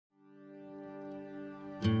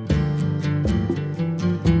Three,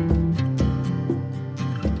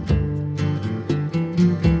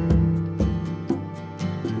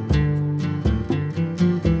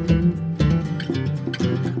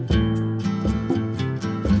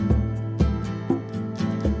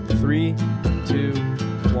 two,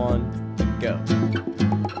 one, go.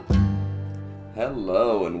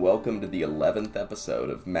 Hello, and welcome to the 11th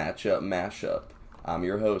episode of Matchup Mashup. I'm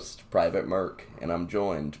your host, PrivateMerc, and I'm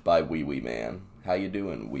joined by Ouiouiman. How you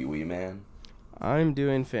doing, Ouiouiman? I'm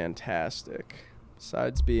doing fantastic,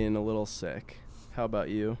 besides being a little sick. How about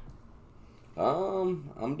you?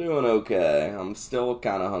 I'm doing okay. I'm still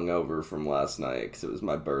kind of hungover from last night, because it was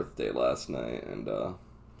my birthday last night, and,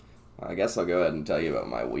 I guess I'll go ahead and tell you about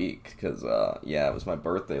my week, because, it was my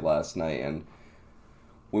birthday last night, and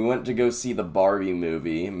we went to go see the Barbie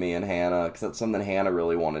movie, me and Hannah, because that's something Hannah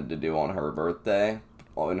really wanted to do on her birthday.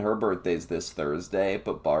 Well, and her birthday's this Thursday,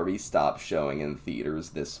 but Barbie stopped showing in theaters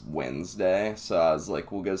this Wednesday, so I was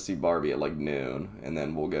like, we'll go see Barbie at, noon, and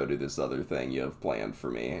then we'll go do this other thing you have planned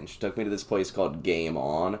for me. And she took me to this place called Game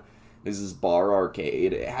On. This is bar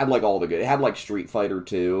arcade. It had, all the good... It had, Street Fighter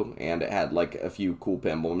 2, and it had, a few cool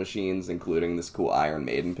pinball machines, including this cool Iron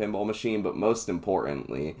Maiden pinball machine, but most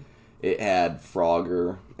importantly, it had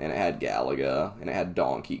Frogger, and it had Galaga, and it had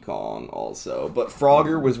Donkey Kong also. But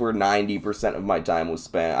Frogger was where 90% of my time was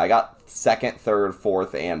spent. I got 2nd, 3rd,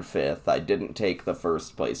 4th, and 5th. I didn't take the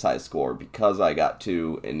first place high score because I got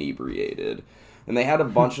too inebriated. And they had a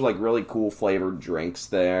bunch of, really cool flavored drinks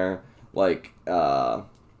there. I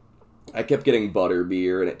kept getting butter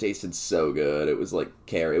beer, and it tasted so good. It was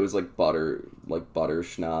butter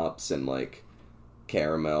schnapps and,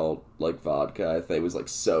 caramel, vodka. I think it was,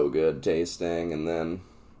 so good tasting. And then,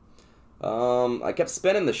 I kept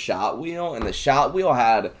spinning the shot wheel, and the shot wheel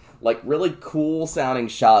had, really cool sounding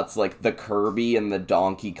shots, like the Kirby and the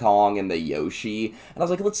Donkey Kong and the Yoshi. And I was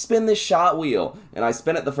like, let's spin this shot wheel. And I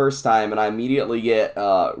spin it the first time, and I immediately get,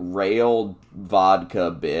 rail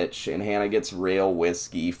vodka, bitch, and Hannah gets rail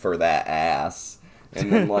whiskey for that ass. And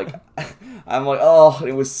then, I'm like, oh,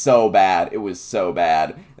 it was so bad. It was so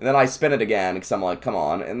bad. And then I spin it again, because I'm like, come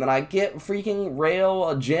on. And then I get freaking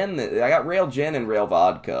rail gin. I got rail gin and rail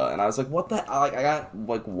vodka. And I was like, what the... I got,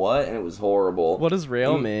 what? And it was horrible. What does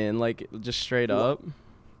rail mean? Just straight up?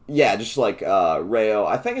 Yeah, just, rail.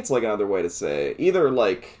 I think it's, another way to say... Either,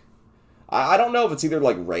 I don't know if it's either,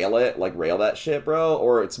 rail it, rail that shit, bro,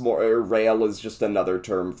 or it's more... Or rail is just another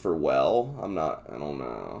term for well. I don't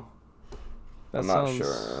know. I'm not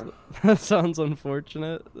sure. That sounds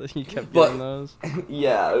unfortunate that you kept getting those.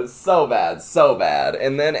 Yeah, it was so bad.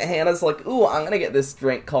 And then Hannah's like, ooh, I'm gonna get this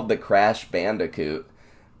drink called the Crash Bandicoot.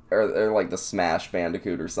 Or the Smash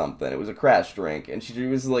Bandicoot or something. It was a Crash drink. And she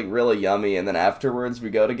was, really yummy. And then afterwards, we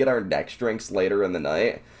go to get our next drinks later in the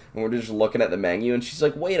night. And we're just looking at the menu, and she's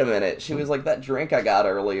like, wait a minute. She was like, that drink I got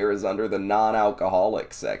earlier is under the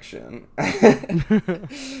non-alcoholic section. And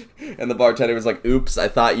the bartender was like, oops, I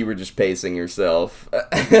thought you were just pacing yourself.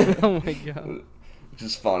 Oh my god. Which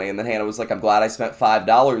is funny. And then Hannah was like, I'm glad I spent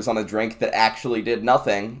 $5 on a drink that actually did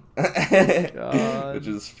nothing. God. Which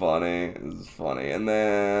is funny. It was funny. And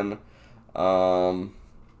then,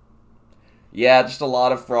 just a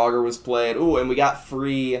lot of Frogger was played. Ooh, and we got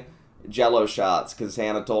free Jello shots, because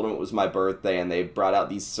Hannah told him it was my birthday, and they brought out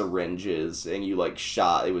these syringes, and you,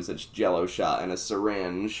 shot, it was a Jello shot and a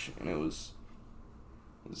syringe, and it was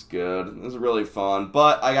good. It was really fun,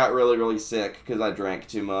 but I got really, really sick, because I drank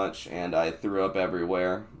too much, and I threw up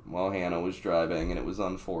everywhere while Hannah was driving, and it was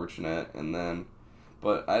unfortunate,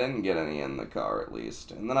 but I didn't get any in the car, at least.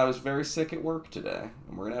 And then I was very sick at work today,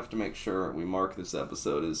 and we're gonna have to make sure we mark this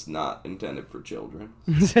episode as not intended for children.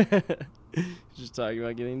 Just talking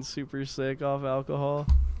about getting super sick off alcohol.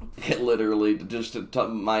 It literally just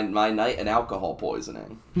my night in alcohol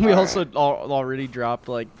poisoning. We also already dropped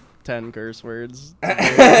 10 curse words.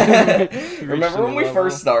 Remember when we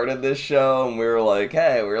first started this show and we were like,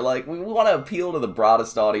 hey, we want to appeal to the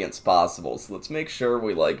broadest audience possible, so let's make sure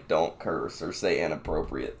we don't curse or say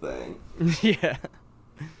inappropriate things. Yeah.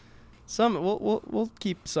 We'll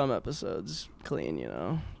keep some episodes clean,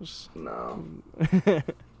 No.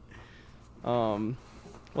 Well,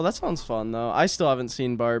 that sounds fun though. I still haven't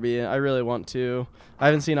seen Barbie. I really want to. I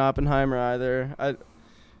haven't seen Oppenheimer either. I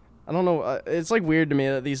don't know. It's weird to me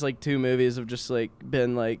that these two movies have just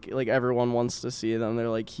been everyone wants to see them.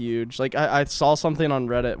 They're huge. I saw something on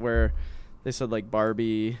Reddit where they said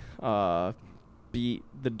Barbie beat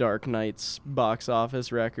the Dark Knight's box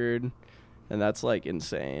office record, and that's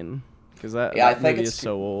insane because that movie is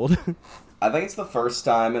so old. I think it's the first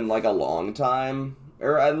time in a long time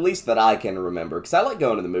Or at least that I can remember, because I like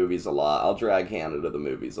going to the movies a lot. I'll drag Hannah to the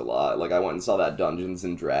movies a lot. Like, I went and saw that Dungeons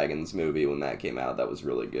and Dragons movie when that came out. That was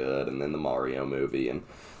really good. And then the Mario movie. And,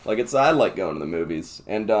 like, I like going to the movies.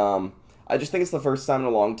 And, I just think it's the first time in a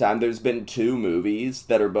long time there's been 2 movies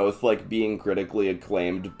that are both, like, being critically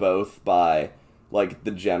acclaimed both by, like, the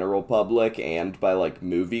general public and by, like,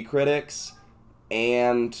 movie critics.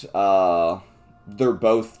 And, they're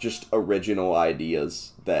both just original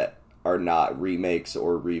ideas that are not remakes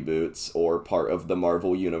or reboots or part of the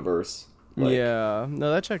Marvel universe. Like, yeah,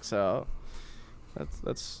 no, that checks out.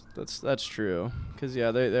 That's true. Because yeah,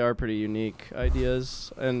 they are pretty unique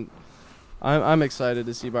ideas, and I'm excited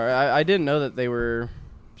to see Barbie. I didn't know that they were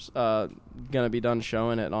gonna be done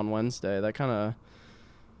showing it on Wednesday. That kind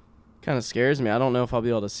of scares me. I don't know if I'll be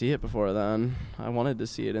able to see it before then. I wanted to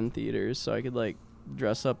see it in theaters so I could like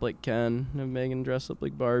dress up like Ken and Megan dress up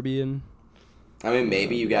like Barbie and. I mean,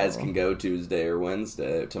 maybe you guys can go Tuesday or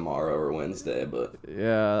Wednesday, tomorrow or Wednesday, but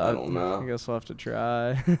yeah, I don't know. I guess we'll have to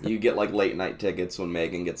try. You get, like, late night tickets when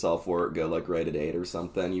Megan gets off work, go, like, right at 8 or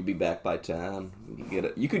something. You'd be back by 10.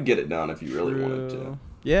 You could get it done if you really wanted to.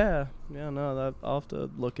 Yeah, no, I'll have to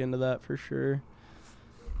look into that for sure.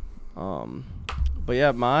 But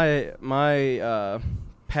yeah, my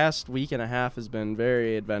past week and a half has been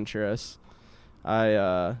very adventurous.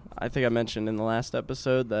 I think I mentioned in the last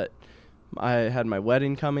episode that I had my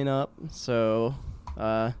wedding coming up, so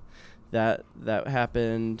that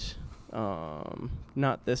happened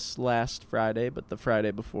not this last Friday, but the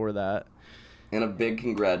Friday before that. And a big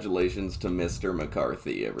congratulations to Mr.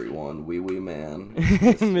 McCarthy, everyone. Ouiouiman.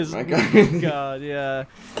 Mr. God, yeah.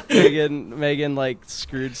 Megan like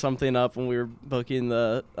screwed something up when we were booking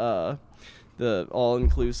the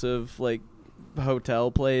all-inclusive like hotel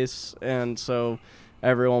place, and so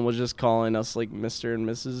everyone was just calling us like Mr. and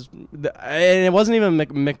Mrs. And it wasn't even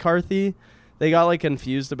McCarthy. They got like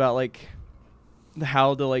confused about like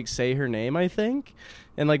how to like say her name, I think.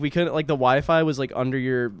 And like we couldn't, like the Wi-Fi was like under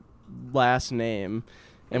your last name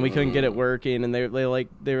and we couldn't get it working, and they were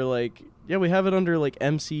like, yeah, we have it under like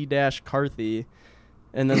MC-Carthy.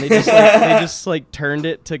 And then they just like turned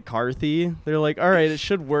it to Carthy. They're like, all right, it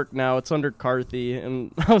should work now. It's under Carthy.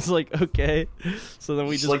 And I was like, okay. So then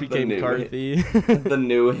we just like became Carthy. The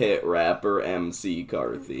new hit rapper MC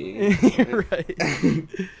Carthy. Right.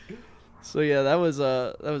 So yeah, that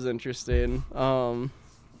was interesting.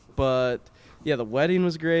 But yeah, the wedding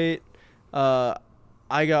was great.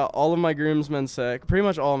 I got all of my groomsmen sick. Pretty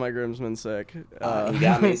much all of my groomsmen sick. He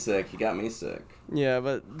got me sick. Yeah,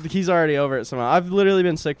 but he's already over it somehow. I've literally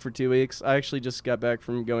been sick for 2 weeks. I actually just got back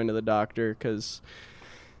from going to the doctor because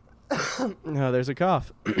there's a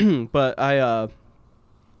cough. But I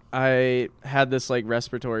had this like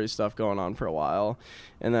respiratory stuff going on for a while,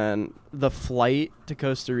 and then the flight to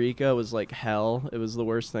Costa Rica was like hell. It was the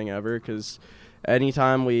worst thing ever because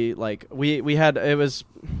anytime we had, it was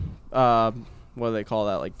what do they call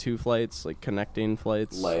that, like 2 flights, like connecting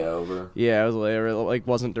flights, layover. Yeah, it was a layover. Like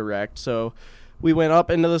wasn't direct, so we went up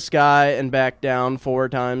into the sky and back down 4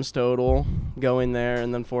 times total going there,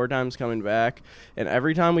 and then 4 times coming back. And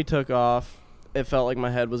every time we took off, it felt like my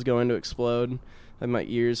head was going to explode, and my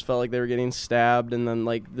ears felt like they were getting stabbed. And then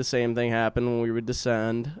like the same thing happened when we would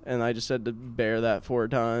descend, and I just had to bear that 4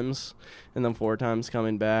 times, and then 4 times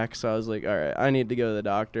coming back. So I was like, all right, I need to go to the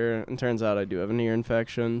doctor. And turns out I do have an ear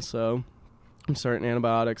infection, so I'm starting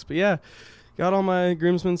antibiotics. But yeah, got all my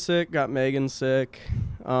groomsmen sick, got Megan sick.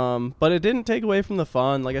 But it didn't take away from the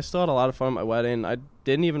fun. Like, I still had a lot of fun at my wedding. I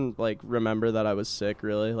didn't even like remember that I was sick,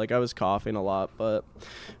 really. Like, I was coughing a lot, but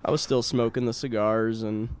I was still smoking the cigars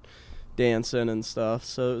and dancing and stuff,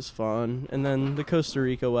 so it was fun. And then the Costa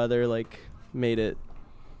Rica weather like made it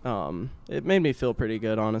made me feel pretty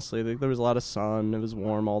good, honestly. There was a lot of sun. It was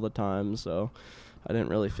warm all the time, so I didn't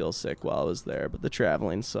really feel sick while I was there, but the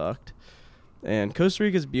traveling sucked. And Costa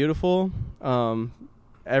Rica is beautiful.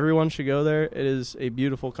 Everyone should go there. It is a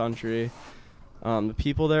beautiful country. The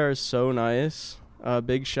people there are so nice.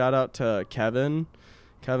 Big shout out to Kevin.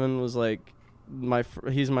 Kevin was like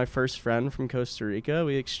he's my first friend from Costa Rica.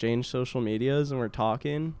 We exchanged social medias and we're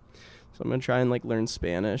talking. So I'm gonna try and like learn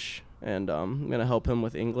Spanish, and I'm gonna help him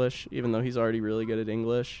with English, even though he's already really good at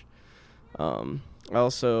English. We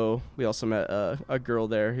also met a girl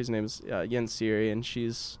there whose name's Yensiri, and she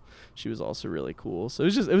was also really cool. So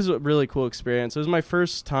it was a really cool experience. It was my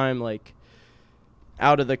first time like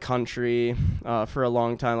out of the country for a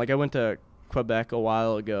long time. Like, I went to Quebec a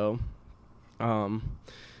while ago,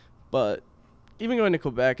 but even going to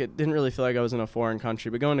Quebec, it didn't really feel like I was in a foreign country.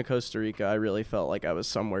 But going to Costa Rica, I really felt like I was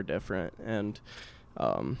somewhere different. And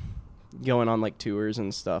going on like tours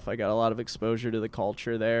and stuff. I got a lot of exposure to the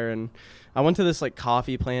culture there, and I went to this like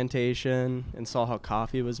coffee plantation and saw how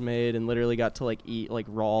coffee was made, and literally got to like eat like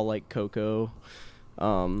raw like cocoa.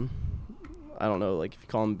 I don't know, like if you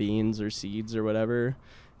call them beans or seeds or whatever.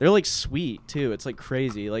 They're like sweet too. It's like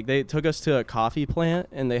crazy. Like they took us to a coffee plant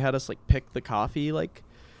and they had us like pick the coffee like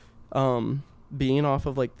bean off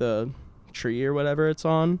of like the tree or whatever it's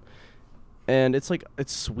on. And it's like,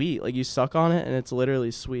 it's sweet. Like you suck on it and it's literally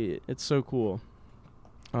sweet. It's so cool.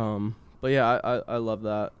 But yeah, I love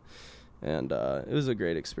that. And it was a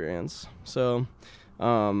great experience. So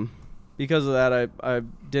because of that, I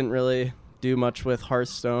didn't really do much with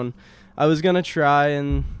Hearthstone. I was going to try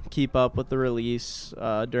and keep up with the release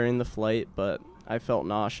during the flight, but I felt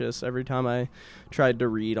nauseous every time I tried to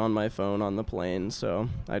read on my phone on the plane, so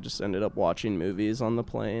I just ended up watching movies on the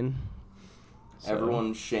plane. So.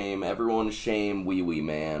 Everyone shame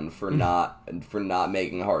Ouiouiman for not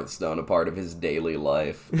making Hearthstone a part of his daily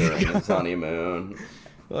life during his honeymoon.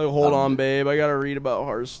 Like, hold on, babe. I gotta read about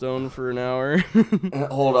Hearthstone for an hour.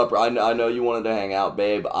 Hold up. I know you wanted to hang out,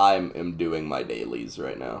 babe. I am doing my dailies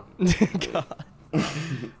right now. God.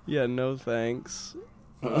 Yeah, no thanks.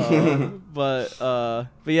 But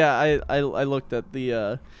yeah, I looked at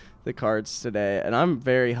the cards today, and I'm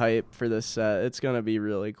very hyped for this set. It's gonna be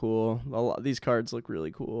really cool. These cards look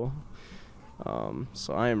really cool.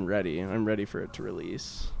 So I am ready. I'm ready for it to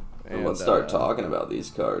release. And let's start talking about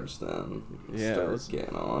these cards then. Let's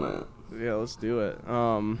getting on it. Yeah, let's do it.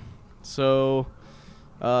 So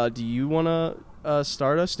do you want to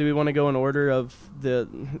start us? Do we want to go in order of the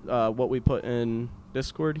what we put in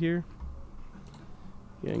Discord here?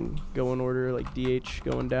 You can go in order like DH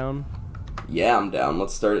going down. Yeah, I'm down.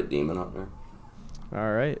 Let's start at Demon Hunter.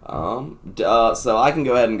 All right. So I can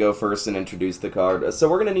go ahead and go first and introduce the card. So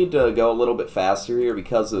we're gonna need to go a little bit faster here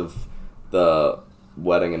because of the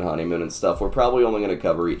wedding and honeymoon and stuff. We're probably only going to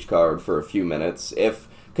cover each card for a few minutes,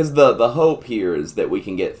 because the hope here is that we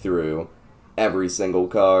can get through every single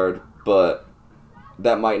card, but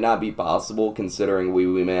that might not be possible considering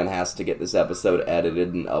Ouiouiman has to get this episode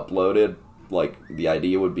edited and uploaded. Like, the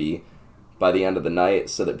idea would be by the end of the night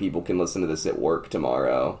so that people can listen to this at work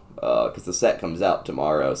tomorrow, because the set comes out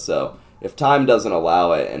tomorrow. So if time doesn't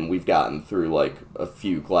allow it and we've gotten through like a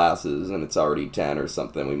few classes and it's already 10 or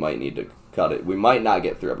something, we might need to cut it. We might not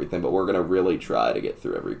get through everything, but we're gonna really try to get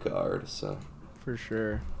through every card. So for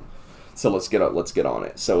sure. So let's get on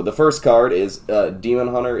it. So the first card is Demon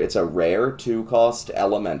Hunter. It's a rare 2-cost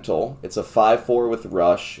elemental. It's a 5/4 with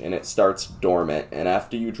Rush, and it starts dormant. And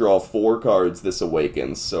after you draw 4 cards, this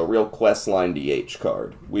awakens. So a real questline DH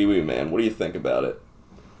card. Ouiouiman, what do you think about it?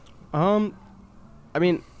 I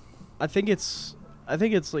mean, I think it's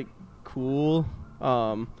like cool.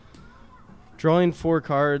 Drawing 4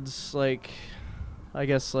 cards, like, I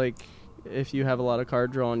guess, like, if you have a lot of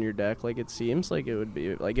card draw in your deck, like, it seems like it would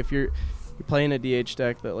be, like, if you're playing a DH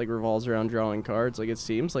deck that, like, revolves around drawing cards, like, it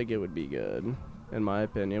seems like it would be good, in my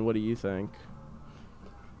opinion. What do you think?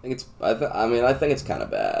 I think it's kind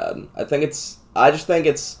of bad. I just think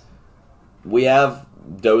it's, we have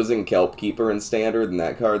Dozing Kelp Keeper in Standard, and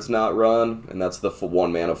that card's not run, and that's the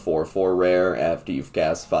 1 mana 4/4 rare after you've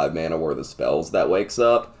cast 5 mana worth of spells that wakes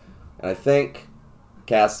up. And I think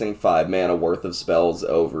casting 5 mana worth of spells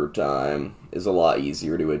over time is a lot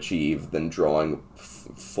easier to achieve than drawing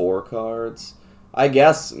 4 cards. I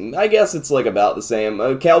guess it's like about the same.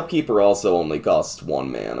 Kelp Keeper also only costs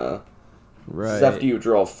 1 mana. Right. This is after you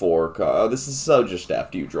draw 4 cards. This is so just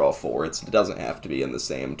after you draw 4. It doesn't have to be in the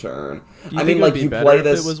same turn. Do you think it would be better if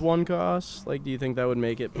it was 1 cost? Like, do you think that would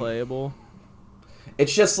make it playable?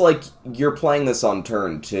 It's just like you're playing this on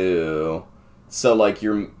turn 2, so like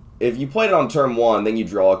if you played it on turn 1, then you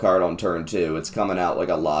draw a card on turn 2. It's coming out like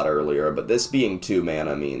a lot earlier, but this being 2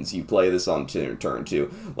 mana means you play this on turn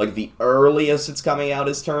 2. Like the earliest it's coming out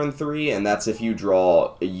is turn 3, and that's if you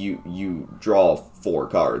draw 4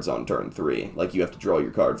 cards on turn 3. Like you have to draw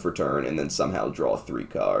your card for turn and then somehow draw 3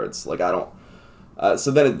 cards. Like I don't.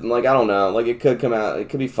 So then, I don't know. Like it could come out. It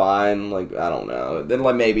could be fine. Like I don't know. Then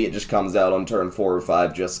like maybe it just comes out on turn 4 or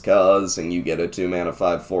 5 just cause, and you get a 2 mana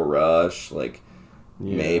 5/4 rush. Like.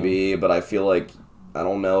 Yeah. Maybe, but I feel like I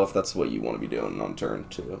don't know if that's what you want to be doing on turn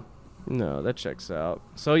 2. No, that checks out.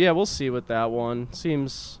 So yeah, we'll see with that one.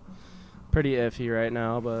 Seems pretty iffy right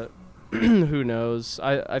now, but who knows?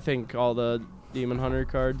 I think all the Demon Hunter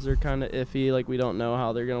cards are kind of iffy. Like we don't know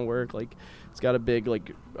how they're gonna work. Like it's got a big like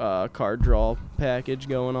card draw package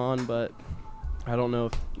going on, but I don't know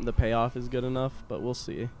if the payoff is good enough. But we'll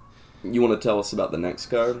see. You want to tell us about the next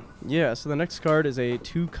card? Yeah, so the next card is a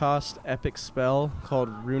 2-cost epic spell called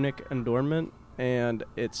Runic Endowment, and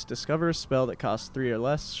it's discover a spell that costs 3 or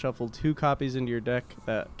less. Shuffle 2 copies into your deck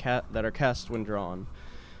that are cast when drawn.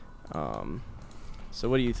 So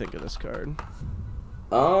what do you think of this card?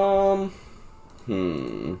 I'm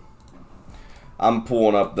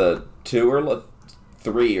pulling up the 2 or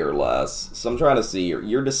 3 or less. So I'm trying to see.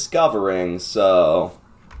 You're discovering, so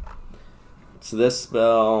it's this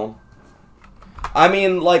spell. I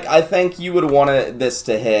mean, like, I think you would want this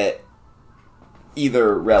to hit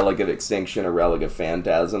either Relic of Extinction or Relic of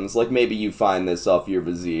Phantasms. Like, maybe you find this off your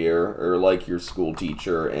Vizier or, like, your school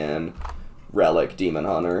teacher in Relic Demon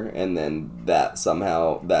Hunter, and then that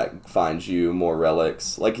finds you more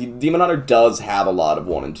relics. Like, Demon Hunter does have a lot of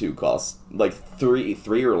 1 and 2 costs. Like,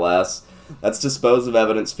 3 or less. That's Dispose of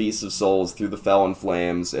Evidence, Feast of Souls, Through the Felon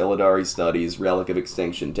Flames, Illidari Studies, Relic of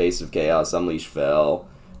Extinction, Taste of Chaos, Unleash Fel,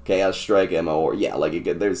 Chaos Strike, MO, yeah, like,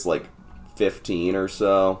 there's, like, 15 or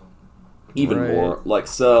so. Even more. Like,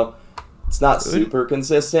 so, it's not super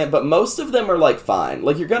consistent, but most of them are, like, fine.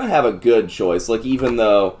 Like, you're gonna have a good choice, like, even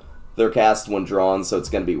though they're cast when drawn, so it's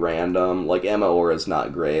gonna be random. Like, MO is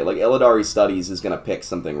not great. Like, Illidari Studies is gonna pick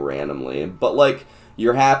something randomly, but, like,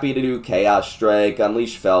 you're happy to do Chaos Strike,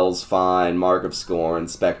 Unleash Fel's fine, Mark of Scorn,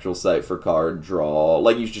 Spectral Sight for card draw.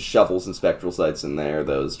 Like, you just shuffle some Spectral Sights in there,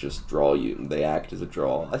 those just draw you, they act as a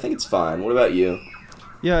draw. I think it's fine. What about you?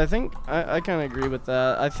 Yeah, I think I kind of agree with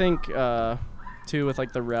that. I think, too, with,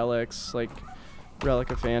 like, the relics, like,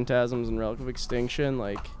 Relic of Phantasms and Relic of Extinction,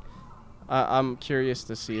 like, I'm curious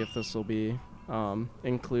to see if this will be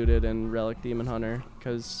included in Relic Demon Hunter,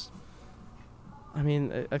 because, I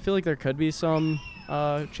mean, I feel like there could be some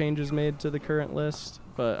changes made to the current list,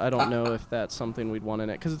 but I don't know if that's something we'd want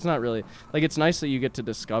in it, because it's not really, like, it's nice that you get to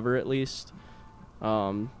discover at least.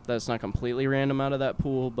 That's not completely random out of that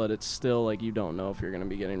pool, but it's still, like, you don't know if you're going to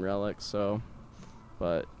be getting relics, so,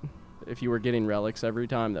 but if you were getting relics every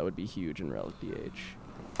time, that would be huge in Relic DH.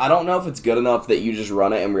 I don't know if it's good enough that you just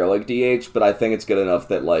run it in Relic DH, but I think it's good enough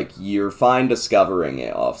that, like, you're fine discovering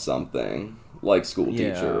it off something, like School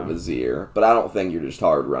Teacher or Vizier, but I don't think you're just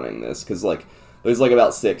hard running this, because, like, there's, like,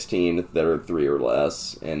 about 16 that are 3 or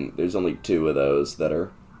less, and there's only 2 of those that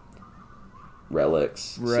are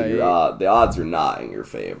relics. Right. So the odds are not in your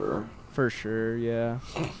favor. For sure, yeah.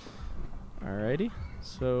 Alrighty.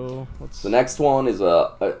 So, The next one is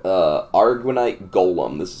a Argwanite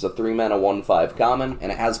Golem. This is a 3-mana 1/5 common,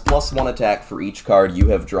 and it has +1 attack for each card you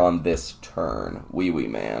have drawn this turn.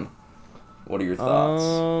 Ouiouiman. What are your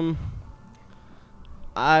thoughts?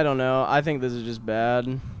 I don't know. I think this is just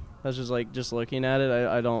bad. That's just, like, just looking at it,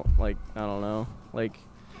 I don't know. Like,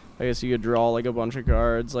 I guess you could draw, like, a bunch of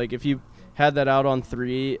cards. Like, if you had that out on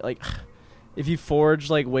 3, like, if you forged,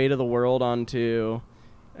 like, Weight of the World on 2,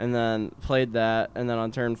 and then played that, and then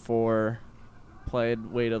on turn 4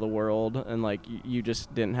 played Weight of the World, and, like, you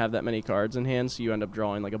just didn't have that many cards in hand, so you end up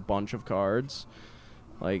drawing, like, a bunch of cards,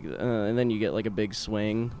 like, and then you get, like, a big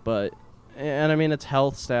swing. But, and I mean, its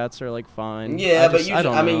health stats are, like, fine. Yeah,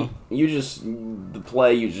 you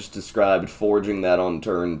just described forging that on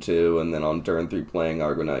turn 2, and then on turn 3 playing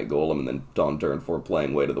Argwanite Golem, and then on turn 4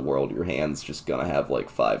 playing Weight of the World. Your hand's just gonna have, like,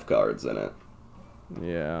 5 cards in it.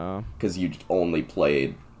 Yeah. Because you only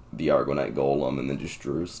played the Argwanite Golem and then just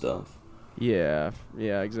drew stuff. Yeah,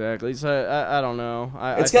 exactly. So, I don't know.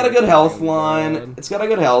 It's got a good health line.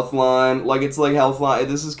 Like, it's like health line.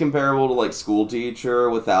 This is comparable to, like, School Teacher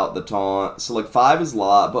without the taunt. So, like, 5 is a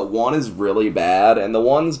lot, but 1 is really bad. And the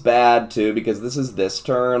 1's bad, too, because this is this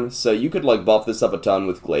turn. So you could, like, buff this up a ton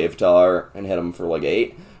with Glaivetar and hit him for, like,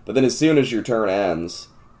 8. But then as soon as your turn ends,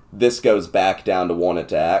 this goes back down to 1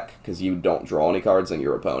 attack, because you don't draw any cards on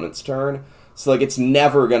your opponent's turn. So, like, it's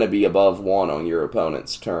never going to be above 1 on your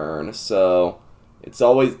opponent's turn. So, it's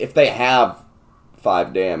always, if they have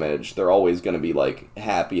 5 damage, they're always going to be, like,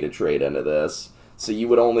 happy to trade into this. So you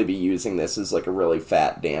would only be using this as, like, a really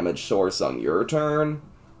fat damage source on your turn.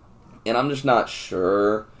 And I'm just not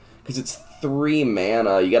sure, because it's 3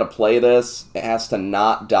 mana. You got to play this. It has to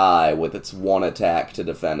not die with its 1 attack to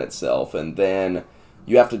defend itself. And then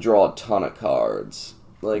you have to draw a ton of cards.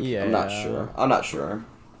 Like, yeah. I'm not sure.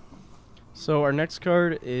 So our next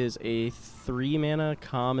card is a 3-mana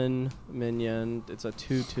common minion. It's a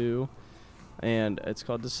 2/2, and it's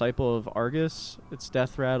called Disciple of Argus. Its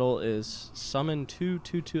death rattle is summon 2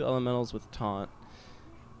 2/2 elementals with taunt.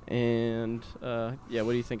 And what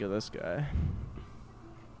do you think of this guy?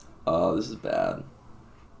 This is bad.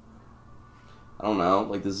 I don't know.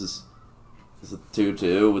 Like, this is a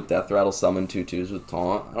 2/2 with death rattle, summon 2/2s with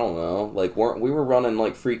taunt. I don't know. Like, we were running,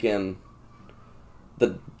 like, freaking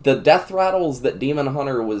the death rattles that Demon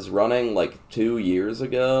Hunter was running, like, 2 years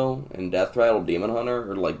ago, and Death Rattle Demon Hunter,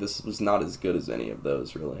 or, like, this was not as good as any of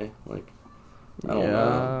those, really. Like, I don't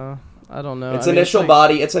know. I don't know. Its initial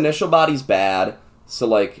body's bad, so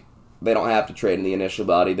like they don't have to trade in the initial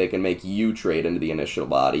body. They can make you trade into the initial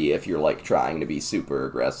body if you're like trying to be super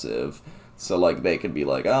aggressive. So like they could be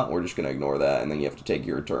like, oh, we're just gonna ignore that, and then you have to take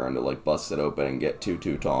your turn to like bust it open and get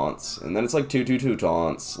 2/2 taunts, and then it's like 2/2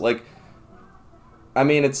 taunts. Like, I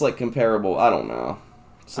mean, it's like comparable. I don't know.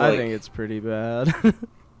 So, I think it's pretty bad.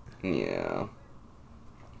 Yeah.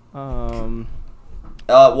 Um.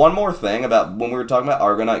 One more thing about when we were talking about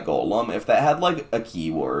Argonite Golem, if that had like a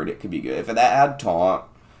keyword, it could be good. If that had taunt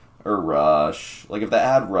or rush, like if that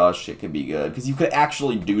had rush, it could be good because you could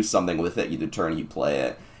actually do something with it the turn you play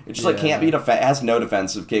it. It just like can't be it has no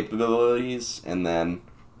defensive capabilities, and then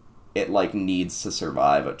it like needs to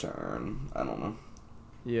survive a turn. I don't know.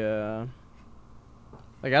 Yeah.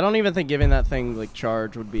 Like I don't even think giving that thing like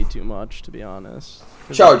charge would be too much, to be honest.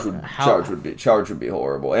 Charge would be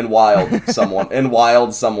horrible. And wild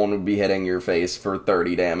someone would be hitting your face for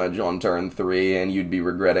 30 damage on turn 3, and you'd be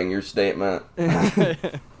regretting your statement.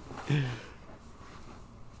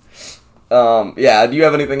 Yeah, do you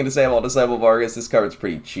have anything to say about Disciple Vargas? This card's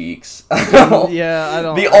pretty cheeks. Yeah, I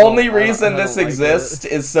don't. The only reason this exists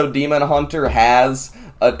is so Demon Hunter has.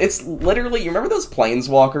 It's literally, you remember those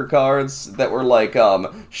Planeswalker cards that were like,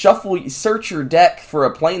 search your deck for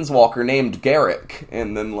a Planeswalker named Garrick,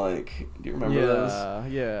 and then like, do you remember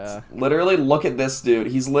those? Yeah. Literally, look at this dude.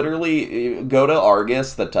 He's literally, go to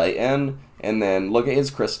Argus, the Titan, and then look at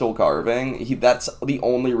his crystal carving. That's the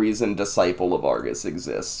only reason Disciple of Argus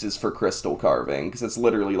exists, is for crystal carving, because it's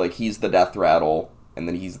literally like, he's the Death Rattle, and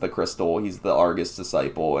then he's the crystal, he's the Argus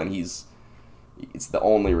Disciple, and it's the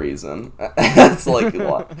only reason. That's like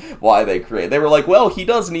why they create. They were like, well, he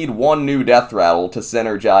does need one new Death Rattle to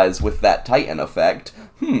synergize with that Titan effect.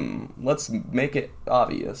 Let's make it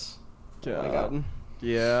obvious. God.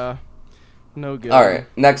 Yeah. No good. Alright,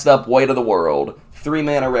 next up, Weight of the World.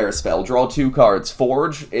 3-mana rare spell. Draw 2 cards.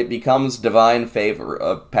 Forge. It becomes Divine Favor,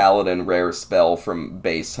 a paladin rare spell from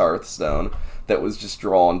base Hearthstone that was just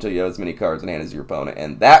drawn until you have as many cards in hand as your opponent.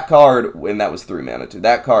 And that card, and that was 3 mana too,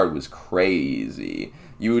 that card was crazy.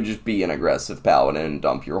 You would just be an aggressive paladin and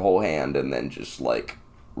dump your whole hand and then just, like,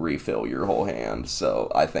 refill your whole hand.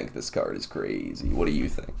 So I think this card is crazy. What do you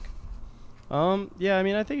think? Yeah, I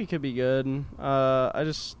mean, I think it could be good. I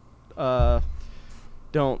just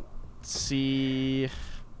don't see,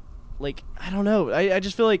 like, I don't know. I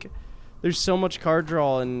just feel like there's so much card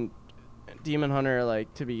draw in Demon Hunter,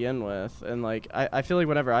 like, to begin with, and like I feel like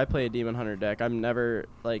whenever I play a Demon Hunter deck, I'm never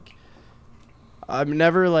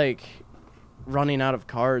running out of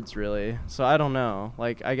cards, really. So I don't know.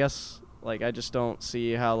 Like, I guess, like, I just don't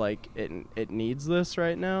see how, like, it needs this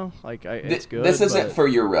right now. Like, it's good. This isn't for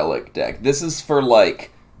your Relic deck. This is for,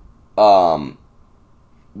 like,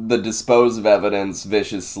 the Dispose of Evidence,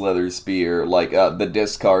 Vicious Slither Spear, like, the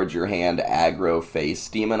discard your hand aggro face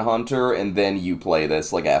Demon Hunter, and then you play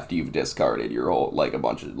this, like, after you've discarded your whole, like, a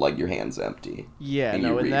bunch of, like, your hand's empty. Yeah,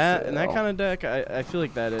 no, in that kind of deck, I feel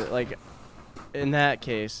like that is, like, in that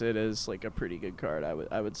case, it is, like, a pretty good card,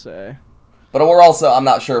 I would say. But I'm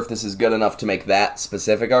not sure if this is good enough to make that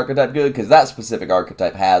specific archetype good, because that specific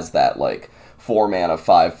archetype has that, like, 4-mana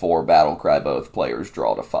 5/4 Battlecry, both players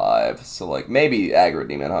draw to 5. So, like, maybe Aggro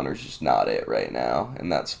Demon Hunter's just not it right now,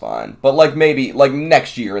 and that's fine. But, like, maybe, like,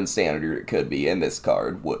 next year in Standard it could be, and this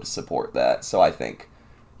card would support that. So I think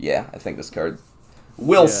this card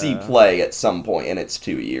will see play at some point in its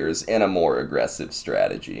 2 years in a more aggressive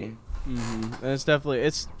strategy. Mm-hmm. And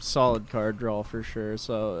it's solid card draw for sure.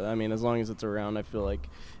 So, I mean, as long as it's around, I feel like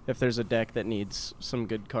if there's a deck that needs some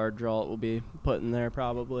good card draw, it will be put in there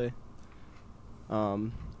probably.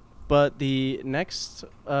 But the next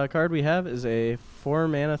card we have is a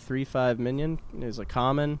 4-mana 3/5 minion. It's a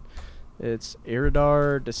common. It's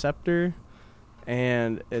Iridar Deceptor,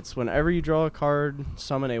 and it's whenever you draw a card,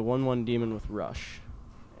 summon a 1/1 demon with Rush.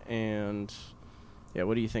 And yeah,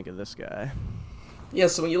 what do you think of this guy? Yeah,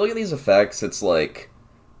 so when you look at these effects, it's like,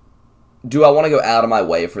 do I want to go out of my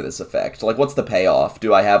way for this effect? Like, what's the payoff?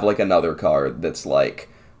 Do I have, like, another card that's like,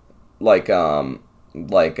 what's her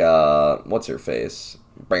face?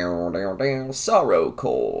 Sorrow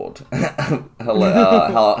Cold.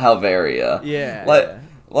 Halvaria. Yeah.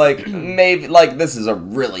 Like, maybe, like, this is a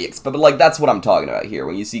really but, like, that's what I'm talking about here.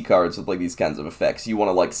 When you see cards with, like, these kinds of effects, you want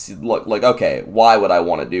to, like, look, like, okay, why would I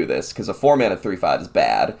want to do this? Because a 4-mana 3/5 is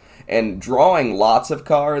bad. And drawing lots of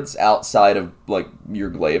cards outside of, like, your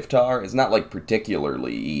Glaivetar is not, like,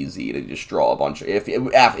 particularly easy to just draw a bunch of... If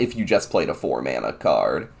you just played a 4-mana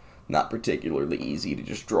card, not particularly easy to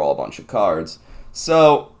just draw a bunch of cards.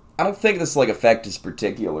 So, I don't think this, like, effect is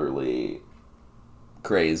particularly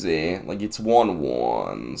crazy. Like, it's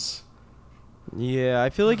 1/1s. Yeah, I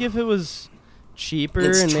feel like if it was cheaper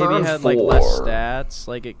It's and turn maybe had like less 4. stats,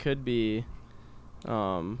 like it could be.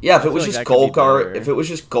 Yeah, if I it was feel like just that could be Golkar, better. if it was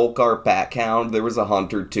just Golkar Pack Hound, there was a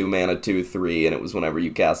Hunter 2-mana 2/3, and it was whenever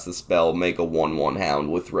you cast the spell, make a 1/1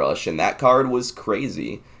 Hound with Rush, and that card was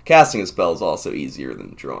crazy. Casting a spell is also easier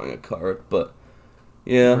than drawing a card, but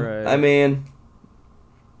yeah, I Right. mean,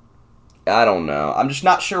 I don't know. I'm just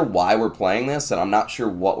not sure why we're playing this, and I'm not sure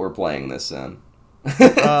what we're playing this in.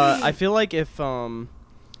 I feel like if I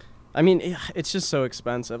mean, it's just so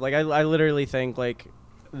expensive. Like I literally think like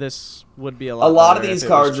this would be a lot. A lot of better these if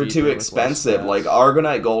it was cards are too cheaper with less expensive. Like, stats.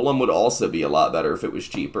 Argonite Golem would also be a lot better if it was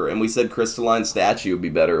cheaper. And we said Crystalline Statue would be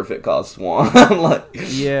better if it cost 1. Like,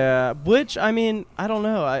 Yeah, which I mean, I don't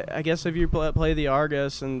know. I guess if you play the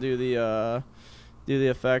Argus and do the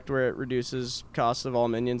effect where it reduces cost of all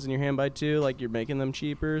minions in your hand by 2, like you're making them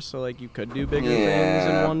cheaper, so like you could do bigger things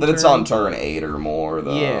in one but turn. it's on turn 8 or more,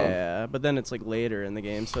 though. Yeah, but then it's like later in the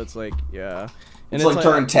game, so it's like, yeah. And It's like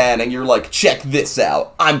turn 10, and you're like, check this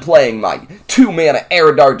out. I'm playing my 2-mana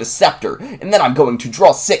Eridar Deceptor, and then I'm going to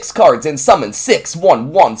draw 6 cards and summon 6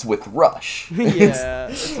 1/1s with Rush. Yeah,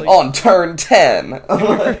 it's like, On turn 10.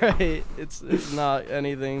 right. It's not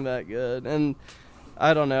anything that good, and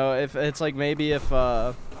I don't know if it's like maybe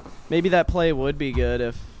that play would be good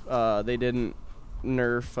if they didn't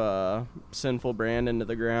nerf Sinful Brand into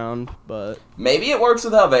the ground, but Maybe it works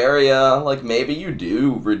with Halvaria. Like, maybe you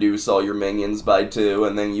do reduce all your minions by 2,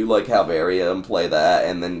 and then you, like, Halvaria and play that,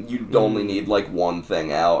 and then you only need, like, one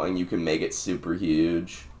thing out, and you can make it super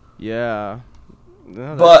huge. yeah.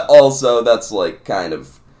 No, But also, that's, like, kind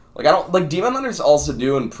of... Like, I don't... Like, Demon Hunter's also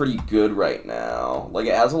doing pretty good right now. Like,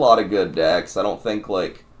 it has a lot of good decks. I don't think,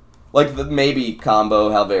 like... Like, maybe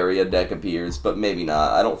combo Halvaria deck appears, but maybe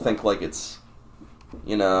not. I don't think, like, it's...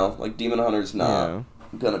 You know, like, Demon Hunter's not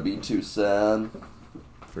gonna be too sad.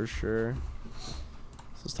 for sure.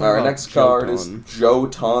 Alright, next card is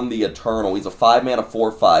Jotun the Eternal. He's a 5-mana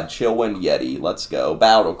 4/5 Chillwind Yeti. Let's go.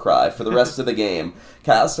 Battle Cry. For the rest of the game,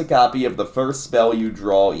 cast a copy of the first spell you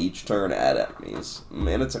draw each turn at enemies.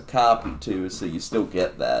 And it's a copy, too, so you still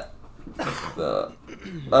get that.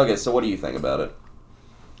 Okay, so what do you think about it?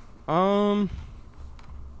 I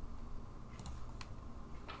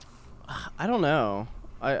don't know.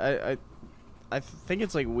 I think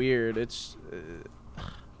it's like weird. It's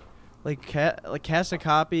like cast a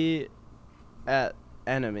copy at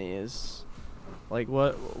enemies. Like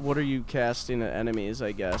what are you casting at enemies?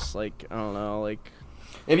 I guess like I don't know. Like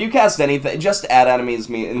If you cast anything, just at enemies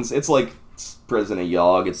means it's like Prison of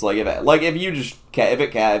Yogg. It's like if you just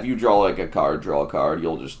if you draw like a card, draw a card,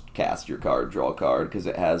 you'll just cast your card, draw a card because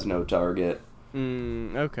it has no target.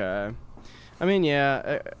 Okay. I mean,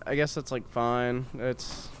 yeah, I guess that's like fine.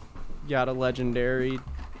 It's got a legendary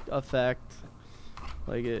effect.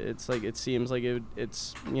 Like it's like it seems like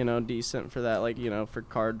it's decent for that. Like for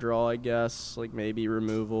card draw, I guess. Like maybe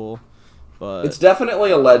removal, but It's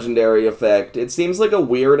definitely a legendary effect. It seems like a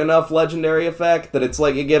weird enough legendary effect that it's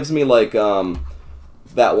like it gives me like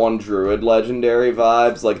that one Druid legendary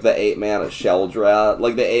vibes, like the 8-mana Sheldrat,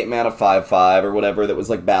 like the 8-mana 5/5 or whatever that was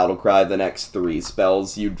like Battle Cry. The next 3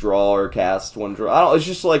 spells you draw or cast one draw. I don't. It's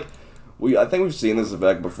just like I think we've seen this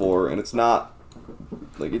effect before, and it's not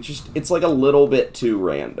like it's like a little bit too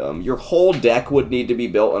random. Your whole deck would need to be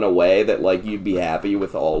built in a way that like you'd be happy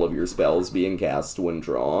with all of your spells being cast when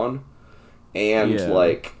drawn, and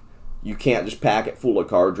like. You can't just pack it full of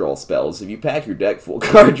card draw spells. If you pack your deck full of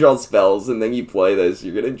card draw spells and then you play this,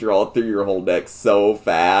 you're going to draw through your whole deck so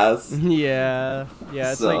fast. Yeah.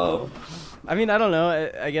 It's like... I mean, I don't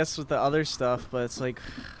know. I guess with the other stuff, but it's like...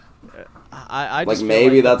 I just like,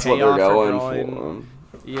 maybe like that's what they're going for.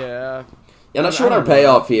 Yeah. I'm not sure what our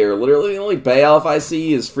payoff here. Literally, the only payoff I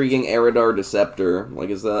see is freaking Eridar Deceptor. Like,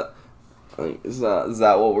 is that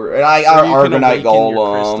what we're? Our Argonite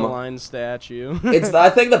Golem. Crystalline Statue. I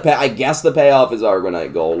think I guess the payoff is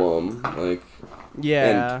Argonite Golem. Like,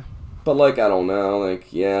 yeah. But like, I don't know.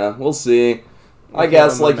 Like, yeah, we'll see. I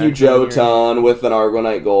guess like you Jotun with an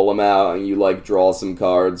Argonite Golem out, and you like draw some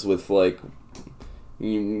cards with like.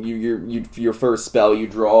 Your first spell you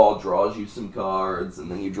draws you some cards, and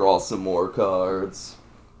then you draw some more cards.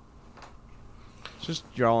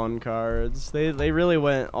 Just drawing cards. They really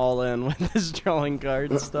went all in with this drawing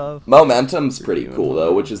card stuff. Momentum's pretty cool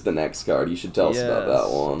though, which is the next card. You should tell us about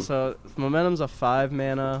that one. So Momentum's a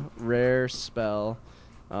 5-mana rare spell.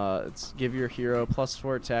 It's give your hero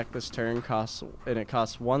 +4 attack this turn, and it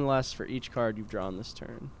costs 1 less for each card you've drawn this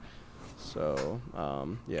turn. So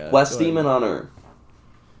yeah. West Demon Hunter.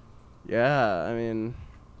 Yeah, I mean,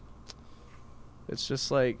 it's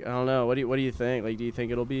just like I don't know. What do you think? Like, do you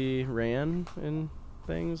think it'll be ran in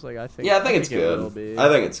things. Like I think. Yeah, I think it's it will good. be. I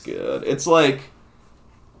think it's good. It's like,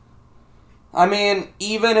 I mean,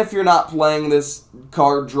 even if you're not playing this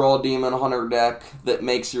card draw Demon Hunter deck that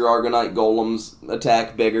makes your Argonite Golems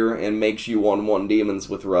attack bigger and makes you 1/1 demons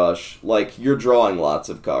with Rush, like, you're drawing lots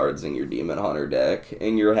of cards in your Demon Hunter deck,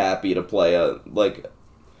 and you're happy to play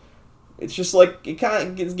it's just like, it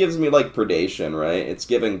kind of gives me, like, Predation, right? It's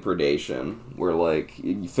giving Predation, where, like,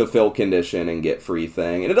 you fulfill condition and get free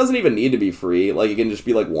thing. And it doesn't even need to be free. Like, it can just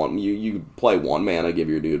be, like, you play 1 mana, give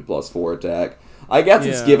your dude +4 attack. I guess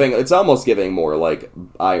it's almost giving more, like,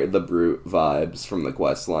 the Brute vibes from the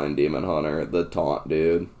questline Demon Hunter, the taunt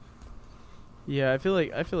dude. Yeah, I feel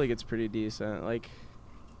like it's pretty decent. Like,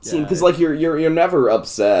 because, like, you're never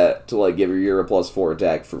upset to, like, give your hero +4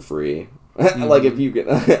 attack for free. Like, if you can...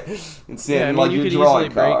 like, you you're could drawing easily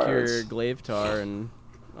break cards. your Glaive Tar and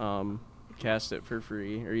cast it for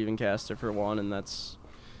free, or even cast it for 1, and that's...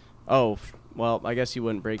 Oh, well, I guess you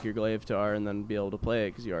wouldn't break your Glaive Tar and then be able to play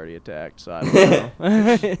it because you already attacked, so I don't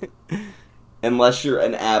know. Unless you're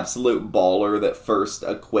an absolute baller that first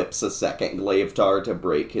equips a second Glaive Tar to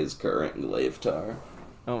break his current Glaive Tar.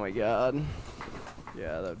 Oh my god.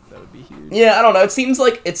 Yeah, that would be huge. Yeah, I don't know. I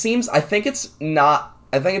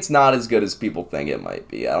think it's not as good as people think it might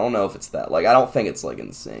be. I don't know if it's that. Like, I don't think it's, like,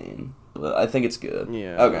 insane. But I think it's good.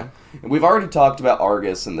 Yeah. Okay. And we've already talked about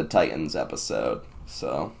Argus in the Titans episode,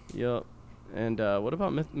 so. Yep. And what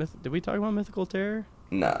about did we talk about Mythical Terror?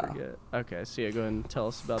 Nah. Okay, so yeah, go ahead and tell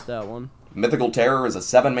us about that one. Mythical Terror is a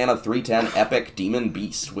 7-mana 3/10 epic demon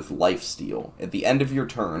beast with lifesteal. At the end of your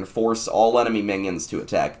turn, force all enemy minions to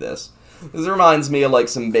attack this. This reminds me of, like,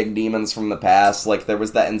 some big demons from the past. Like, there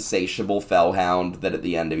was that Insatiable Fellhound that at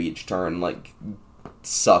the end of each turn, like,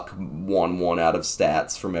 suck 1/1 out of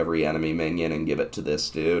stats from every enemy minion and give it to this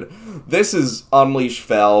dude. This is Unleash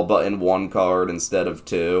Fell, but in 1 card instead of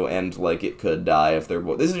 2, and, like, it could die if they're...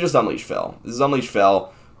 This is just Unleash Fell. This is Unleash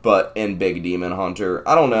Fell, but in Big Demon Hunter.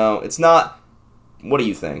 I don't know. It's not... What do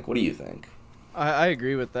you think? I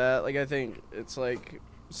agree with that. Like, I think it's, like...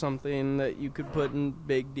 something that you could put in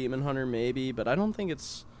Big Demon Hunter maybe, but I don't think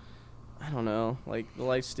it's, I don't know, like, the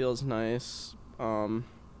lifesteal is nice.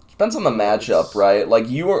 Depends on the matchup, right? Like,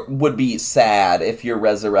 you would be sad if you're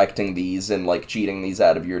resurrecting these and, like, cheating these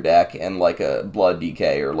out of your deck and, like, a Blood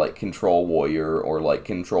DK or, like, Control Warrior or, like,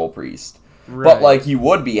 Control Priest. Right. But, like, you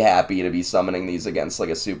would be happy to be summoning these against, like,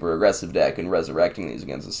 a super aggressive deck and resurrecting these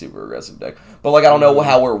against a super aggressive deck. But, like, I don't know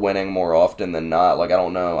how we're winning more often than not. Like, I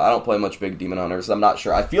don't know. I don't play much Big Demon Hunters, so I'm not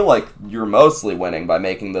sure. I feel like you're mostly winning by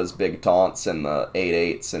making those big taunts and the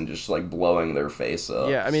 8/8s and just, like, blowing their face up.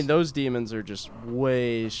 Yeah, I mean, those demons are just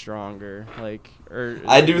way stronger. Like,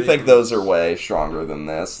 I do think those are way stronger than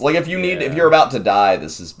this. Like, if you're about to die,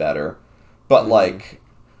 this is better. But, like...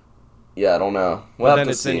 Yeah, I don't know. Well, then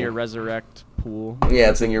it's in your resurrect pool. Yeah,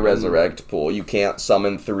 it's in your resurrect pool. You can't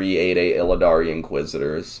summon 3 8/8 Illidari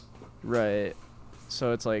Inquisitors. Right.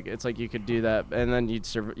 So it's like you could do that, and then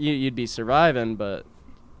you'd be surviving. But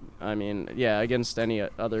I mean, yeah, against any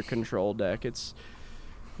other control deck,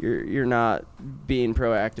 you're not being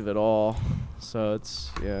proactive at all. So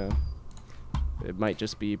it might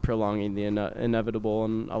just be prolonging the inevitable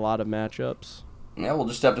in a lot of matchups. Yeah, we'll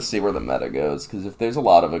just have to see where the meta goes, because if there's a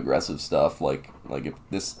lot of aggressive stuff, like if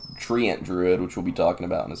this Treant Druid, which we'll be talking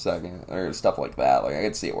about in a second, or stuff like that, like I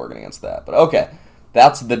could see it working against that. But okay,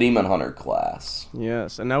 that's the Demon Hunter class.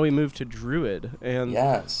 Yes, and now we move to Druid, and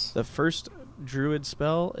yes, the first Druid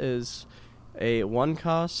spell is a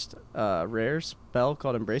 1-cost rare spell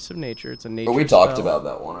called Embrace of Nature. It's a nature spell. We talked about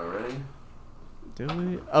that one already. Did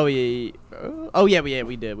we? Oh yeah. Oh yeah,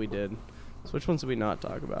 we did. So which ones did we not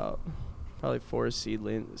talk about? Probably Forest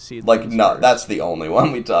Seedlings. Like, no, that's the only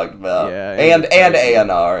one we talked about. Yeah. And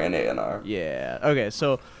ANR. Yeah. Okay,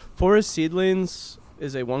 so Forest Seedlings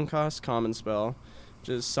is a 1-cost common spell.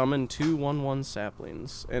 Just summon 2 1/1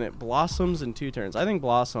 saplings, and it blossoms in 2 turns. I think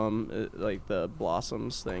Blossom, like the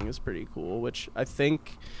Blossoms thing, is pretty cool, which I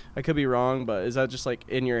think, I could be wrong, but is that just, like,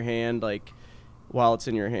 in your hand, like, while it's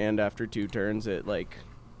in your hand after 2 turns, it, like...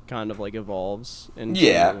 kind of like evolves into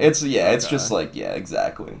it's just like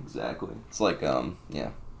exactly it's like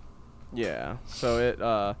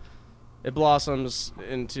so it blossoms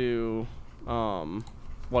into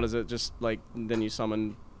what is it, just like then you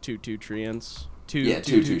summon 2/2 treants, two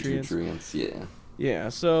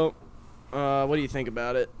treants. So what do you think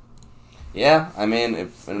about it? Yeah, I mean,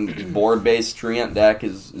 if a board-based treant deck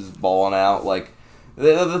is balling out, like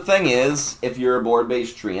the thing is, if you're a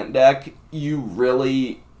board-based treant deck, you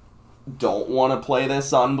really don't want to play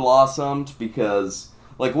this unblossomed, because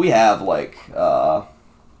like we have like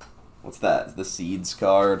what's that, the Seeds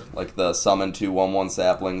card, like the summon 2 1/1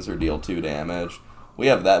 saplings or deal 2 damage. We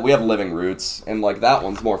have that. We have Living Roots, and like that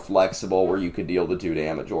one's more flexible, where you could deal the 2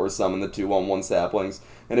 damage or summon the 2/1/1 saplings.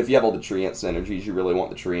 And if you have all the Treant synergies, you really want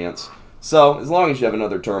the Treants. So as long as you have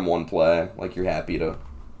another turn 1 play, like you're happy to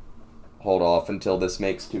hold off until this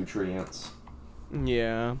makes 2 Treants.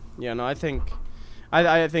 Yeah. No, I think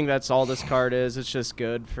that's all this card is. It's just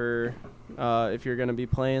good for if you're gonna be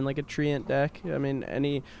playing like a Treant deck. I mean,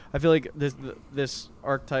 I feel like this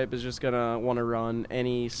archetype is just gonna want to run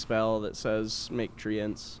any spell that says make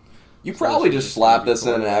Treants. You probably just slap this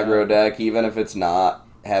in an aggro deck, even if it's not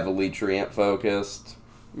heavily Treant focused.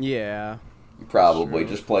 Yeah. You probably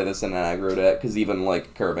just play this in an aggro deck, because even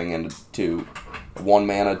like curving into 1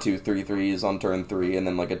 mana, 2 3/3s on turn 3, and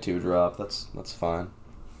then like a 2-drop, that's fine.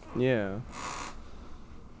 Yeah.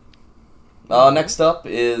 Next up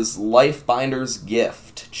is Lifebinder's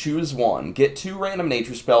Gift. Choose one. Get 2 random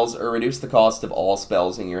nature spells or reduce the cost of all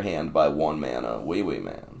spells in your hand by 1 mana.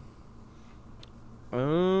 Ouiouiman.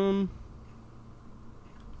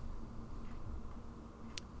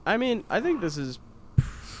 I mean, I think this is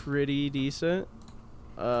pretty decent.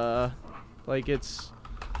 Like it's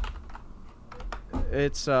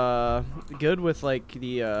good with like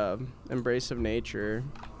the Embrace of Nature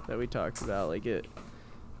that we talked about. Like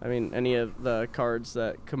I mean, any of the cards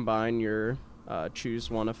that combine your choose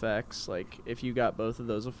one effects, like if you got both of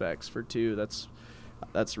those effects for 2, that's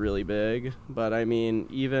really big. But I mean,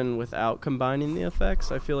 even without combining the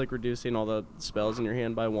effects, I feel like reducing all the spells in your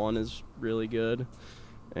hand by 1 is really good.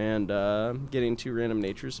 And getting 2 random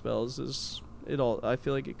nature spells I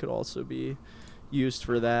feel like it could also be used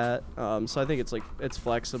for that. So I think it's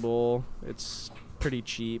flexible, it's pretty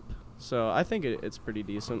cheap. So I think it's pretty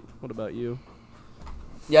decent. What about you?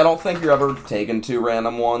 Yeah, I don't think you're ever taking 2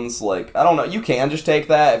 random ones. Like, I don't know, you can just take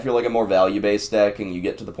that if you're like a more value-based deck and you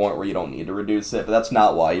get to the point where you don't need to reduce it, but that's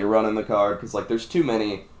not why you're running the card, because like there's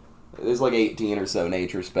like 18 or so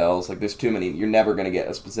nature spells. Like there's too many, you're never going to get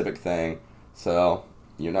a specific thing. So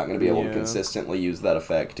you're not going to be able to consistently use that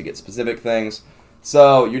effect to get specific things.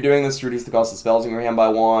 So you're doing this to reduce the cost of spells in your hand by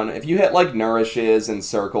 1. If you hit like Nourishes and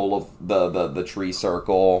Circle of the Tree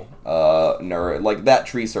Circle, like that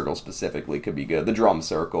Tree Circle specifically could be good. The Drum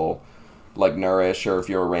Circle, like Nourish, or if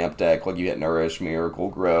you're a ramp deck, like you hit Nourish, Miracle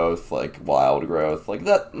Growth, like Wild Growth, like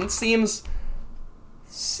that. It seems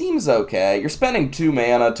okay. You're spending 2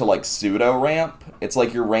 mana to like pseudo ramp. It's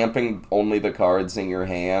like you're ramping only the cards in your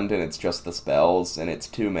hand, and it's just the spells, and it's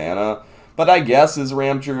 2 mana. But I guess as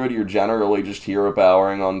Ramp Druid, you're generally just hero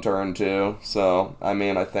powering on turn 2. So, I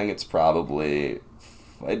mean, I think it's probably...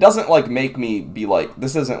 It doesn't, like, make me be like...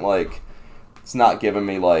 This isn't, like... It's not giving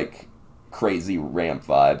me, like, crazy ramp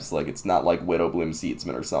vibes. Like, it's not like Widowbloom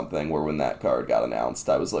Seedsman or something, where when that card got announced,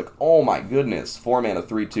 I was like, oh my goodness, 4 mana,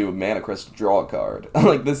 3/2, mana crystal, draw a card.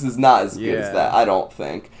 Like, this is not as good as that, I don't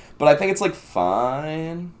think. But I think it's, like,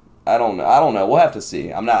 fine. I don't know. We'll have to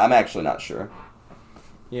see. I'm actually not sure.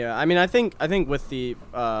 Yeah, I mean, I think with the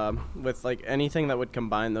with like anything that would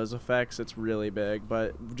combine those effects, it's really big.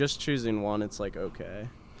 But just choosing one, it's like okay.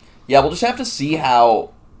 Yeah, we'll just have to see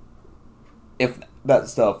if that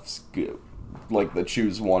stuff's good. Like the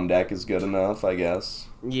choose one deck is good enough, I guess.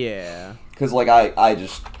 Yeah. Because like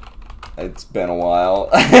it's been a while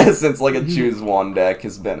since like a choose one deck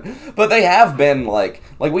has been. But they have been like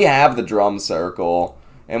we have the Drum Circle.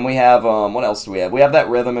 And we have, what else do we have? We have that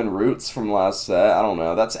Rhythm and Roots from last set. I don't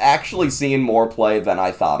know. That's actually seen more play than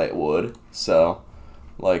I thought it would. So,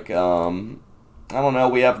 like, I don't know.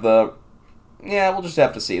 We have we'll just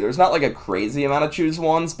have to see. There's not, like, a crazy amount of choose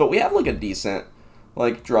ones, but we have, like, a decent,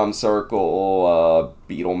 like, Drum Circle,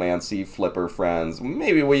 Beetlemancy, Flipper Friends.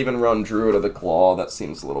 Maybe we even run Druid of the Claw. That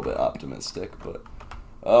seems a little bit optimistic, but...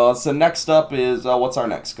 so next up is, what's our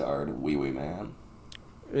next card? Ouiouiman.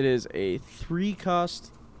 It is a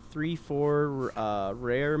 3-cost... 3/4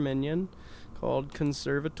 rare minion called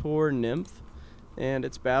Conservator Nymph, and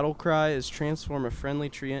its battle cry is transform a friendly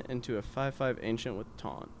treant into a 5/5 ancient with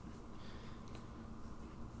taunt.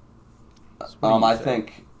 I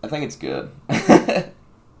think it's good.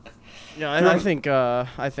 Yeah,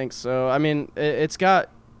 I think so. I mean, it's got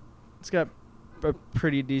a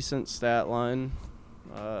pretty decent stat line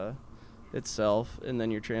itself, and then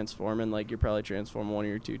you're transforming, like, you're probably transforming one of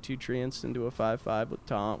your 2/2 treants into a 5/5 with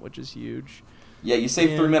taunt, which is huge. Yeah, you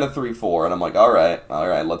say 3 mana 3/4, and I'm like, all right,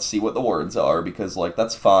 let's see what the words are, because like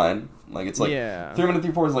that's fine. Like it's like 3 mana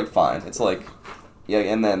 3/4 is like fine. It's like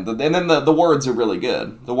and then the words are really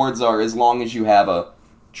good. The words are as long as you have a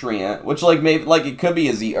treant, which like maybe like it could be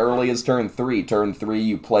as early as turn 3. Turn 3,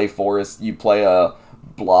 you play a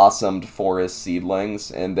blossomed forest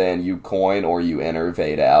seedlings, and then you coin or you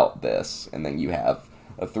innervate out this, and then you have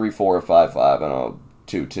a 3/4, a 5/5, and a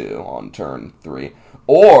 2/2 on turn 3.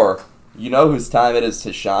 Or, you know whose time it is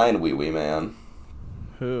to shine, Ouiouiman?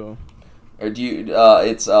 Who? Or do you?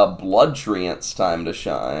 It's Blood Treant's time to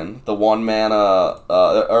shine. The 1 mana,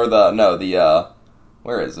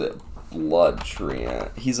 where is it? Blood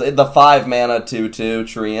Treant. He's the 5 mana 2/2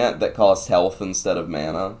 Treant that costs health instead of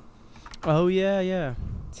mana. Oh yeah.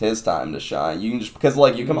 It's his time to shine. You can just because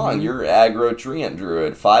come on, you're aggro Treant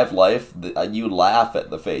druid, 5 life. You laugh at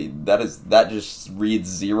the fate. That just reads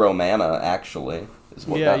 0 mana. Actually, is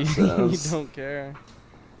what that says. You don't care.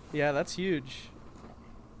 Yeah, that's huge.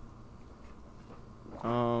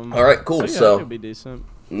 All right, cool. So that could be decent.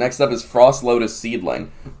 Next up is Frost Lotus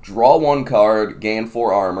Seedling. Draw 1 card, gain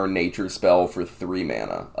 4 armor, nature spell for 3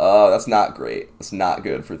 mana. That's not great. It's not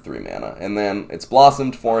good for 3 mana. And then its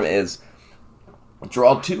blossomed form is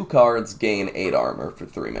draw 2 cards, gain 8 armor for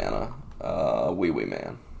 3 mana.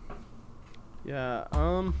 Ouiouiman. Yeah,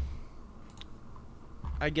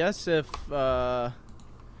 I guess if, I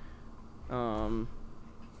don't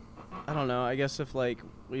know, I guess if, like,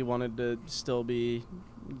 we wanted to still be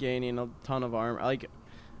gaining a ton of armor, like,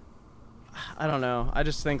 I don't know, I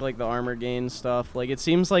just think, like, the armor gain stuff, like, it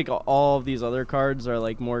seems like all of these other cards are,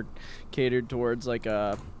 like, more catered towards, like,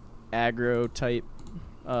 a aggro type,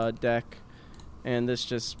 deck, and this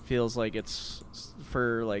just feels like it's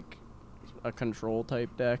for, like, a control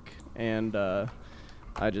type deck, and, I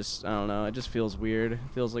don't know, it just feels weird. It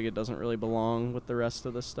feels like it doesn't really belong with the rest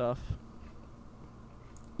of the stuff.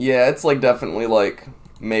 Yeah, it's, like, definitely, like,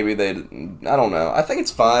 maybe I don't know. I think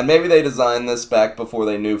it's fine. Maybe they designed this back before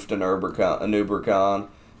they nuked an Ubercon,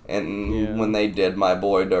 and when they did my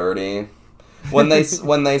boy dirty. When they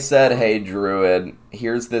said, hey, Druid,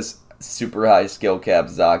 here's this super high skill cap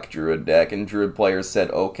Zoc Druid deck, and Druid players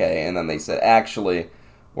said, okay, and then they said, actually,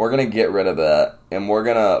 we're going to get rid of that, and we're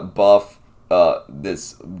going to buff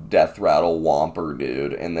this Death Rattle Whomper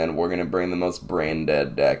dude, and then we're gonna bring the most brain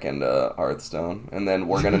dead deck into Hearthstone, and then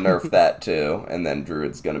we're gonna nerf that too, and then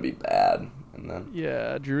Druid's gonna be bad, and then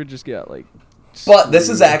Druid just got like. But this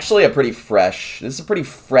is actually a pretty fresh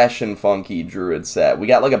and funky Druid set. We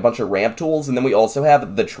got like a bunch of ramp tools, and then we also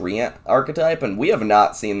have the Treant archetype, and we have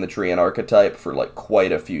not seen the Treant archetype for like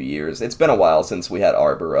quite a few years. It's been a while since we had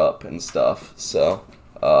Arbor up and stuff, so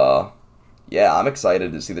yeah, I'm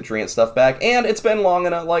excited to see the Treant stuff back, and it's been long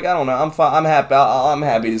enough. Like, I don't know, I'm fine. I'm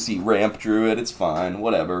happy to see Ramp Druid. It's fine,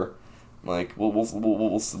 whatever. Like, we'll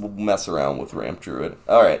mess around with Ramp Druid.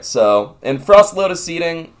 All right, so in Frost Lotus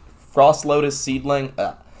Seedling,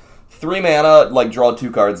 3 mana, like draw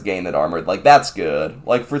 2 cards, gain that armored. Like that's good.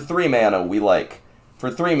 Like for 3 mana, we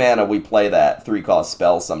play that 3-cost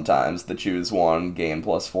spell sometimes. The choose 1, gain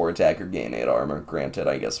 +4 attack or gain 8 armor. Granted,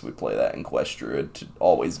 I guess we play that in Quest Druid to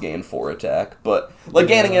always gain 4 attack. But like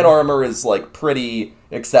gaining 8 armor is like pretty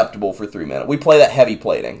acceptable for 3 mana. We play that heavy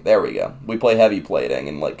plating. There we go. We play heavy plating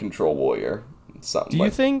in like Control Warrior. Something.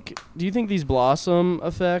 Do you think these blossom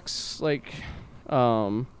effects like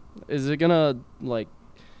is it gonna like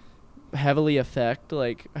heavily affect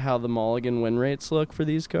like how the mulligan win rates look for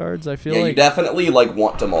these cards? I feel like you definitely like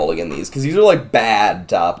want to mulligan these because these are like bad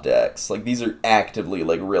top decks. Like these are actively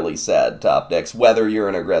like really sad top decks. Whether you're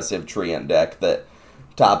an aggressive Treant deck that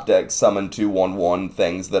top deck summon 2/1/1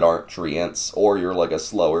 things that aren't Treants, or you're like a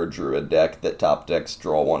slower Druid deck that top decks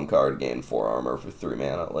draw 1 card, gain 4 armor for 3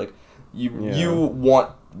 mana. Like you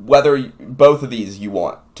want both of these you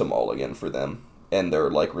want to mulligan for them and their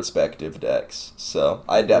like respective decks. So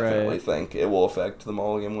I definitely think it will affect the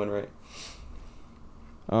mulligan win rate.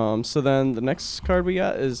 So then the next card we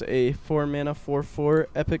got is a 4 mana 4/4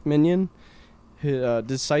 epic minion,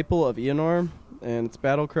 Disciple of Eonar, and its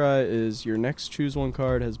battle cry is your next choose 1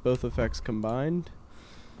 card has both effects combined.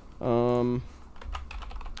 So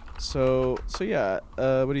yeah,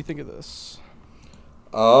 what do you think of this?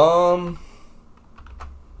 I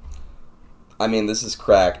mean, this is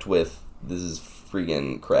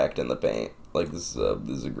freaking cracked in the paint. Like this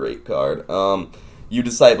is a great card. You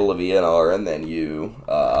Disciple of Eonar, and then you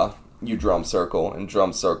Drum Circle, and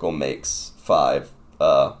Drum Circle makes 5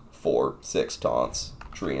 4/6 taunts,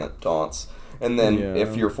 Treant taunts, and then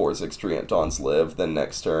if your 4/6 Treant taunts live, then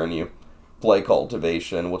next turn you play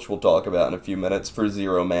Cultivation, which we'll talk about in a few minutes, for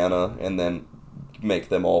 0 mana, and then make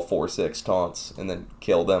them all 4/6 taunts, and then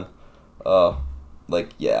kill them. And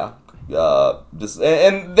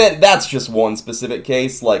then that's just one specific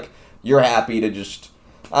case. Like, you're happy to just,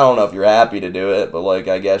 I don't know if you're happy to do it, but like,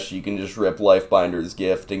 I guess you can just rip Lifebinder's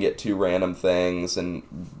Gift and get 2 random things and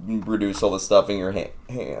reduce all the stuff in your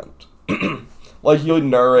hand. Like, you'll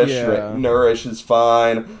Nourish. Nourish is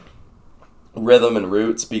fine. Rhythm and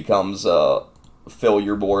Roots becomes, fill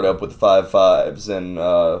your board up with 5/5s, and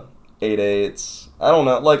 8/8s. I don't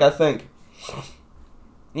know. Like, I think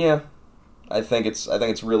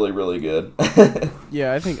it's really, really good.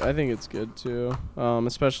 Yeah, I think it's good too.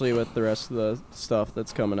 Especially with the rest of the stuff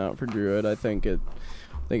that's coming out for Druid. I think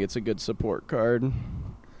it's a good support card.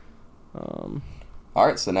 All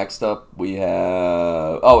right, so next up we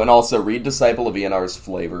have... Oh, and also read Disciple of Ianar's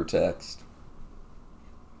flavor text.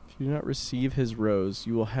 If you do not receive his rose,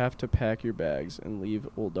 you will have to pack your bags and leave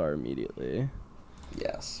Uldar immediately.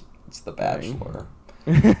 Yes, it's the Bachelor.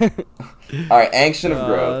 Alright, Ancient of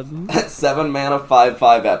Growth. 7 mana,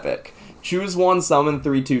 5/5 epic. Choose one, summon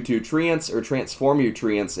 3/2/2 Treants, or transform your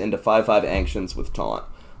Treants into 5/5 Ancients with Taunt.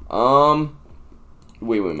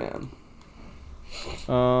 Ouiouiman.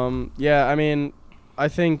 Yeah, I mean, I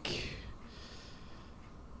think...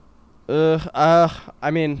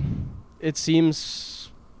 I mean, it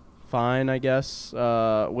seems fine, I guess.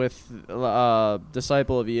 With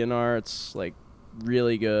Disciple of Ianar, it's, like,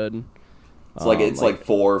 really good. It's like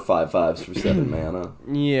 4 5/5s for 7 mana.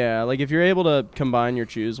 Yeah, like, if you're able to combine your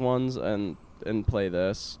choose ones and play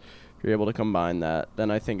this, if you're able to combine that, then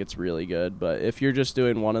I think it's really good. But if you're just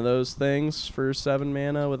doing one of those things for 7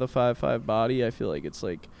 mana with a 5/5 body, I feel like it's,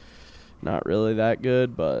 like, not really that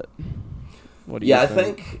good, but what do you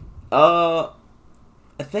think? I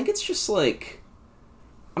think it's just, like,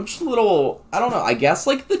 I'm just a little, I don't know, I guess,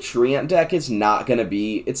 like, the Treant deck is not gonna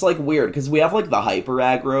be, it's, like, weird, because we have, like, the hyper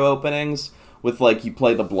aggro openings, with, like, you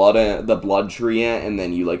play the blood Treant, and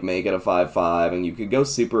then you, like, make it a 5/5, and you could go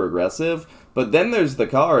super aggressive, but then there's the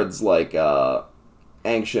cards, like,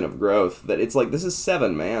 Ancient of Growth, that it's, like, this is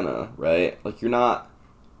 7 mana, right? Like, you're not...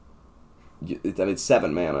 it's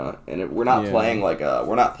 7 mana, and we're not playing like a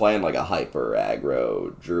hyper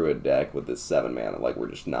aggro druid deck with this 7 mana. Like, we're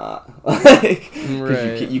just not, like,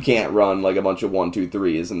 because you can't run like a bunch of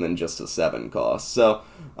 1/2/3s and then just a 7 cost. So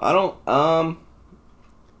I don't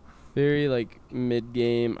very like mid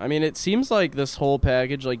game. I mean, it seems like this whole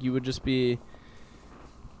package, like, you would just be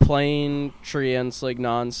playing Treants like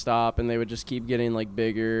nonstop, and they would just keep getting like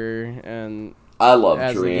bigger, and I love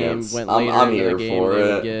as Treants. The game went I'm here for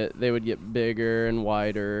it. They would get bigger and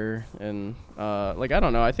wider, and like, I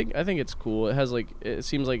don't know. I think it's cool. It has, like, it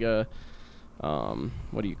seems like a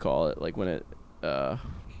what do you call it? Like, when it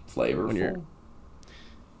flavorful. When you're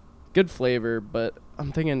good flavor, but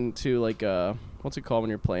I'm thinking too, like, what's it called when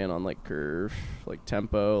you're playing on, like, curve, like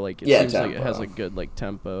tempo? Like, it seems tempo. like it has a good, like,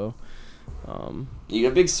 tempo. You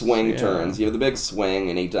have big swing turns. You have the big swing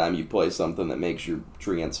anytime you play something that makes your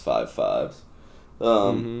Treants 5/5s.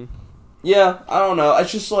 Yeah, I don't know.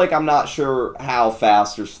 It's just, like, I'm not sure how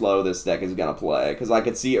fast or slow this deck is going to play, because I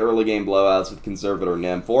could see early game blowouts with Conservator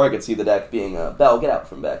Nymph, or I could see the deck being a... Bell, get out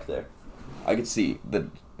from back there. I could see the...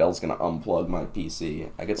 Bell's going to unplug my PC.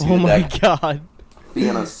 I could see the deck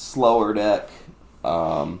being a slower deck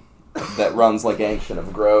that runs, like, Ancient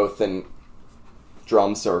of Growth and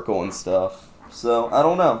Drum Circle and stuff. So, I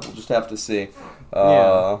don't know. We'll just have to see.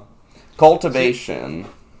 Cultivation...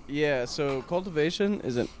 Yeah, so Cultivation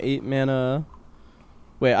is an 8 mana...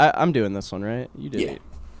 Wait, I'm doing this one, right? You did. Yeah. 8.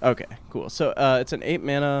 Okay, cool. So it's an 8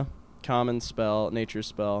 mana common spell, nature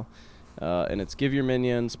spell, and it's give your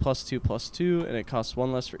minions +2/+2, and it costs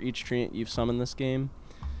 1 less for each treant you've summoned this game.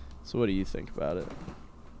 So what do you think about it?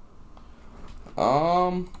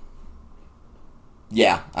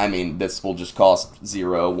 Yeah, I mean, this will just cost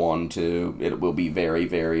 0, 1, 2. It will be very,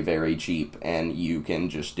 very, very cheap, and you can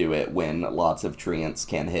just do it when lots of treants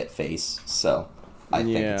can hit face. So, I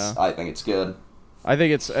think it's good. I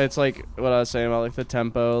think it's like what I was saying about, like, the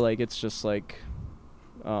tempo. Like, it's just like,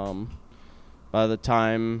 by the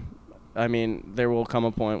time, I mean, there will come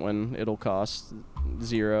a point when it'll cost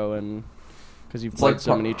 0, and because you've played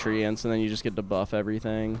so many treants, and then you just get to buff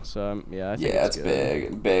everything. So, I think it's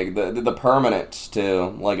good. big. The permanent,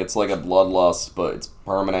 too. Like, it's like a Bloodlust, but it's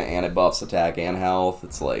permanent, and it buffs attack and health.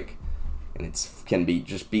 It's like... And it can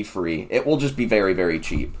be free. It will just be very, very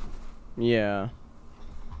cheap. Yeah.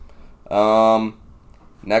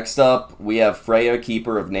 Next up, we have Freya,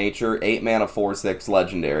 Keeper of Nature, 8 mana, 4/6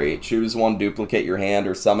 legendary. Choose one, duplicate your hand,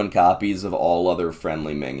 or summon copies of all other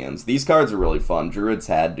friendly minions. These cards are really fun. Druids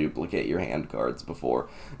had duplicate your hand cards before,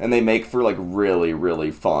 and they make for, like, really,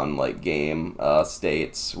 really fun, like, game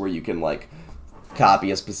states where you can, like,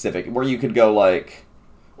 copy a specific, where you could go, like,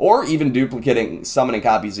 or even summoning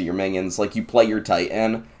copies of your minions. Like, you play your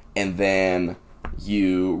Titan, and then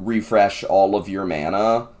you refresh all of your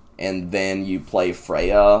mana, and then you play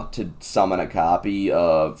Freya to summon a copy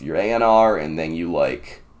of your ANR, and then you,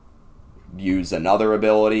 like, use another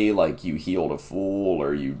ability, like you healed a fool,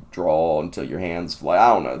 or you draw until your hands fly.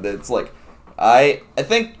 I don't know. It's like, I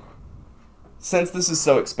think since this is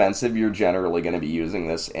so expensive, you're generally going to be using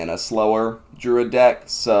this in a slower Druid deck,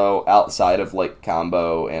 so outside of, like,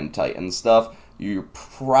 combo and Titan stuff, you're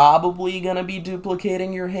probably going to be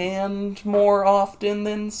duplicating your hand more often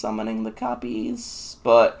than summoning the copies.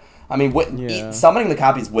 But, I mean, summoning the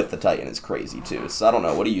copies with the Titan is crazy, too, so I don't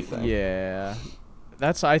know. What do you think? Yeah.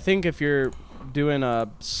 I think if you're doing a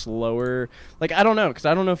slower... Like, I don't know, because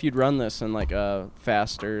I don't know if you'd run this in, like, a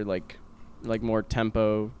faster, like more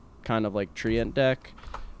tempo kind of like Treant deck.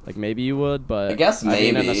 Like maybe you would, but I guess maybe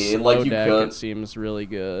in a slow like you deck, could. It seems really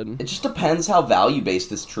good. It just depends how value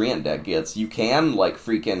based this Treant deck gets. You can like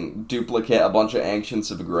freaking duplicate a bunch of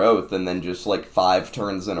Ancients of Growth and then just like 5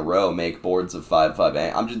 turns in a row make boards of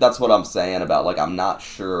 5/5. That's what I'm saying about like I'm not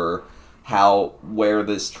sure where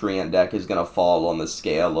this Treant deck is gonna fall on the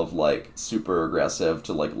scale of like super aggressive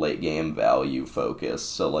to like late game value focus.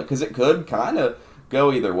 So like because it could kind of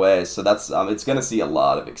go either way, so that's it's gonna see a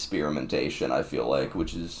lot of experimentation, I feel like,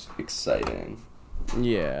 which is exciting.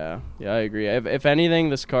 Yeah, I agree. If anything,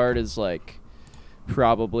 this card is like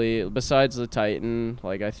probably besides the Titan,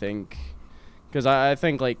 like I think, because I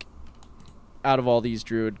think like out of all these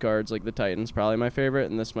Druid cards, like the Titan's probably my favorite,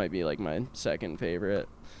 and this might be like my second favorite.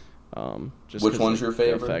 Just which one's your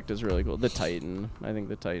favorite? The effect is really cool. The Titan, I think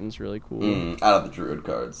the Titan's really cool. Out of the Druid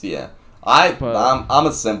cards, yeah. I'm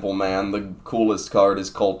a simple man. The coolest card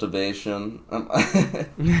is Cultivation.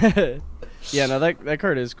 Yeah, no, that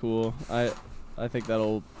card is cool. I think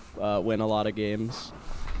that'll win a lot of games.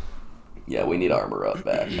 Yeah, we need Armor Up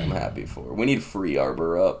back. I'm happy for it. We need free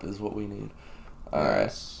Armor Up is what we need.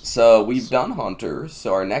 Alright, so we've done Hunter,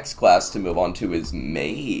 so our next class to move on to is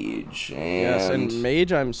Mage. And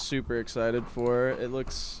Mage I'm super excited for. It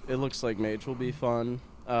looks like Mage will be fun.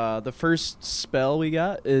 The first spell we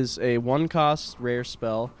got is a 1-cost rare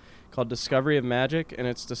spell called Discovery of Magic, and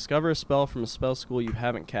it's discover a spell from a spell school you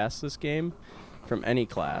haven't cast this game from any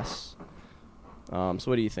class. So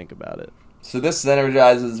what do you think about it? So this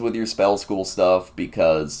synergizes with your spell school stuff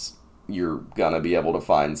because you're gonna be able to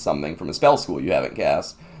find something from a spell school you haven't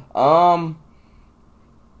cast. I'm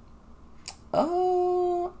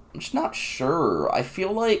just not sure. I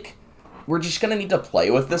feel like we're just gonna need to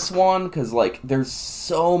play with this one because like there's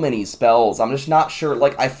so many spells. I'm just not sure.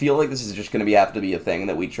 Like I feel like this is just gonna have to be a thing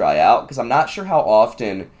that we try out because I'm not sure how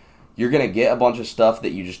often you're gonna get a bunch of stuff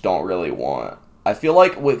that you just don't really want. I feel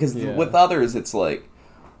like with others it's like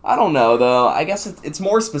I don't know though. I guess it's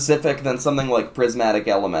more specific than something like Prismatic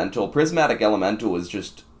Elemental. Prismatic Elemental is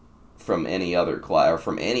just from any other class or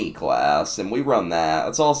from any class, and we run that.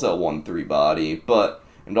 It's also a 1/3 body, but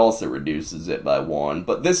it also reduces it by 1.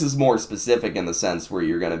 But this is more specific in the sense where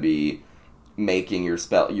you're going to be making your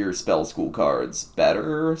spell school cards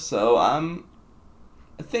better. So I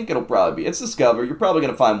think it'll probably be it's Discover. You're probably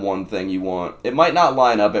going to find one thing you want. It might not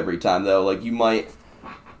line up every time though. Like you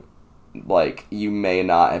may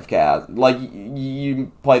not have cast like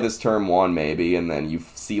you play this turn 1 maybe, and then you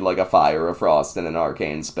see like a Fire of Frost and an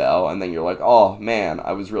Arcane spell, and then you're like, oh man,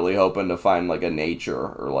 I was really hoping to find like a Nature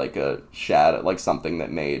or like a Shadow, like something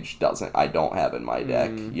that Mage I don't have in my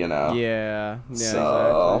deck, you know? Yeah.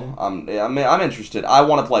 So exactly. I'm interested. I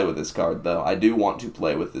want to play with this card though. I do want to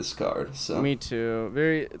play with this card. So me too.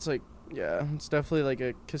 It's like it's definitely like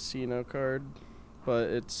a casino card.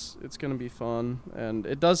 But it's going to be fun, and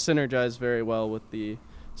it does synergize very well with the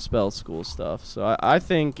spell school stuff. So I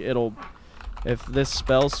think if this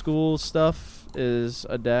spell school stuff is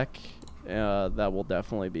a deck, that will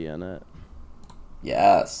definitely be in it.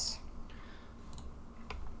 Yes.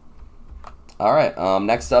 Alright,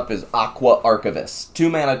 next up is Aqua Archivist.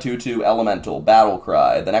 2 mana, 2/2 elemental, Battle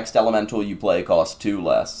Cry. The next elemental you play costs 2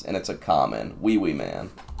 less, and it's a common. Ouiouiman.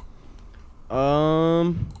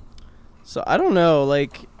 So I don't know,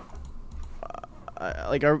 like,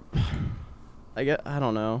 I don't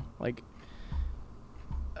know, like,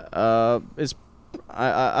 I'm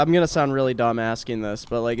gonna sound really dumb asking this,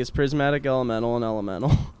 but like, is Prismatic Elemental an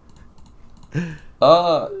elemental?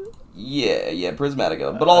 Yeah, Prismatic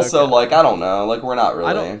Elemental, but also okay. Like I don't know, like we're not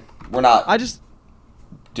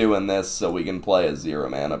doing this so we can play a 0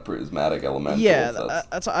 mana Prismatic Elemental. Yeah,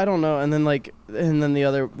 that's I don't know. And then the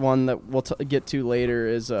other one that we'll get to later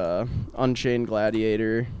is Unchained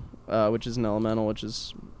Gladiator, which is an elemental,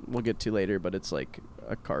 we'll get to later, but it's like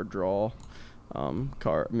a card draw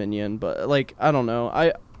card minion. But like I don't know,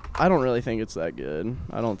 I don't really think it's that good.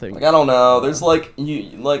 I don't think. Like, I don't know. There's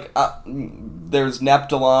there's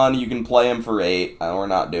Neptulon. You can play him for 8. We're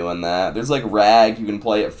not doing that. There's like Rag. You can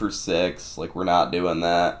play it for 6. Like we're not doing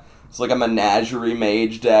that. It's like a Menagerie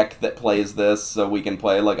Mage deck that plays this, so we can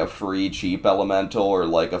play like a free cheap elemental or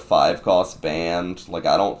like a 5-cost band. Like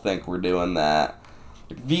I don't think we're doing that.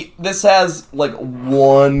 This has, like,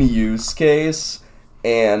 one use case,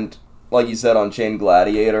 and, like you said, on Chain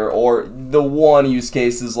Gladiator, or the one use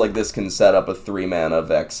case is, like, this can set up a 3-mana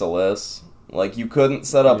Vexillus. Like, you couldn't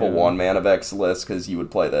set up a 1-mana Vexillus, because you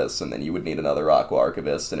would play this, and then you would need another Aqua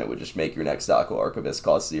Archivist, and it would just make your next Aqua Archivist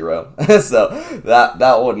cost 0. So,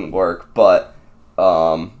 that wouldn't work, but,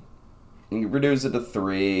 you reduce it to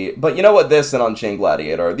 3. But you know what this and on Chain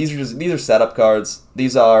Gladiator are? These are setup cards.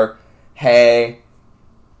 These are, hey,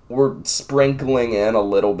 we're sprinkling in a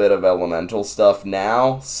little bit of elemental stuff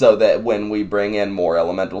now, so that when we bring in more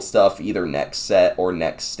elemental stuff, either next set or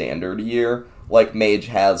next standard year, like, Mage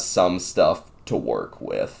has some stuff to work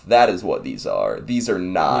with. That is what these are. These are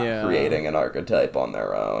not creating an archetype on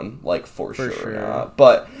their own, like, for sure not.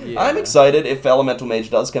 But I'm excited if Elemental Mage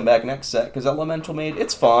does come back next set, because Elemental Mage,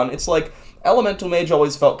 it's fun. It's like, Elemental Mage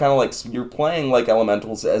always felt kind of like you're playing, like,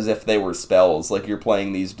 elementals as if they were spells. Like, you're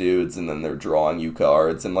playing these dudes, and then they're drawing you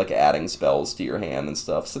cards and, like, adding spells to your hand and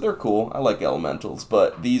stuff. So they're cool. I like elementals.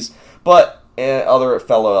 But other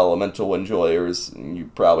fellow elemental enjoyers, you're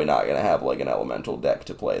probably not going to have, like, an elemental deck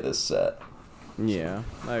to play this set. Yeah,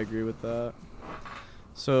 I agree with that.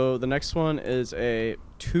 So the next one is a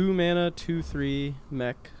 2-mana, 2/3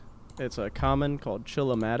 mech. It's a common called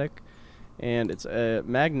Chillomatic, and it's a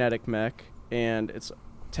magnetic mech, and its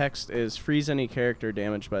text is freeze any character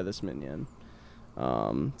damaged by this minion.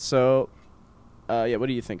 What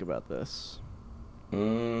do you think about this? I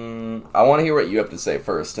want to hear what you have to say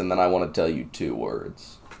first, and then I want to tell you 2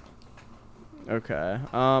 words. Okay.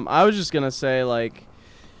 I was just gonna say, like,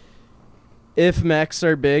 if mechs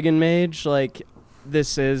are big in Mage, like, I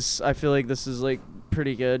feel like this is, like,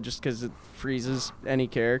 pretty good just because it freezes any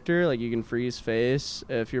character. Like, you can freeze face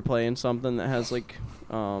if you're playing something that has, like,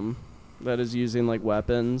 that is using, like,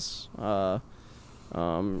 weapons, or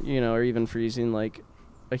even freezing, like,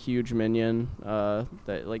 a huge minion,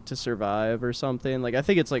 that, like, to survive or something. Like, I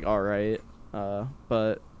think it's, like, alright,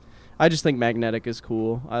 but I just think magnetic is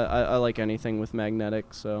cool. I like anything with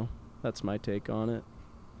magnetic, so that's my take on it.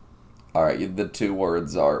 Alright, the 2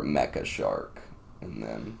 words are Mecha Shark, and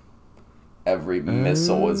then every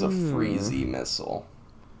missile is a freezy missile.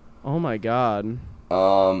 Oh my god.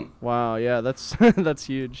 Wow, yeah, that's that's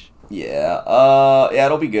huge. Yeah,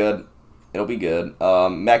 it'll be good. It'll be good.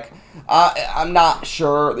 Mech, I'm not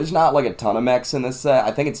sure. There's not, like, a ton of mechs in this set.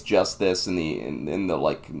 I think it's just this in the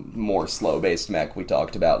like, more slow-based mech we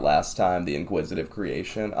talked about last time, the Inquisitive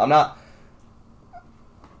Creation.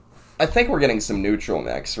 I think we're getting some neutral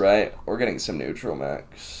mechs, right? We're getting some neutral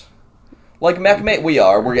mechs. Like, we're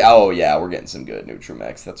getting some good neutral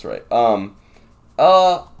mechs, that's right.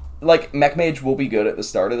 Like, Mech Mage will be good at the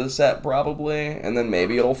start of the set, probably, and then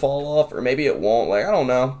maybe it'll fall off, or maybe it won't. Like, I don't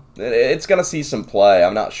know. It's gonna see some play.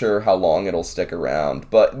 I'm not sure how long it'll stick around,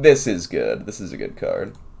 but this is good. This is a good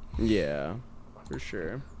card. Yeah, for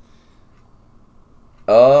sure.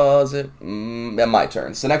 Is it? My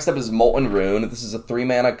turn. So next up is Molten Rune. This is a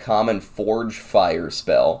 3-mana common Forge Fire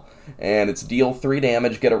spell. And it's deal 3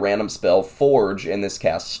 damage, get a random spell, Forge, and this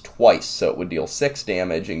casts twice. So it would deal 6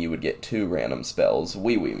 damage, and you would get 2 random spells.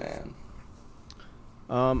 Ouiouiman.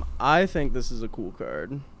 I think this is a cool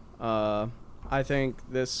card. I think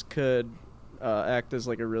this could act as,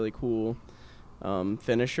 like, a really cool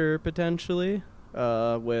finisher, potentially,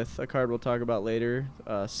 with a card we'll talk about later,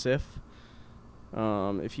 Sif.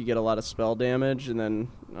 If you get a lot of spell damage, and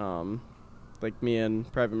then, like me and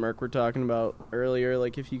PrivateMerc were talking about earlier,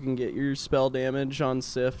 like, if you can get your spell damage on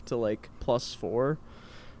Sif to, like, +4,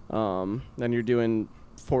 then you're doing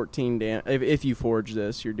 14 damage. If you forge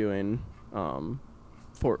this, you're doing,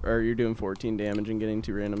 you're doing 14 damage and getting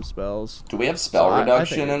 2 random spells. Do we have spell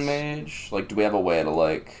reduction in Mage? Like, do we have a way to,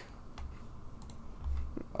 like,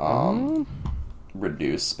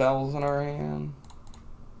 reduce spells in our hand?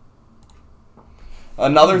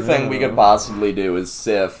 Another thing we could possibly do is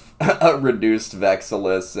Sif, reduced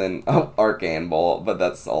Vexillus, and Arcane Bolt, but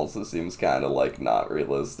that also seems kind of, like, not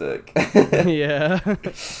realistic. Yeah.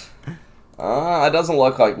 It doesn't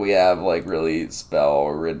look like we have, like, really spell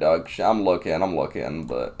reduction. I'm looking,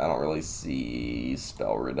 but I don't really see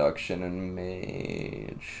spell reduction in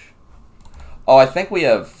Mage. Oh, I think we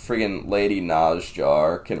have friggin' Lady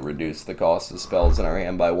Najjar can reduce the cost of spells in our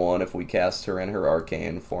hand by 1 if we cast her in her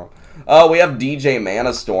arcane form. Oh, we have DJ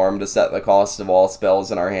Mana Storm to set the cost of all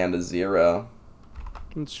spells in our hand to 0.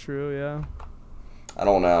 That's true, yeah. I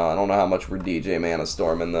don't know how much we're DJ Mana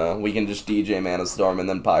Storming, though. We can just DJ Mana Storm and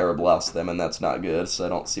then Pyroblast them, and that's not good, so I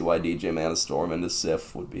don't see why DJ Mana Storm into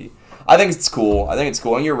Sif would be... I think it's cool,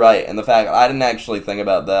 and you're right, and the fact... I didn't actually think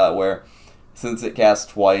about that, where... since it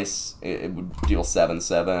casts twice, it would deal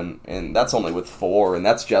 7/7, and that's only with 4, and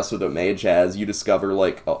that's just what mage has. You discover,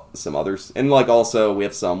 like, some others, and, like, also, we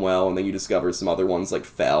have Sunwell, and then you discover some other ones, like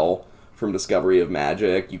Fell, from Discovery of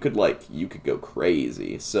Magic. You could go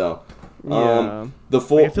crazy, so... Yeah. The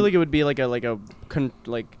full... Like, I feel like it would be, like,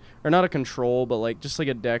 or not a control, but, like, just, like,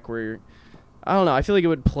 a deck where you're... I don't know, I feel like it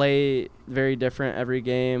would play very different every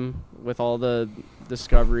game with all the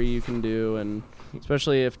discovery you can do, and...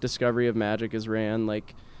 Especially if Discovery of Magic is ran,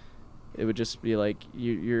 like, it would just be like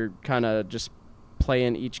you're kind of just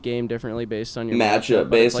playing each game differently based on your matchup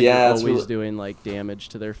base. Like you're always doing like damage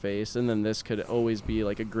to their face, and then this could always be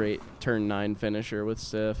like a great turn 9 finisher with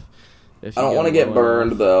Sif. I don't want to get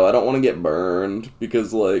burned though. I don't want to get burned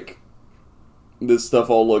because like this stuff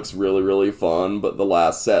all looks really, really fun, but the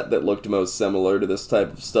last set that looked most similar to this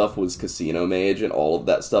type of stuff was Casino Mage, and all of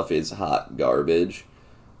that stuff is hot garbage.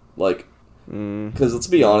 Like. Because let's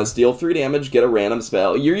be honest, deal 3 damage, get a random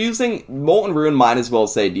spell. You're using Molten Ruin, might as well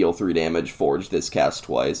say deal 3 damage, forge this cast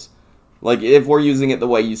twice. Like, if we're using it the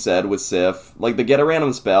way you said with Sif, like, the get a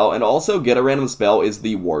random spell, and also get a random spell is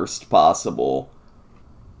the worst possible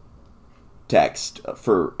text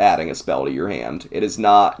for adding a spell to your hand. It is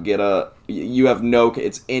not you have no,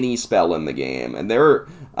 it's any spell in the game. And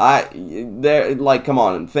like, come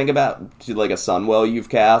on, think about, like, a Sunwell you've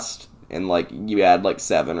cast, and, like, you add, like,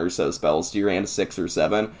 7 or so spells to your hand, 6 or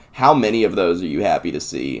 7, how many of those are you happy to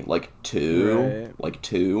see? Like, 2? Right. Like,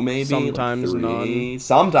 2, maybe? Sometimes like 3? none.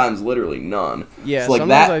 Sometimes literally none. Yeah, so, like,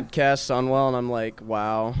 sometimes I'd cast Sunwell, and I'm like,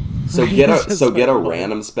 wow. So get a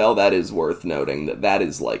random spell, that is worth noting, that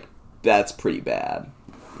is, like, that's pretty bad.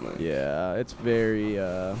 Like, yeah, it's very,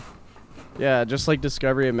 yeah, just like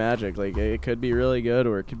Discovery of Magic. Like, it could be really good,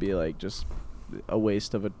 or it could be, like, just a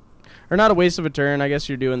waste of a... Or not a waste of a turn, I guess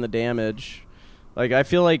you're doing the damage. Like, I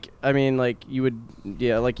feel like, I mean, like, you would,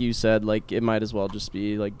 yeah, like you said, like, it might as well just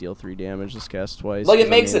be, like, deal 3 damage, just cast twice. Like, it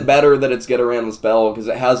makes it better that it's get a random spell, because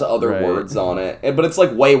it has other words on it. But it's,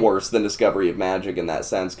 like, way worse than Discovery of Magic in that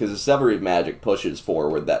sense, because Discovery of Magic pushes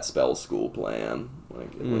forward that spell school plan.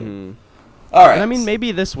 Like, Alright. And I mean,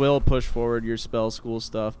 maybe this will push forward your spell school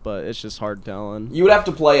stuff, but it's just hard telling. You would have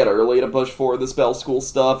to play it early to push forward the spell school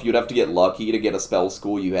stuff. You'd have to get lucky to get a spell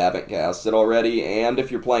school you haven't casted already. And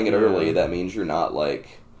if you're playing it early, that means you're not,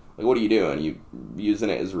 like, what are you doing? You using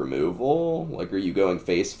it as removal? Like, are you going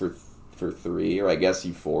face for 3? Or I guess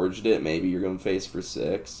you forged it. Maybe you're going face for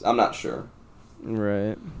 6. I'm not sure.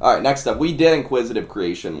 Right. Alright, next up. We did Inquisitive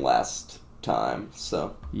Creation last time,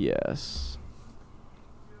 so. Yes.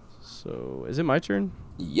 So, is it my turn?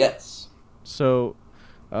 Yes. So,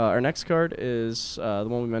 our next card is the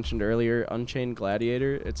one we mentioned earlier, Unchained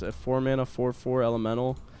Gladiator. It's a 4-mana 4/4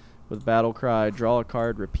 elemental with Battle Cry. Draw a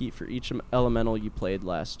card, repeat for each elemental you played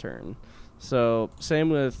last turn. So, same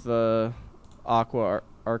with Aqua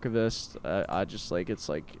Archivist. I just, like, it's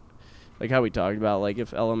like how we talked about, like,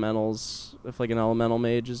 if like, an elemental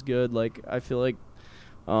mage is good, like, I feel like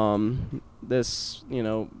this,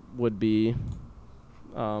 would be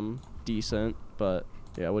decent, but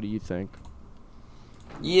yeah, what do you think?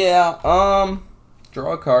 Yeah,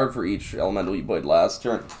 draw a card for each elemental you played last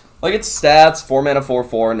turn. Like, its stats, 4-mana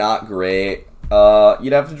 4/4, not great.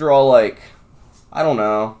 You'd have to draw, like, I don't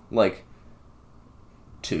know, like,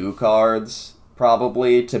 2 cards,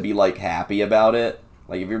 probably, to be, like, happy about it.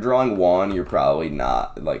 Like, if you're drawing 1, you're probably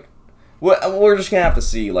not, like, we're just gonna have to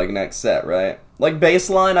see, like, next set, right? Like,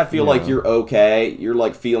 baseline, I feel like you're okay. You're,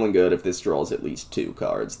 like, feeling good if this draws at least 2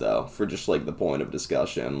 cards, though, for just, like, the point of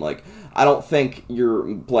discussion. Like, I don't think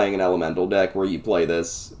you're playing an elemental deck where you play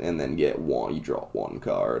this and then you draw 1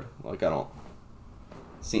 card. Like, I don't...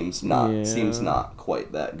 Seems not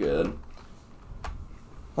quite that good.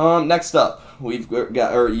 Next up, we've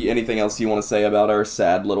got... Or anything else you want to say about our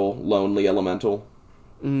sad little lonely elemental?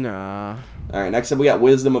 Nah. Alright, next up we got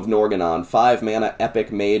Wisdom of Norganon, 5-mana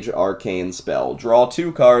epic mage arcane spell. Draw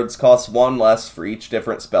 2 cards, costs 1 less for each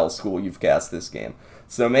different spell school you've cast this game.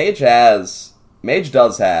 So Mage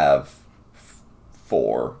does have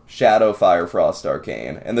 4, Shadow, Fire, Frost,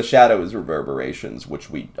 Arcane, and the Shadow is Reverberations, which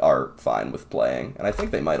we are fine with playing. And I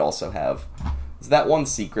think they might also have... Is that one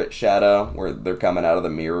secret Shadow, where they're coming out of the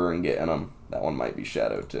mirror and getting them? That one might be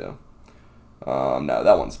Shadow, too. No,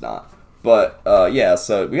 that one's not. But, yeah,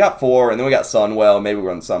 so we got 4, and then we got Sunwell. Maybe we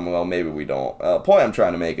run Sunwell, maybe we don't. Point I'm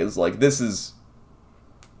trying to make is, like, this is...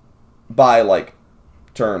 By, like,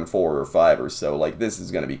 turn 4 or 5 or so, like, this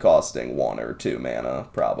is going to be costing 1 or 2 mana,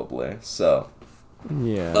 probably. So...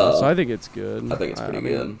 Yeah, so I think it's good. I think it's pretty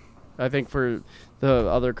good. I think for the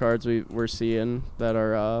other cards we're seeing that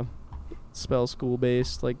are spell school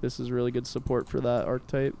based, like, this is really good support for that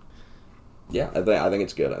archetype. Yeah, I think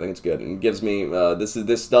it's good. I think it's good. And it gives me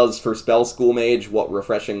this does for Spell School Mage what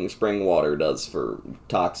Refreshing Spring Water does for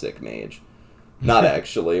Toxic Mage. Not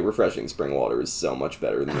actually. Refreshing Spring Water is so much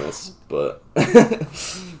better than this, but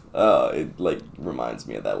it like reminds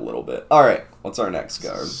me of that a little bit. All right, what's our next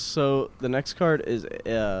card? So the next card is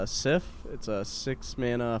Sif. It's a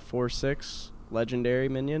 6-mana 4/6 legendary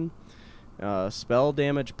minion. Spell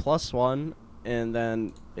damage +1, and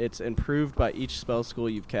then it's improved by each spell school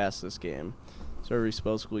you've cast this game. So every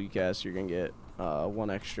spell school you cast, you're gonna get 1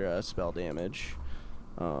 extra spell damage.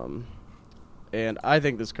 And I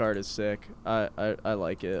think this card is sick. I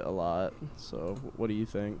like it a lot. So what do you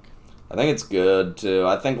think? I think it's good too.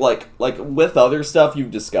 I think like with other stuff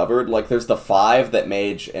you've discovered, like there's the 5 that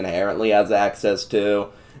Mage inherently has access to,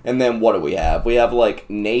 and then what do we have? We have like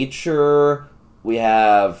Nature. We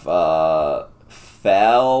have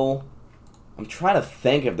Fel. I'm trying to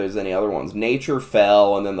think if there's any other ones. Nature,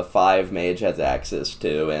 Fel, and then the 5 Mage has access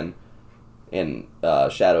to, and in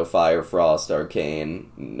Shadow, Fire, Frost,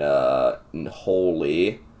 Arcane, and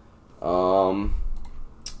Holy.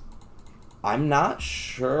 I'm not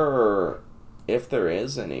sure if there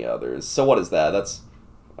is any others. So what is that? That's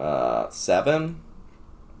 7?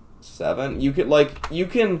 7? You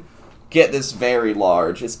can get this very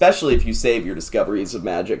large, especially if you save your Discoveries of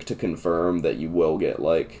Magic to confirm that you will get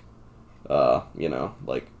like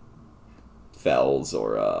Fells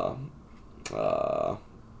or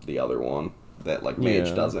the other one that like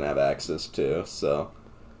Mage doesn't have access to. So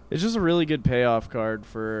it's just a really good payoff card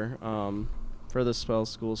for the spell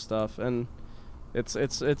school stuff, and it's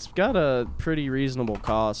got a pretty reasonable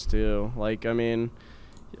cost too. Like I mean,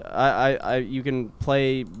 I you can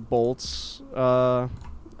play bolts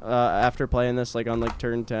after playing this, like on like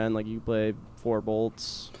turn 10, like you play 4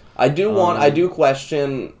 bolts. I do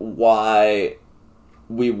question why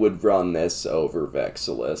we would run this over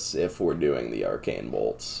Vexilus if we're doing the Arcane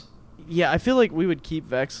Bolts. Yeah, I feel like we would keep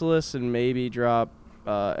Vexilus and maybe drop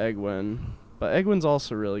Egwin. But Egwin's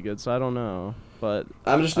also really good, so I don't know. But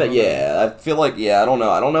I'm just I feel like I don't know.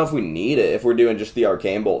 I don't know if we need it if we're doing just the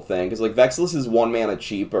Arcane Bolt thing, because like Vexilus is 1 mana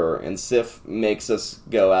cheaper, and Sif makes us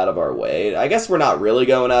go out of our way. I guess we're not really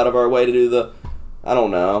going out of our way to do the. I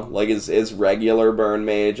don't know. Like, is regular Burn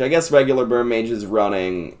Mage? I guess regular Burn Mage is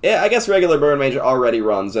running. Yeah, I guess regular Burn Mage already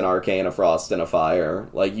runs an Arcane, a Frost, and a Fire.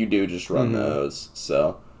 Like, you do just run those.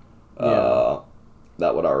 So,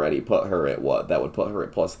 that would already put her at what? That would put her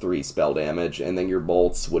at +3 spell damage, and then your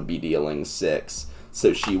bolts would be dealing 6.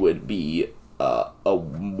 So she would be a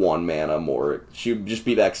 1 mana more. She would just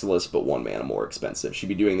be Vexilus, but 1 mana more expensive. She'd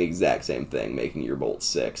be doing the exact same thing, making your bolts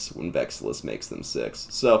 6 when Vexilus makes them 6.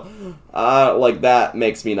 So, like that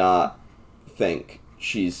makes me not think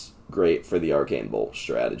she's great for the Arcane Bolt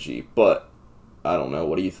strategy. But I don't know.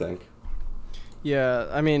 What do you think? Yeah,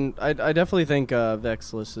 I mean, I definitely think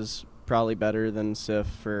Vexilus is probably better than Sif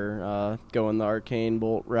for going the Arcane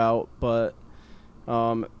Bolt route, but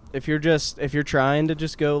if you're trying to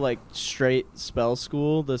just go like straight spell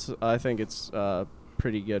school, this I think it's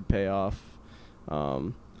pretty good payoff.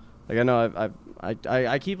 Like I know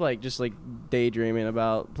I keep like just like daydreaming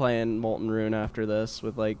about playing Molten Rune after this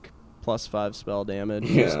with like +5 spell damage,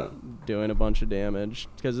 just doing a bunch of damage,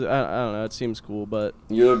 because I don't know, it seems cool. But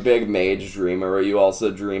you're a big Mage dreamer. Are you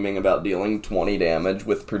also dreaming about dealing 20 damage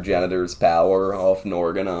with Progenitor's Power off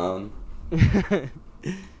Norganon?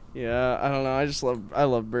 Yeah, I don't know. I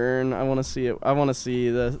love Burn. I want to see it. I want to see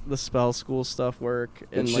the spell school stuff work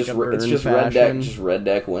in it's like just, a Burn it's just fashion. red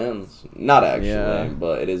deck wins. Not actually,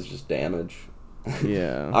 but it is just damage.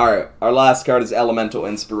 Yeah. All right, our last card is Elemental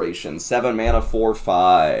Inspiration. 7 mana,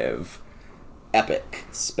 4/5. Epic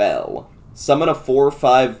spell. Summon a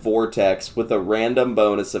 4/5 Vortex with a random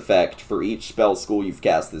bonus effect for each spell school you've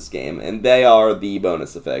cast this game, and they are the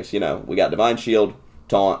bonus effects. You know, we got Divine Shield,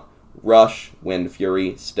 Taunt, Rush, Wind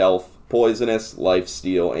Fury, Stealth, Poisonous,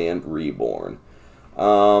 Lifesteal, and Reborn.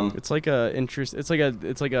 It's like a interest. It's like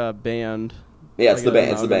a band. Yeah, it's like the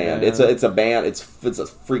band. It's the band. It's a band. It's a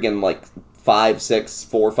freaking like 5, 6,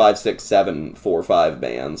 4, 5, 6, 7, 4, 5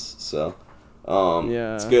 bands. So,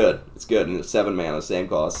 it's good. It's good, and it's 7 mana, same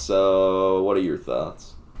cost. So, what are your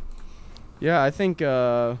thoughts? Yeah, I think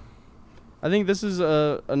this is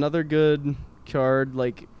another good card.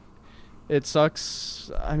 Like, it sucks.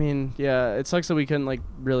 I mean, yeah, it sucks that we couldn't like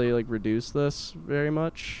really like reduce this very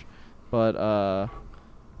much, but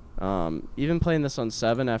even playing this on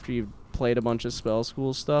 7 after you've played a bunch of spell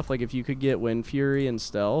school stuff, like if you could get Wind Fury and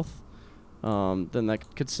Stealth, then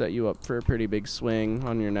that could set you up for a pretty big swing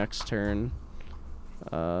on your next turn.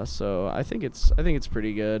 So I think it's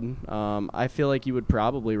pretty good. I feel like you would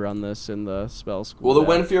probably run this in the spell school. Well, the deck.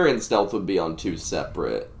 Wind Fury and Stealth would be on 2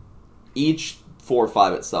 separate each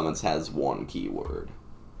 4/5 it summons has one keyword.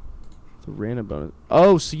 The random bonus.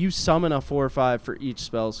 Oh, so you summon a 4/5 for each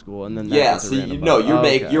spell school, and then that Yeah, gets a so random you're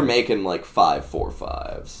bonus. you're making like 5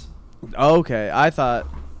 4/5s. Okay, I thought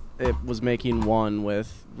it was making one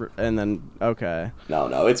with, and then okay.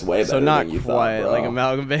 No, it's way better So not than you quite thought, bro. like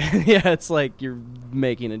amalgamate. Yeah, it's like you're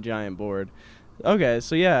making a giant board. Okay,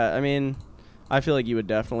 so yeah, I mean, I feel like you would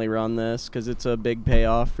definitely run this because it's a big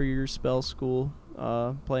payoff for your spell school.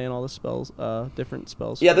 Playing all the spells, different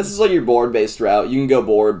spells. Yeah, this is like your board-based route. You can go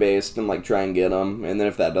board-based and like try and get them, and then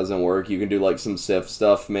if that doesn't work, you can do like some Sif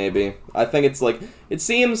stuff maybe. I think it's like it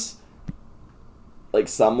seems like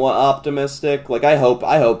somewhat optimistic. Like I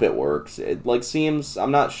hope it works. It like seems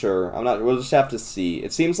I'm not sure. We'll just have to see.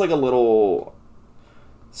 It seems like a little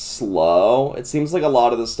slow. It seems like a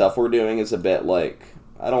lot of the stuff we're doing is a bit like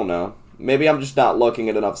I don't know. Maybe I'm just not looking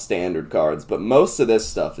at enough standard cards, but most of this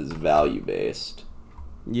stuff is value-based.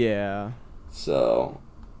 Yeah. So,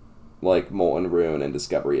 like Molten Rune and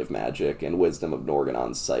Discovery of Magic and Wisdom of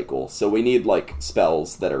Norganon's Cycle. So we need, like,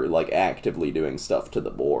 spells that are, like, actively doing stuff to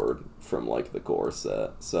the board from, like, the core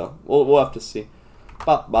set. So, we'll have to see.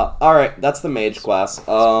 Alright, that's the Mage class.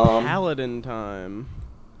 Paladin time.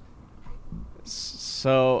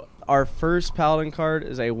 So, our first Paladin card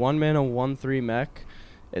is a 1-mana 1/3 mech.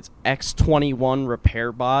 It's X21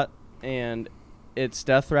 Repair Bot, and its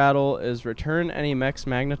death rattle is return any mechs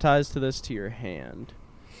magnetized to this to your hand.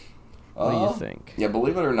 What do you think? Yeah,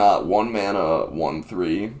 believe it or not, 1-mana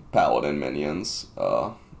 1/3 Paladin minions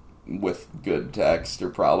with good text are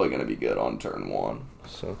probably going to be good on turn 1.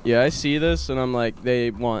 So yeah, I see this, and I'm like,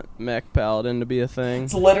 they want Mech Paladin to be a thing.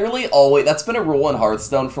 It's literally always... That's been a rule in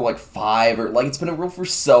Hearthstone for, like, 5 or... Like, it's been a rule for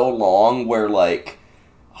so long where, like,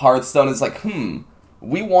 Hearthstone is like,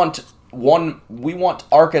 we want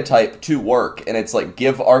archetype to work, and it's like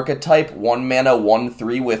give archetype 1-mana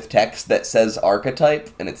 1/3 with text that says archetype,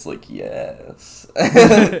 and it's like yes.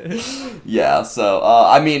 Yeah, so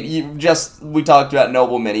I mean, we talked about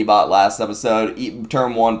Noble Minibot last episode.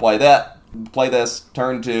 Turn 1, play this.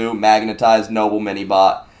 Turn 2, magnetize Noble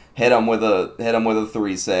Minibot. Hit him with a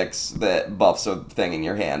 3/6 that buffs a thing in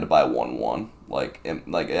your hand by 1/1. Like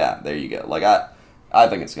yeah, there you go. Like I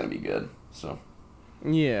think it's gonna be good. So.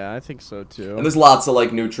 Yeah, I think so too. And there's lots of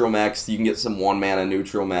like neutral mechs. You can get some 1-mana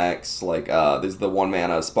neutral mechs. Like there's the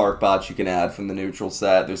 1-mana Spark Bot you can add from the neutral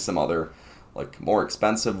set. There's some other like more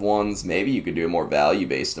expensive ones. Maybe you could do a more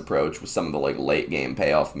value-based approach with some of the like late game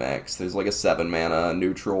payoff mechs. There's like a 7-mana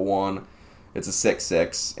neutral one. It's a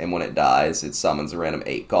 6/6, and when it dies, it summons a random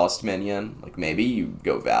 8-cost minion. Like maybe you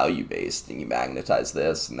go value-based and you magnetize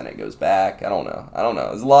this, and then it goes back. I don't know.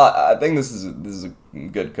 There's a lot. I think this is a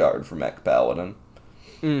good card for Mech Paladin.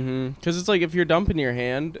 Because it's like if you're dumping your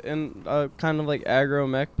hand in a kind of like aggro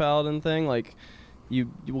Mech Paladin thing, like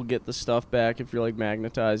you will get the stuff back if you're like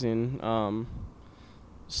magnetizing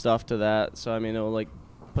stuff to that. So I mean, it'll like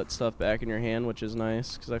put stuff back in your hand, which is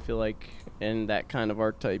nice because I feel like in that kind of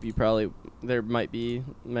archetype, there might be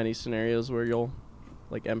many scenarios where you'll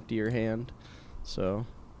like empty your hand. So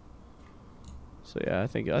yeah, I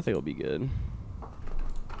think it'll be good.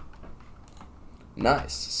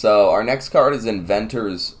 Nice. So our next card is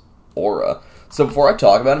Inventor's Aura. So before I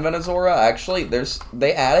talk about Inventor's Aura, actually,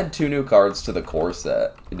 they added 2 new cards to the core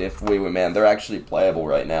set. Man, they're actually playable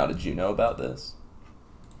right now. Did you know about this?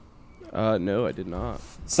 No, I did not.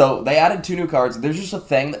 So they added 2 new cards. There's just a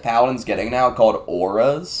thing that Paladin's getting now called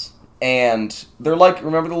Auras. And they're like,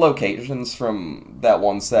 remember the locations from that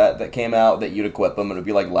one set that came out that you'd equip them and it would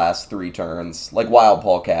be like last 3 turns? Like Wild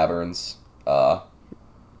Paw Caverns.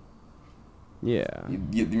 Yeah.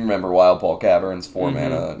 You remember Wild Paw Caverns, 4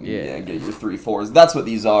 mana, yeah. Get your 3/4s. That's what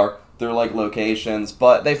these are. They're like locations,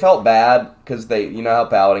 but they felt bad because you know how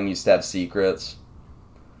Paladin used to have secrets?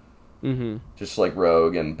 Just like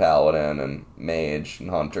Rogue and Paladin and Mage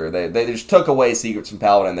and Hunter. They just took away secrets from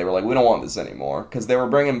Paladin. They were like, we don't want this anymore. Because they were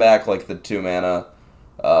bringing back like the 2 mana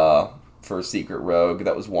for Secret Rogue.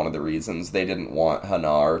 That was one of the reasons. They didn't want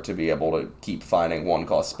Hanar to be able to keep finding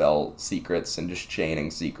 1-cost spell secrets and just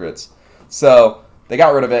chaining secrets. So they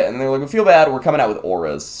got rid of it, and they were like, we feel bad, we're coming out with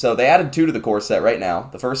auras. So they added 2 to the core set right now.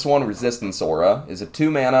 The first one, Resistance Aura, is a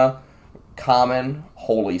 2-mana common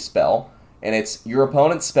holy spell. And it's your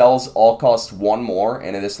opponent's spells all cost 1 more,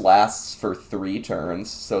 and this lasts for 3 turns.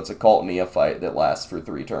 So it's a Cult Neophyte that lasts for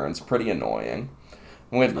 3 turns. Pretty annoying.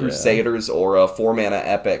 And we have Crusader's Aura, 4-mana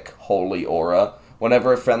epic holy aura.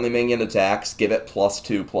 Whenever a friendly minion attacks, give it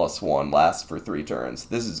 +2/+1, lasts for 3 turns.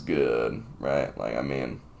 This is good, right? Like, I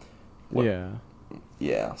mean...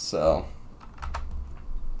 Yeah, so...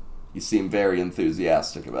 You seem very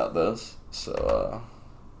enthusiastic about this, so,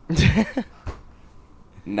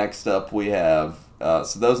 Next up we have,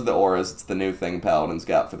 so those are the auras. It's the new thing Paladin's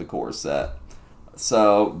got for the core set.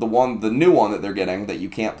 So the new one that they're getting that you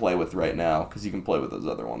can't play with right now, because you can play with those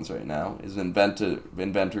other ones right now, is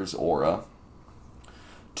Inventor's Aura.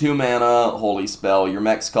 2 mana, holy spell. Your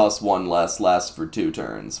mechs cost 1 less, lasts for 2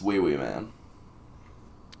 turns. Ouiouiman.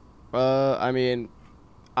 I mean,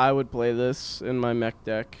 I would play this in my mech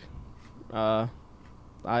deck.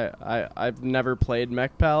 I've never played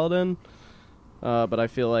Mech Paladin, but I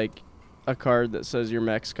feel like a card that says your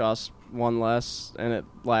mechs cost 1 less and it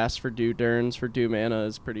lasts for 2 turns for 2 mana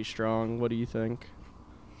is pretty strong. What do you think?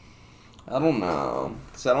 I don't know.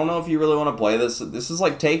 Because I don't know if you really want to play this. This is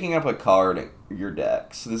like taking up a card in your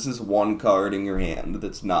deck. So this is 1 card in your hand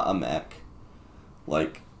that's not a mech.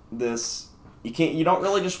 Like, this... You don't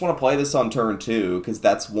really just want to play this on turn 2, because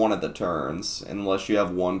that's one of the turns. Unless you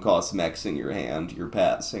have 1-cost mechs in your hand, you're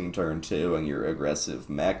passing turn 2 in your aggressive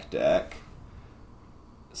mech deck.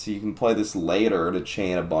 So you can play this later to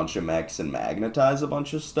chain a bunch of mechs and magnetize a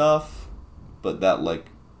bunch of stuff. But that, like,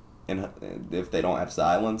 if they don't have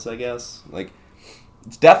silence, I guess. Like,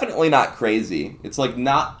 it's definitely not crazy. It's, like,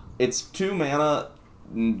 not... It's 2 mana,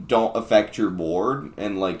 don't affect your board,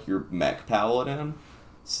 and, like, your mech paladin.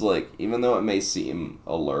 So, like, even though it may seem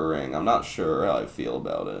alluring, I'm not sure how I feel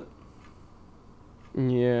about it.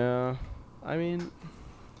 Yeah. I mean...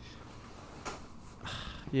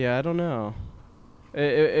 Yeah, I don't know.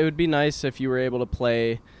 It would be nice if you were able to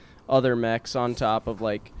play other mechs on top of,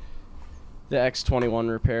 like, the X21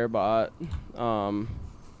 repair bot.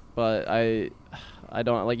 But I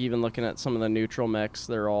don't... Like, even looking at some of the neutral mechs,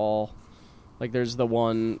 they're all... Like, there's the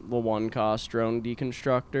one cost drone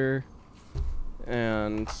deconstructor...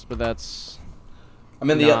 But that's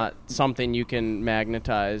not something you can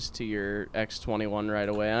magnetize to your X21 right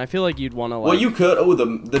away. And I feel like you'd want to, like... Well, you could... Oh,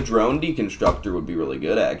 the drone deconstructor would be really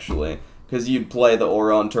good, actually. Because you'd play the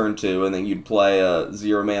aura on turn 2, and then you'd play a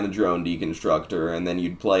 0-mana drone deconstructor, and then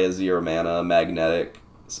you'd play a 0-mana magnetic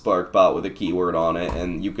spark bot with a keyword on it,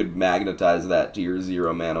 and you could magnetize that to your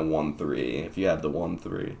 0-mana 1/3 if you have the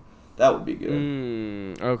 1/3. That would be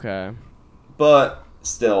good. Okay. But...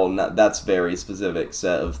 Still, that's very specific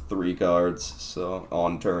set of 3 cards, so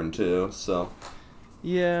on turn 2. So,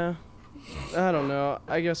 yeah, I don't know.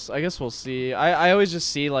 I guess we'll see. I always just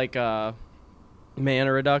see like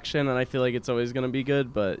mana reduction, and I feel like it's always gonna be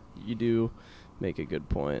good. But you do make a good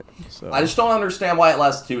point. So I just don't understand why it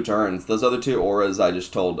lasts 2 turns. Those other 2 auras I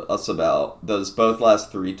just told us about, those both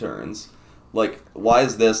last 3 turns. Like, why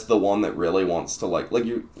is this the one that really wants to like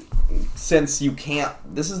you? Since you can't...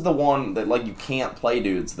 This is the one that, like, you can't play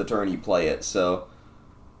dudes the turn you play it, so...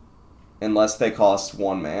 Unless they cost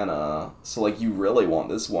 1 mana. So, like, you really want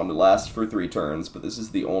this one to last for 3 turns, but this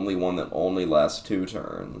is the only one that only lasts 2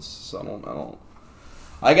 turns. So, I don't...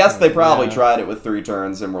 I guess they probably tried it with 3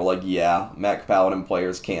 turns and were like, yeah, Mech Paladin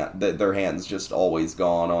players can't... Their hand's just always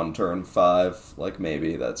gone on turn 5. Like,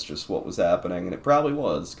 maybe that's just what was happening. And it probably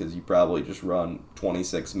was, because you probably just run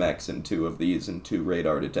 26 mechs and 2 of these and 2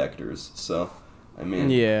 radar detectors. So, I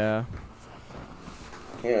mean... Yeah.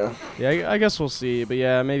 Yeah. Yeah, I guess we'll see. But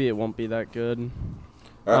yeah, maybe it won't be that good.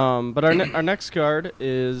 But our next card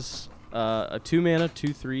is a 2-mana,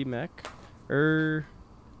 2/3 mech.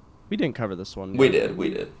 We didn't cover this one. We did.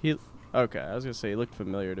 Okay, I was going to say, he looked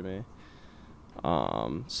familiar to me.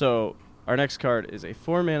 So, our next card is a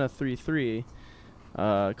 4-mana 3/3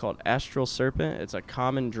 called Astral Serpent. It's a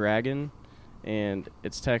common dragon, and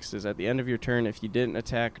its text is, at the end of your turn, if you didn't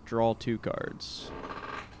attack, draw 2 cards.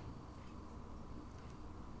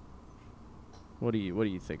 What do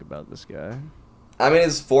you think about this guy? I mean,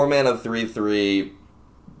 it's 4-mana 3/3.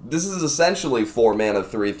 This is essentially 4-mana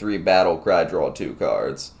 3/3 Battle Cry, draw 2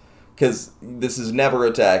 cards. Because this is never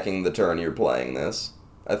attacking the turn you're playing this.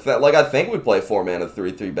 I think we play 4-mana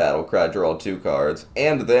 3/3 Battle Cry, draw 2 cards.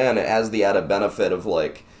 And then it has the added benefit of,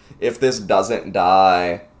 like, if this doesn't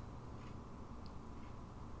die,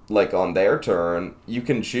 like, on their turn, you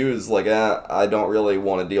can choose, like, I don't really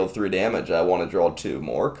want to deal 3 damage. I want to draw 2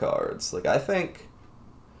 more cards. Like, I think...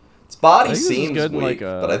 Its body seems weak, like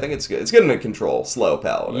but I think it's good. It's good in a control, slow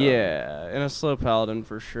paladin. Yeah, in a slow paladin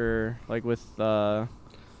for sure. Like, with...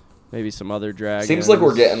 maybe some other dragons. Seems like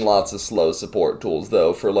we're getting lots of slow support tools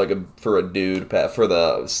though for a dude for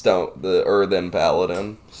the earthen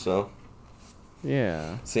paladin. So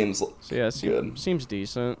yeah, seems good. Seems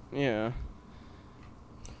decent. Yeah.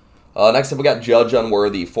 Next up we got Judge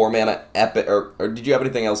Unworthy, 4-mana epic. Or did you have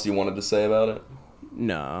anything else you wanted to say about it?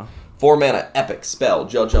 No. 4-mana epic spell,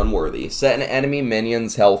 Judge Unworthy. Set an enemy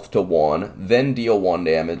minion's health to 1, then deal 1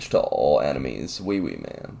 damage to all enemies.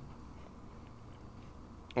 Ouiouiman.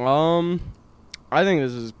 I think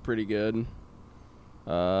this is pretty good.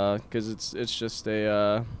 Because it's just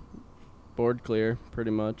a board clear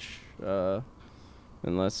pretty much.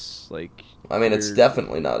 Unless like. I mean, it's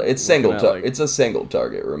definitely not. It's it's a single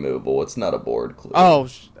target removal. It's not a board clear. Oh,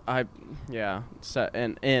 set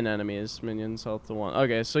in enemies minions health to 1.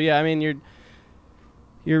 Okay, so yeah, I mean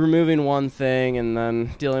you're removing one thing and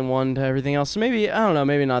then dealing 1 to everything else. So maybe, I don't know,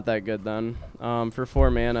 maybe not that good then. For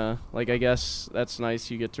 4 mana, like I guess that's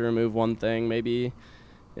nice. You get to remove 1 thing. Maybe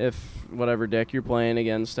if whatever deck you're playing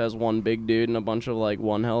against has 1 big dude and a bunch of like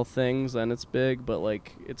 1 health things, then it's big. But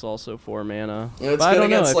like it's also 4 mana. Yeah, it's good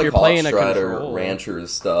against like Hawkstrider,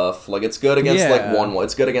 Ranchers stuff. Like it's good against like 1.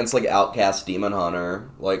 It's good against like Outcast Demon Hunter.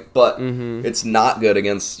 Like, but it's not good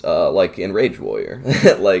against like Enrage Warrior.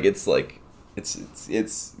 Like it's like.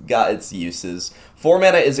 It's got its uses. 4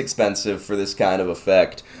 mana is expensive for this kind of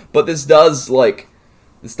effect, but this does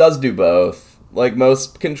do both. Like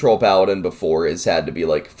most Control Paladin before has had to be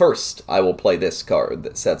like, first I will play this card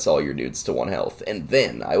that sets all your dudes to 1 health, and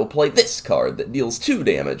then I will play this card that deals 2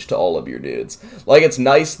 damage to all of your dudes. Like it's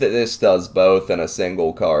nice that this does both in a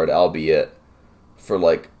single card, albeit for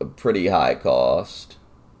like a pretty high cost.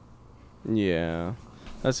 Yeah,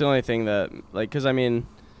 that's the only thing that like, because I mean.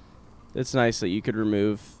 It's nice that you could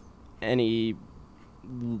remove any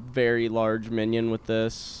very large minion with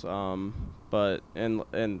this, but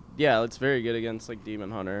and yeah, it's very good against like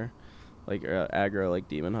Demon Hunter, like aggro like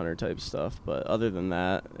Demon Hunter type stuff. But other than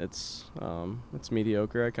that, it's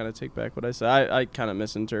mediocre. I kind of take back what I said. I kind of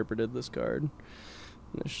misinterpreted this card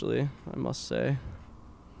initially, I must say.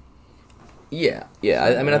 Yeah.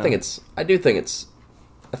 I mean, I think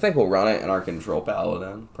we'll run it in our Control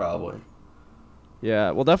Paladin probably.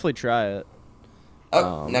 Yeah, we'll definitely try it.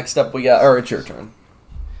 Next up we got... it's your turn.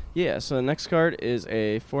 Yeah, so the next card is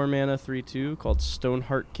a 4 mana 3/2 called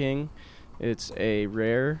Stoneheart King. It's a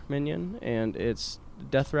rare minion, and its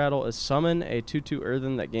Death Rattle is summon a 2/2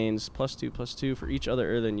 Earthen that gains +2/+2 for each other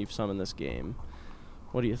Earthen you've summoned this game.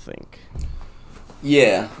 What do you think?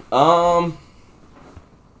 Yeah, I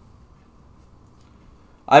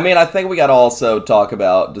mean, I think we gotta also talk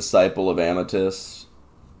about Disciple of Amethyst.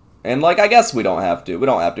 And, like, I guess we don't have to.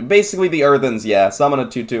 Basically, the Earthens, summon a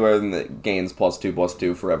 2/2 Earthen that gains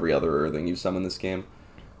 +2/+2 for every other Earthen you summon this game.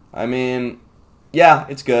 I mean, yeah,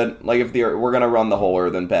 it's good. Like, if we're gonna run the whole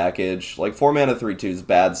Earthen package. Like, 4 mana 3/2's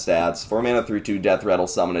bad stats. 4 mana 3/2 Death Rattle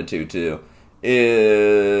summon a 2/2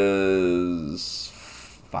 is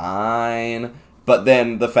fine. But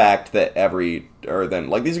then the fact that every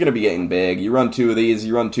Earthen, like, these are gonna be getting big. You run 2 of these,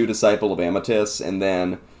 you run 2 Disciple of Amethyst, and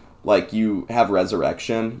then... Like, you have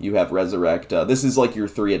Resurrection, you have Resurrect. This is, like, your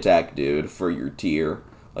 3-attack dude for your tier.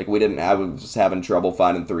 Like, I was having trouble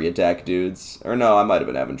finding 3-attack dudes. Or no, I might have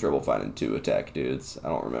been having trouble finding 2-attack dudes. I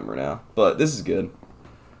don't remember now. But this is good.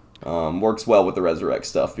 Works well with the Resurrect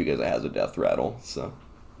stuff because it has a Death Rattle, so.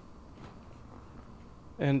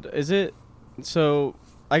 And is it... So,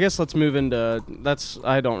 I guess let's move into...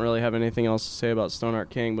 I don't really have anything else to say about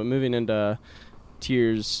Stoneheart King, but moving into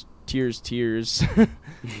tiers...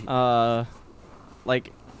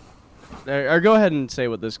 like, or go ahead and say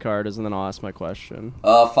what this card is, and then I'll ask my question.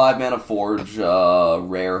 5 mana Forge,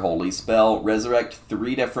 rare holy spell. Resurrect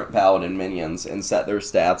 3 different Paladin minions and set their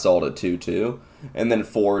stats all to 2/2, and then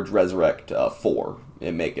Forge resurrect 4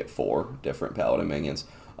 and make it 4 different Paladin minions.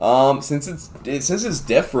 Since it's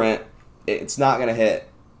different, it's not gonna hit.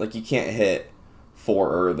 Like, you can't hit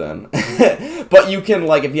 4 Earthen. But you can,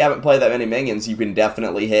 like, if you haven't played that many minions, you can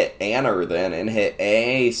definitely hit an Earthen and hit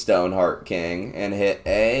a Stoneheart King and hit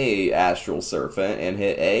a Astral Serpent and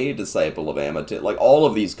hit a Disciple of Amethyst. Like, all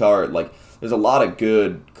of these cards, like, there's a lot of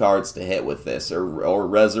good cards to hit with this. Or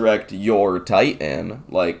resurrect your Titan.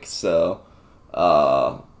 Like, so...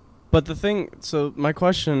 But the thing... So, my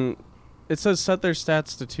question... It says set their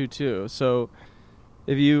stats to 2/2. So,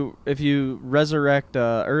 if you resurrect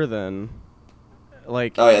Earthen...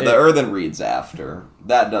 Like, oh yeah, the Earthen reads after.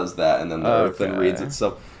 That does that, and then the Earthen reads it.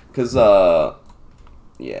 So, because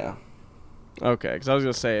yeah. Okay, because I was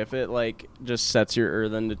gonna say if it like just sets your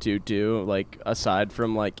Earthen to 2/2, like aside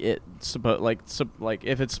from like it like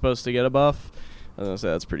if it's supposed to get a buff, I was gonna say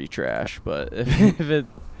that's pretty trash. But if it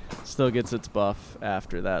still gets its buff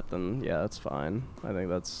after that, then yeah, that's fine. I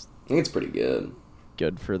think it's pretty good.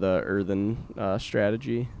 Good for the Earthen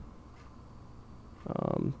strategy.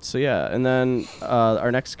 So yeah, and then our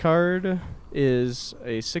next card is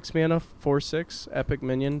a 6 mana 4/6 epic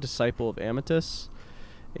minion, Disciple of Amethyst,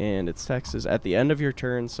 and its text is: at the end of your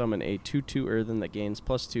turn, summon a 2/2 Earthen that gains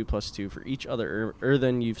 +2/+2 for each other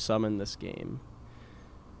Earthen you've summoned this game.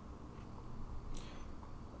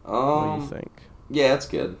 What do you think? Yeah, it's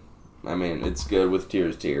good. I mean, it's good with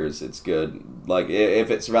tiers. It's good. Like, if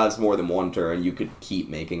it survives more than one turn, you could keep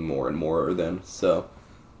making more and more then. So,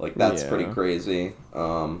 like, that's pretty crazy.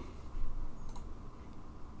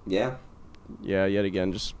 Yeah. Yeah, yet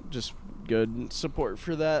again, just good support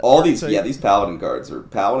for that. All these, these Paladin cards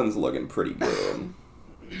Paladin's looking pretty good.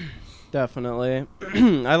 Definitely.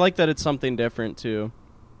 I like that it's something different, too.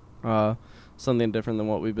 Something different than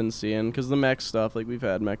what we've been seeing. Because the mech stuff, like, we've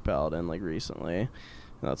had Mech Paladin, like, recently.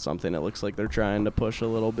 That's something that looks like they're trying to push a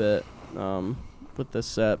little bit with this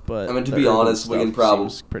set. But I mean, to be honest, we can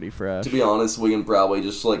probably pretty fresh. To be honest, we can probably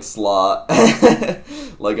just like slot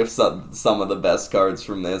like if some of the best cards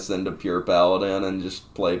from this into pure Paladin and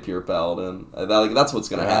just play pure Paladin. That's what's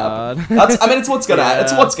gonna happen. It's what's gonna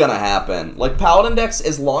it's what's gonna happen. Like Paladin decks,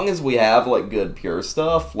 as long as we have like good pure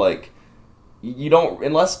stuff, like you don't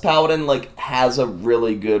unless Paladin like has a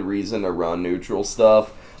really good reason to run neutral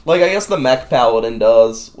stuff. Like, I guess the Mech Paladin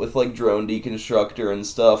does, with, like, Drone Deconstructor and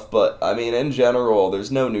stuff, but, I mean, in general,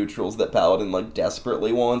 there's no neutrals that Paladin, like,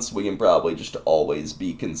 desperately wants. We can probably just always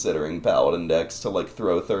be considering Paladin decks to, like,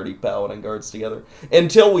 throw 30 Paladin cards together.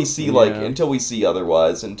 Until we see,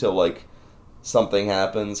 otherwise, until, like, something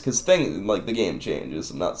happens. Because, the game changes.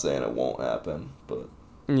 I'm not saying it won't happen, but...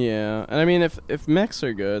 Yeah, and I mean, if mechs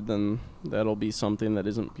are good, then that'll be something that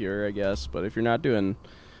isn't pure, I guess, but if you're not doing...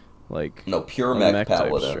 Like no, pure mech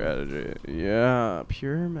Paladin strategy. Yeah,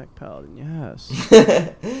 pure mech Paladin, yes.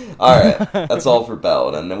 Alright, that's all for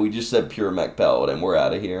Paladin. And we just said pure mech Paladin. We're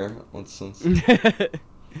out of here.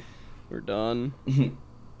 We're done.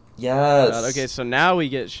 Yes. God, okay, so now we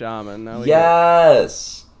get Shaman.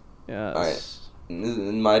 Yes. Yes.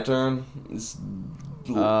 Alright. My turn?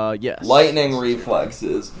 Yes. Lightning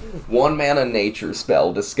Reflexes. 1 mana nature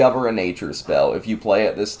spell. Discover a nature spell. If you play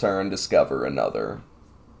it this turn, discover another.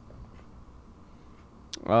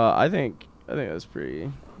 I think that's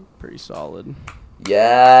pretty solid.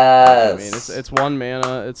 Yes. I mean, it's 1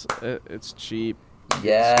 mana. It's cheap.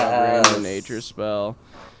 Yes. Discovering a nature spell.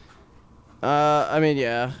 I mean,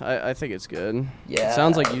 yeah. I think it's good. Yeah. It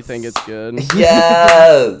sounds like you think it's good.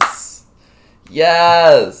 Yes.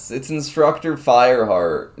 Yes. It's Instructor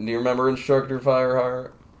Fireheart. Do you remember Instructor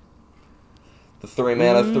Fireheart? The 3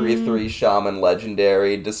 mana 3/3 Shaman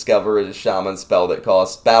legendary. Discover a Shaman spell that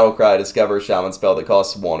costs Battlecry. Discover a Shaman spell that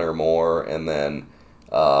costs 1 or more, and then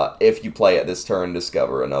if you play it this turn,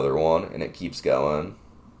 discover another one, and it keeps going.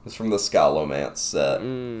 It's from the Scalomance set.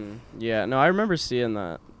 Yeah, no, I remember seeing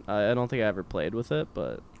that. I don't think I ever played with it,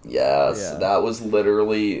 but yes, that was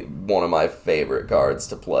literally one of my favorite cards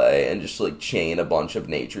to play, and just like chain a bunch of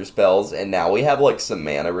nature spells. And now we have like some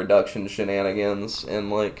mana reduction shenanigans and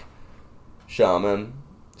like. Shaman,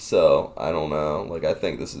 so I don't know. Like I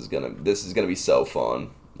think this is gonna be so fun.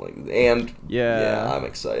 Like I'm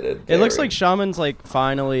excited. It looks like Shaman's like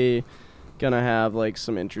finally gonna have like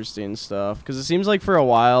some interesting stuff because it seems like for a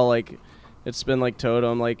while like it's been like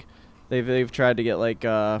Totem like they've tried to get like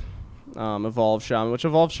Evolved Shaman, which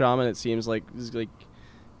Evolved Shaman it seems like is like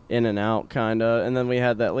in and out kinda, and then we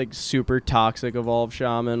had that like super toxic Evolved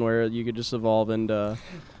Shaman where you could just evolve into.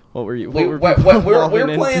 What were you? We were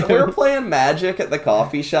playing Magic at the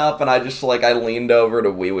coffee shop, and I leaned over to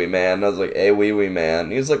Ouiouiman, and I was like, "Hey,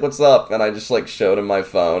 Ouiouiman." He was like, "What's up?" And I just like showed him my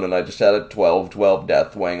phone, and I just had a 12/12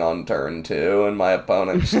 Deathwing on turn 2, and my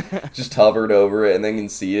opponent just hovered over it and then can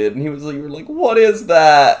see it, and you were like, "What is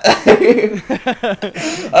that?"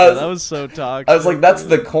 That was so toxic. I was like, "That's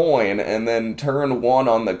the coin," and then turn 1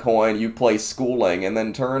 on the coin, you play Schooling, and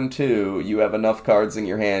then turn 2, you have enough cards in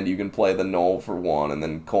your hand, you can play the Null for 1, and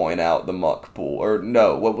then coin out the muck pool. Or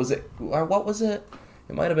no, what was it?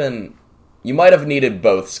 It might have been... You might have needed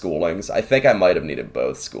both Schoolings. I think I might have needed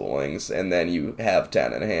both Schoolings, and then you have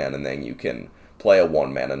 10 in hand, and then you can play a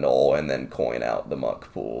 1 mana Null, and then coin out the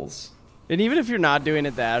muck pools. And even if you're not doing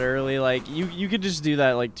it that early, like, you could just do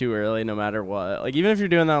that, like, too early no matter what. Like, even if you're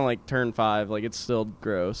doing that on, like, turn 5, like, it's still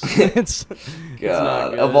gross. it's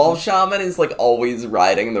not good. Evolved Shaman is, like, always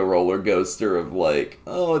riding the roller coaster of, like,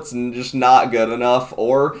 oh, it's just not good enough.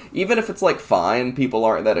 Or, even if it's, like, fine, people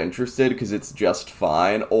aren't that interested because it's just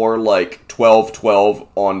fine. Or, like, 12/12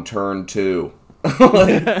 on turn 2.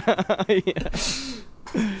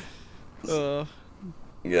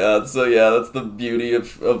 Yeah, so that's the beauty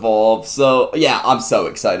of Evolve. So, yeah, I'm so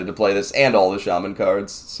excited to play this and all the Shaman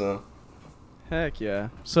cards, so. Heck yeah.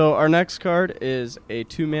 So, our next card is a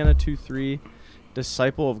 2 mana 2/3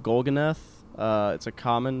 Disciple of Golganeth. It's a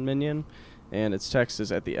common minion, and its text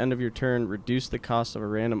is, at the end of your turn, reduce the cost of a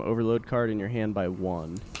random overload card in your hand by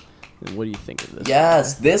 1. And what do you think of this?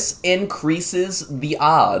 Yes, this increases the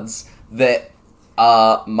odds that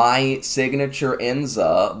My signature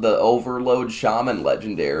Enza, the Overload Shaman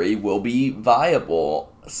Legendary, will be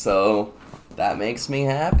viable. So that makes me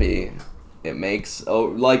happy. It makes,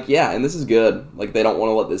 and this is good. Like, they don't want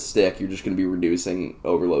to let this stick. You're just going to be reducing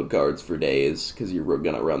Overload cards for days because you're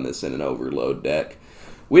going to run this in an Overload deck.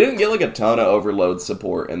 We didn't get, like, a ton of Overload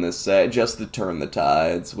support in this set, just to Turn the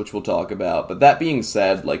Tides, which we'll talk about. But that being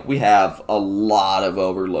said, like, we have a lot of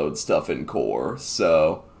Overload stuff in core,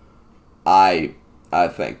 so I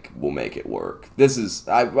think we'll make it work. This is,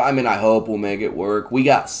 I hope we'll make it work. We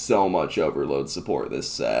got so much Overload support this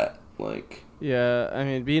set, like... Yeah, I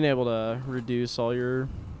mean, being able to reduce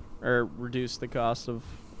reduce the cost of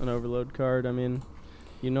an Overload card, I mean,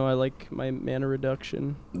 I like my mana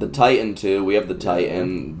reduction. The Titan, too. We have the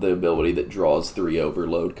Titan, the ability that draws 3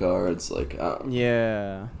 Overload cards, like...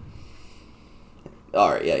 Yeah.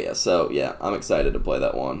 Alright, yeah. So, yeah, I'm excited to play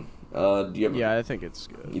that one. Yeah, I think it's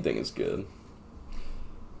good. You think it's good?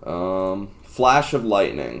 Flash of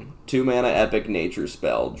Lightning. 2 mana epic nature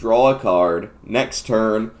spell. Draw a card. Next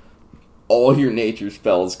turn... all your nature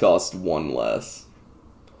spells cost 1 less.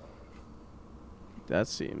 That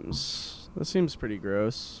seems pretty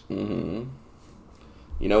gross. Mm-hmm.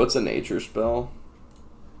 You know it's a nature spell?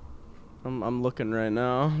 I'm looking right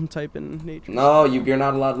now. I'm typing nature. No, you're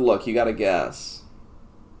not allowed to look. You gotta guess.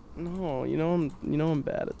 No, I'm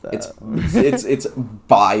bad at that. It's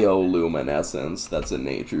bioluminescence. That's a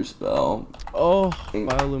nature spell. Oh,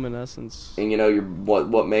 bioluminescence. And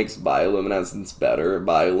what makes bioluminescence better?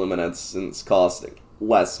 Bioluminescence costs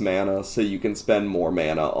less mana, so you can spend more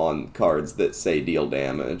mana on cards that say deal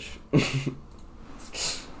damage.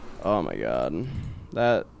 Oh my god,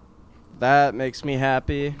 that makes me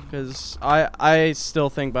happy because I still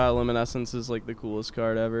think bioluminescence is like the coolest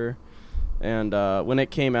card ever. And when it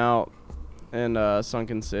came out in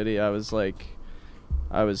Sunken City, me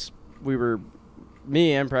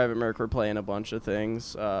and PrivateMerc were playing a bunch of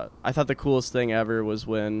things. I thought the coolest thing ever was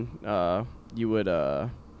when you would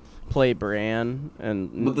play Bran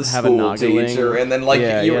and with the have school a Noggling teacher, and then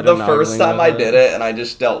the first time I did it, and I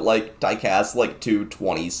just dealt I cast 2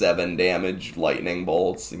 27 damage lightning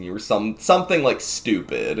bolts, and you were something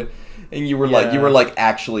stupid, and you were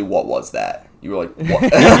actually, what was that? You were like,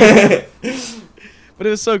 what? But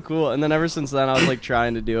it was so cool. And then ever since then, I was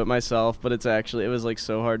trying to do it myself, but it was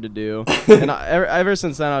so hard to do. And ever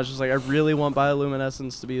since then, I was just I really want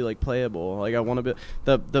bioluminescence to be playable. I want to be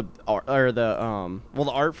the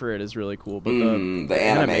art for it is really cool, but the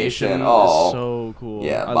animation is so cool.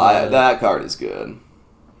 Yeah, that card is good.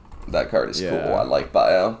 That card is cool. I like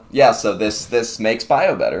bio. Yeah, so this makes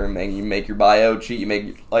bio better. You make your bio cheat. You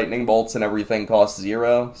make lightning bolts and everything costs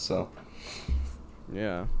 0. So.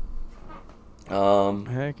 Yeah.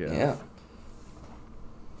 Heck yeah. Yeah.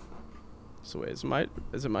 So wait, is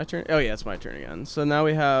it my turn? Oh yeah, it's my turn again. So now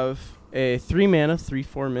we have a 3 mana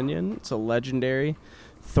 3/4 minion. It's a legendary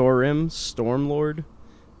Thorim Stormlord.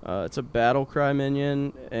 It's a Battlecry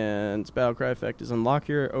minion, and its Battlecry effect is unlock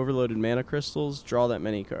your overloaded mana crystals, draw that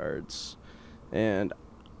many cards. And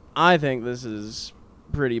I think this is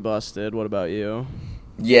pretty busted. What about you?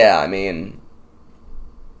 Yeah, I mean,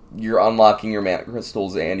 you're unlocking your mana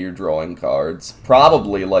crystals and you're drawing cards.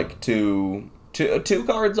 Probably two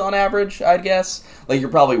cards on average, I'd guess. You're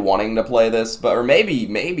probably wanting to play this, or maybe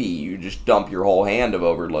you just dump your whole hand of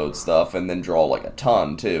overload stuff and then draw a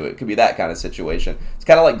ton too. It could be that kind of situation. It's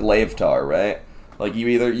kind of like Glavetar, right?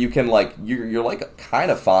 You're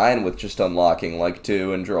kind of fine with just unlocking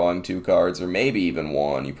 2 and drawing 2 cards, or maybe even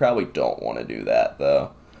 1. You probably don't want to do that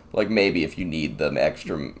though. Maybe if you need them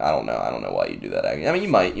extra, I don't know why you do that. I mean, you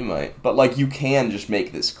might, but you can just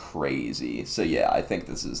make this crazy. So yeah, I think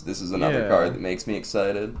this is another card that makes me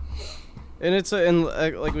excited. And it's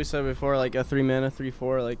like we said before, a 3 mana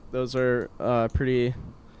 3/4. Those are pretty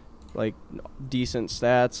decent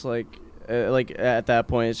stats. At that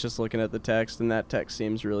point, it's just looking at the text, and that text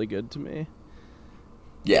seems really good to me.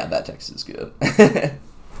 Yeah, that text is good.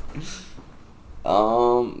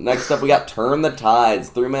 Next up we got Turn the Tides,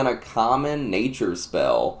 3 mana common nature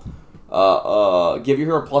spell. Give your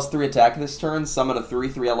hero +3 attack this turn, summon a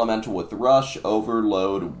 3/3 elemental with rush,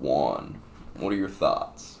 overload 1. What are your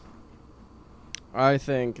thoughts? I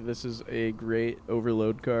think this is a great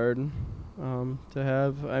overload card to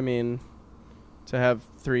have. I mean, to have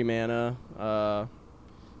 3 mana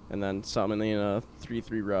and then summoning a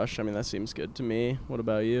 3/3 rush, I mean, that seems good to me. What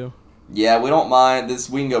about you? Yeah, we don't mind this.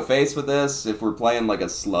 We can go face with this. If we're playing a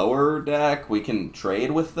slower deck, we can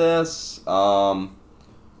trade with this.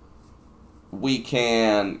 We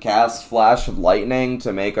can cast Flash of Lightning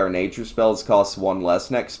to make our nature spells cost 1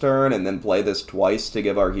 less next turn, and then play this twice to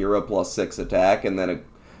give our hero +6 attack, and then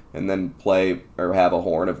and then play or have a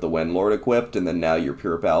Horn of the Windlord equipped, and then now you're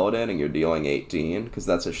pure Paladin and you're dealing 18, because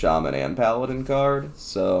that's a Shaman and Paladin card.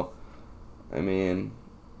 So, I mean,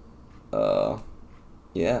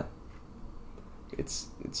 yeah.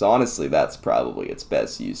 It's honestly, that's probably its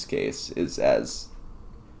best use case, is as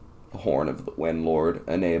a Horn of the Windlord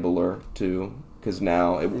enabler too, because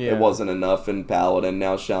now it wasn't enough in Paladin.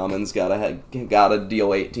 Now Shaman's gotta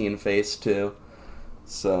deal 18 face too.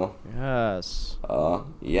 So yes,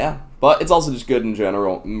 yeah, but it's also just good in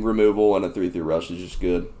general. Removal and a 3/3 rush is just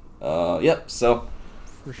good. Yep. So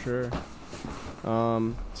for sure.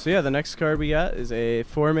 So yeah, the next card we got is a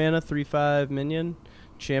 4-mana 3/5 minion,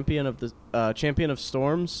 Champion of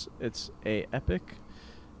Storms. It's a epic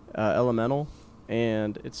elemental,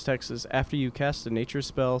 and its text is: after you cast a nature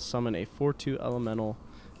spell, summon a 4/2 elemental,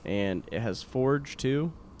 and it has Forge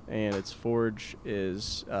too. And its Forge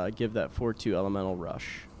is give that 4/2 elemental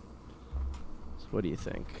rush. So what do you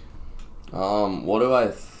think? What do I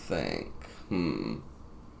think?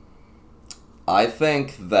 I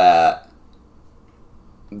think that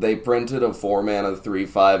they printed a 4-mana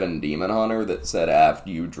 3/5 in Demon Hunter that said after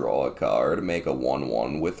you draw a card, make a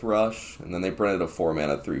 1/1 with Rush. And then they printed a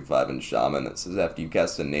 4-mana 3/5 in Shaman that says after you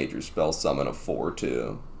cast a nature spell, summon a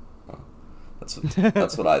 4/2.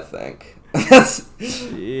 That's what I think.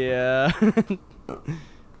 Yeah.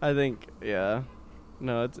 I think, yeah.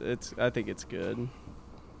 No, it's I think it's good.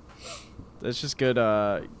 It's just good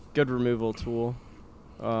removal tool.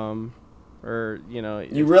 Or, you know,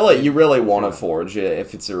 you really want to forge it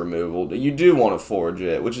if it's a removal. You do want to forge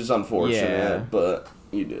it, which is unfortunate, but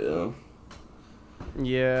you do.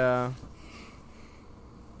 Yeah.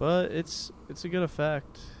 But it's a good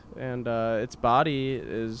effect, and its body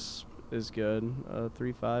is good.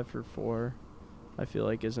 3/5 for 4, I feel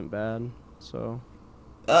like isn't bad. So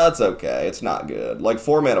it's okay. It's not good. Like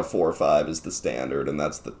 4-mana 4/5 is the standard, and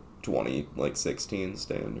that's the 2016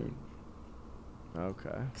 standard.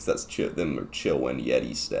 Okay. Because that's them are Chillwind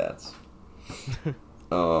Yeti stats.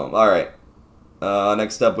 Alright.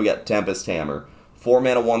 Next up we got Tempest Hammer.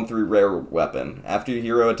 4-mana 1/3 rare weapon. After your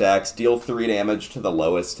hero attacks, deal 3 damage to the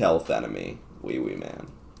lowest health enemy. Ouiouiman.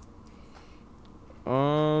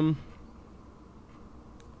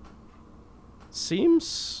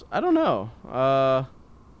 Seems, I don't know.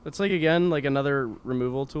 It's like, again, like another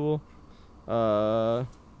removal tool.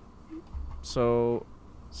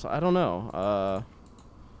 So I don't know.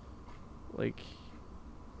 Like,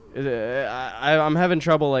 I'm having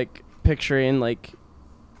trouble like picturing like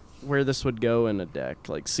where this would go in a deck.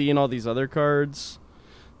 Like seeing all these other cards.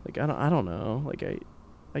 Like I don't know. Like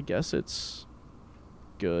I guess it's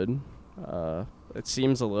good. It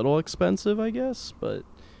seems a little expensive, I guess, but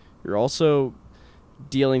you're also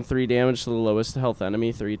dealing 3 damage to the lowest health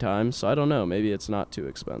enemy 3 times. So I don't know. Maybe it's not too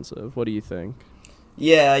expensive. What do you think?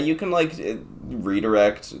 Yeah, you can like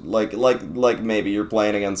redirect, like maybe you're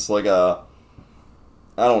playing against like a,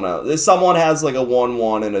 I don't know, someone has like a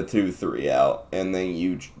 1/1 and a 2/3 out, and then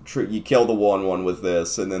you kill the 1/1 with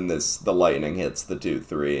this, and then the lightning hits the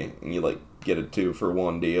 2/3, and you like get a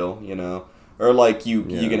 2-for-1 deal, you know, or like you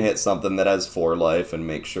can hit something that has 4 life and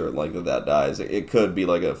make sure like that dies. It could be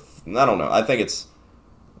like I don't know. I think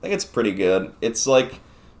it's pretty good. It's like,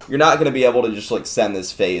 you're not going to be able to just, like, send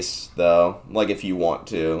this face, though, like, if you want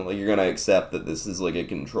to. Like, you're going to accept that this is, like, a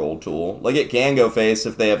control tool. Like, it can go face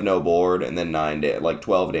if they have no board, and then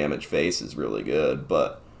 12 damage face is really good,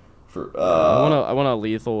 but for... I want to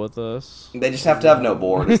lethal with this. They just have to have no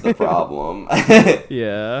board is the problem.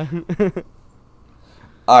 Yeah.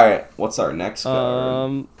 Alright, what's our next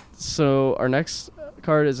card? So, our next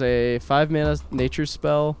card is a 5-mana nature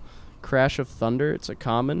spell, Crash of Thunder. It's a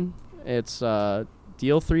common. It's,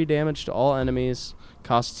 deal 3 damage to all enemies.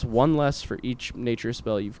 Costs 1 less for each nature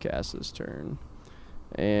spell you've cast this turn.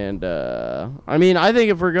 And, I mean, I think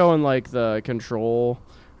if we're going, like, the control,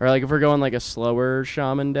 or, like, if we're going, like, a slower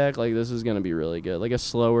shaman deck, like, this is going to be really good. Like, a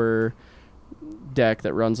slower deck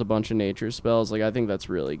that runs a bunch of nature spells, like, I think that's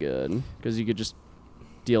really good. Because you could just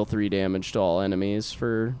deal 3 damage to all enemies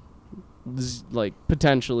for... like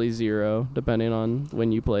potentially 0 depending on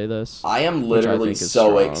when you play this. I am literally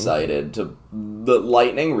so excited to the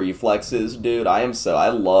lightning reflexes, dude. I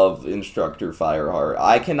love Instructor Fireheart.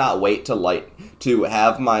 I cannot wait to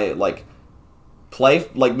have my play,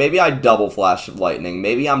 like, maybe I double flash of lightning,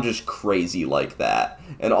 maybe I'm just crazy like that,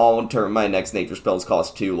 and all turn my next nature spells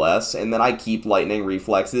cost 2 less, and then I keep lightning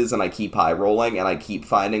reflexes and I keep high rolling and I keep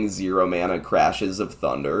finding 0 mana crashes of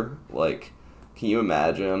thunder. Like, can you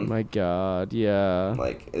imagine? My God, yeah.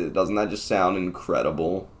 Like, doesn't that just sound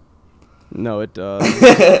incredible? No, it does.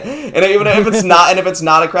 And even if it's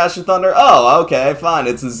not a Crash of Thunder, oh, okay, fine.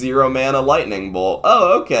 It's a 0-mana lightning bolt.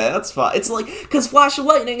 Oh, okay, that's fine. It's like, because Flash of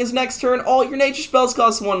Lightning is next turn, all your nature spells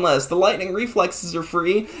cost 1 less. The lightning reflexes are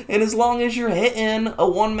free, and as long as you're hitting a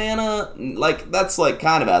 1-mana, like, that's like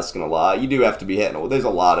kind of asking a lot. You do have to be hitting. There's a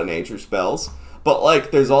lot of nature spells, but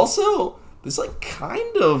like, there's like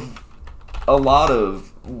kind of a lot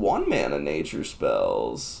of 1-mana nature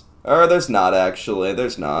spells. Or there's not actually.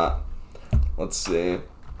 There's not. Let's see.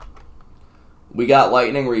 We got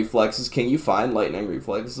lightning reflexes. Can you find lightning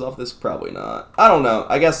reflexes off this? Probably not. I don't know.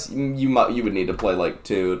 I guess you would need to play like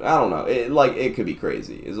 2. I don't know. It could be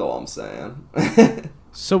crazy. Is all I'm saying.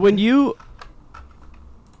 So when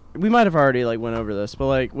we might have already like went over this, but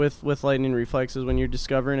like with lightning reflexes, when you're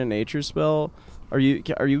discovering a nature spell, are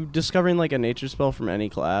you discovering like a nature spell from any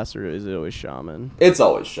class, or is it always shaman? It's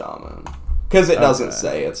always shaman, because it doesn't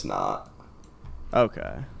say it's not.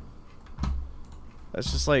 Okay.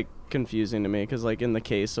 That's just like confusing to me, because like in the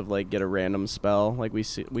case of like get a random spell, like we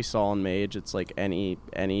saw in Mage, it's like any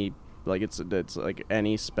like it's like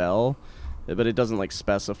any spell, but it doesn't like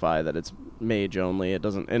specify that it's Mage only. It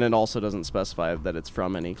doesn't, and it also doesn't specify that it's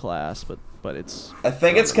from any class, but it's. I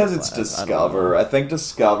think it's because it's Discover. I think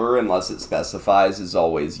Discover, unless it specifies, is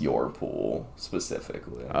always your pool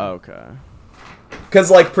specifically. Okay.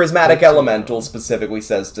 Because, like, Prismatic Elemental specifically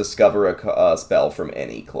says discover a spell from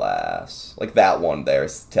any class. Like, that one there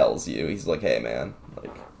tells you. He's like, hey, man.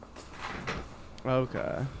 Like.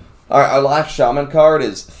 Okay. Alright, our last Shaman card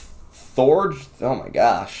is Thorge. Oh my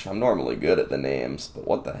gosh. I'm normally good at the names, but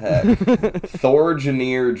what the heck?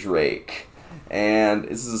 Thorgeneer Drake. And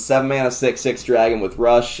this is a 7-mana 6/6 dragon with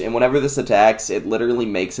Rush, and whenever this attacks, it literally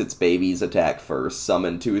makes its babies attack first.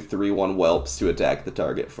 Summon 2 3/1 whelps to attack the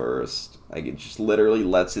target first. Like, it just literally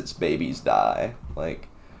lets its babies die. Like,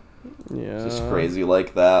 yeah, just crazy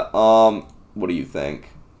like that. What do you think?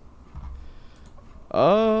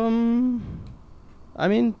 I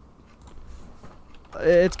mean,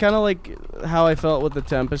 it's kind of like how I felt with the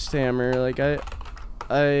Tempest Hammer. Like, I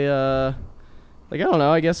don't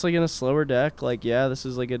know, I guess, like, in a slower deck, like, yeah, this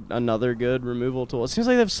is, like, another good removal tool. It seems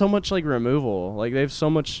like they have so much, like, removal. Like, they have so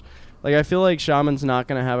much. Like, I feel like Shaman's not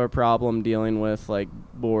going to have a problem dealing with, like,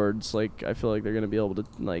 boards. Like, I feel like they're going to be able to,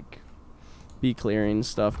 like, be clearing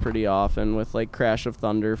stuff pretty often with, like, Crash of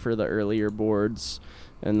Thunder for the earlier boards.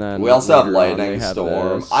 And then we also have Lightning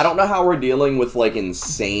Storm. I don't know how we're dealing with, like,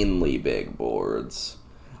 insanely big boards.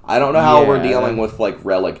 I don't know how we're dealing with, like,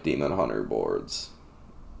 Relic Demon Hunter boards.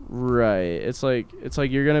 Right. It's like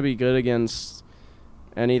you're going to be good against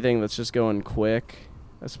anything that's just going quick,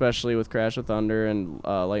 especially with Crash of Thunder and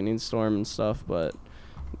Lightning Storm and stuff, but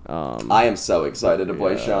I am so excited to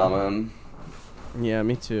play Shaman. Yeah,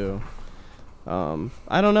 me too.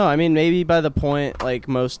 I don't know. I mean, maybe by the point, like,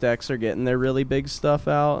 most decks are getting their really big stuff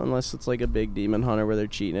out, unless it's like a big Demon Hunter where they're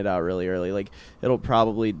cheating it out really early. Like, it'll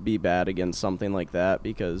probably be bad against something like that,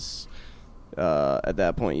 because at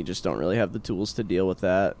that point you just don't really have the tools to deal with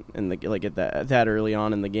that at that early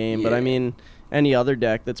on in the game. Yeah. But I mean, any other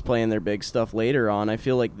deck that's playing their big stuff later on, I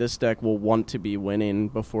feel like this deck will want to be winning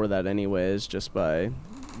before that anyways, just by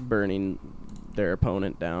burning their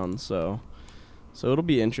opponent down. So it'll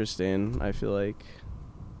be interesting, I feel like.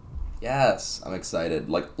 Yes, I'm excited.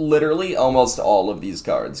 Like, literally almost all of these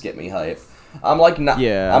cards get me hype. I'm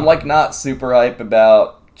not super hype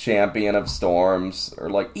about Champion of Storms,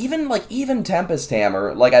 or even Tempest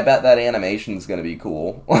Hammer. Like, I bet that animation's gonna be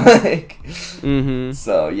cool. Like,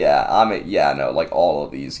 So like, all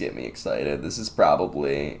of these get me excited. This is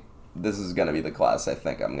gonna be the class I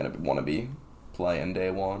think I'm gonna want to be playing day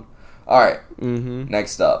one. All right.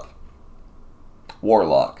 Next up,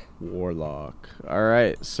 Warlock. All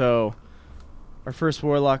right. So our first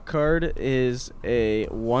Warlock card is a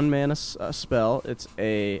 1-mana spell. It's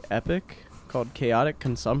a epic called Chaotic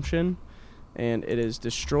Consumption, and it is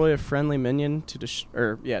destroy a friendly minion to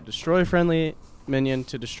destroy a friendly minion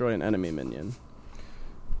to destroy an enemy minion.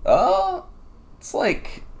 It's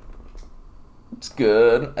like, it's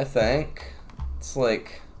good, I think. It's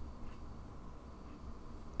like,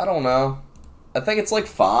 I don't know. I think it's like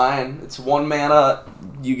fine. It's 1 mana.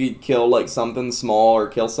 You could kill like something small or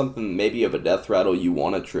kill something maybe of a death rattle you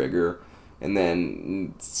want to trigger, and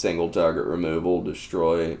then single target removal,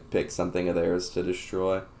 destroy, pick something of theirs to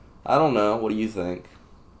destroy. I don't know. What do you think?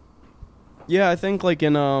 Yeah, I think like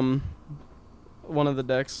in one of the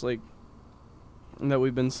decks like that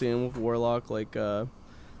we've been seeing with Warlock, like a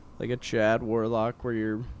Chad Warlock, where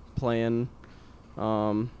you're playing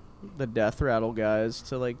the death rattle guys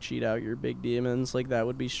to like cheat out your big demons, like that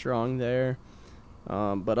would be strong there.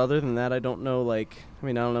 But other than that, I don't know. Like, I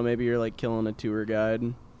mean, I don't know. Maybe you're like killing a tour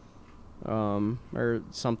guide or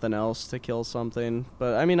something else to kill something.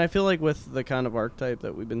 But I mean, I feel like with the kind of archetype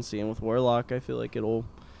that we've been seeing with Warlock, I feel like it'll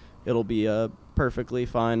be a perfectly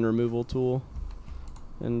fine removal tool,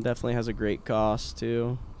 and definitely has a great cost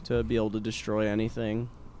too to be able to destroy anything.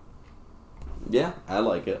 Yeah, I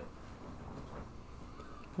like it.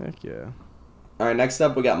 Heck yeah. Alright, next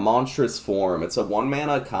up we got Monstrous Form. It's a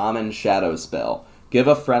 1-mana common shadow spell. Give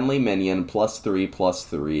a friendly minion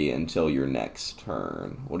 +3/+3 until your next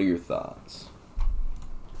turn. What are your thoughts?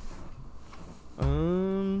 I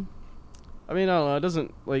mean, I don't know. It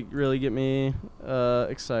doesn't like really get me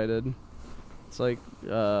excited. It's like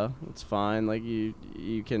it's fine. Like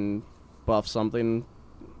you can buff something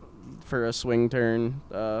for a swing turn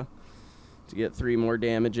to get 3 more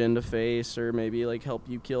damage into face, or maybe like help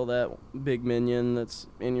you kill that big minion that's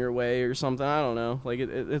in your way or something. I don't know. Like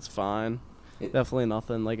it's fine. Definitely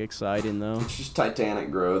nothing like exciting though. It's just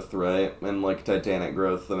Titanic Growth, right? And like Titanic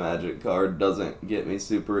Growth, the magic card doesn't get me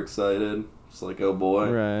super excited. It's like, oh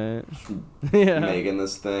boy, right? Yeah, making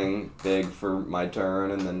this thing big for my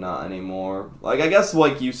turn and then not anymore. Like I guess,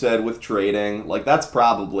 like you said with trading, like that's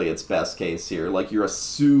probably its best case here. Like you're a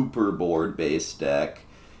super board based deck,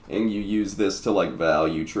 and you use this to like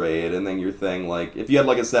value trade, and then your thing like if you had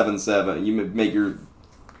like a 7/7, you make your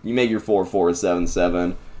 4/4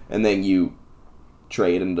 7/7, and then you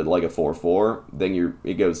trade into like a 4/4, then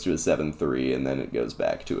it goes to a 7/3, and then it goes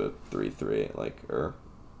back to a 3/3. Like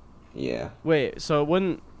yeah. Wait, so it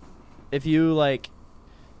wouldn't if you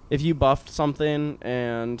buffed something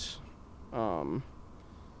and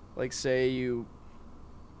like say you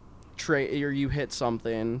trade or you hit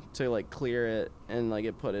something to like clear it and like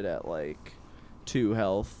it put it at like 2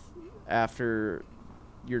 health after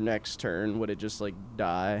your next turn, would it just like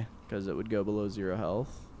die because it would go below 0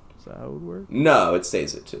 health? Is that how it would work? No, it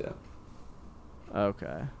stays at 2.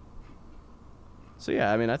 Okay. So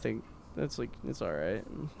yeah, I mean, I think it's all right.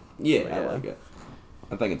 Yeah, I like it.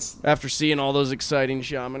 I think it's after seeing all those exciting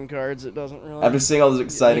shaman cards, it doesn't really. After seeing all those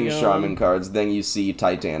exciting shaman cards, then you see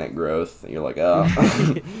Titanic Growth, and you're like, oh,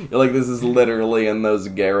 you're like, this is literally in those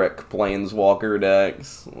Garruk Planeswalker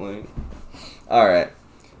decks. Like, all right.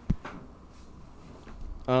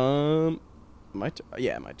 My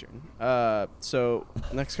turn. So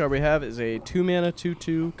next card we have is a 2-mana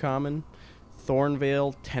 2/2 common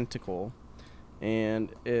Thornveil Tentacle, and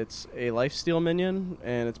it's a lifesteal minion,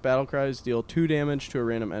 and its battle cries deal 2 damage to a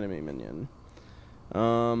random enemy minion.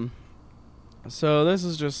 So this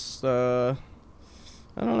is just I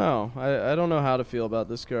don't know. I don't know how to feel about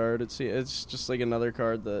this card. It's just like another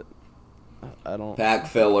card that I don't. Pack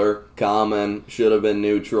filler, common, should have been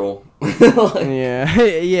neutral. yeah,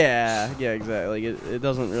 exactly. Like it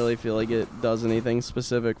doesn't really feel like it does anything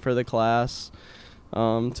specific for the class.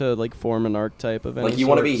 To like form an archetype of any like you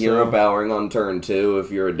want to be hero powering on turn 2 if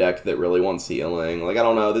you're a deck that really wants healing. Like I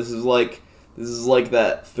don't know. This is like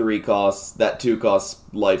that 3-cost, that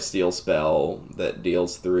 2-cost lifesteal spell that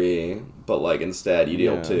deals 3, but like instead you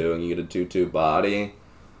deal 2 and you get a 2/2 body.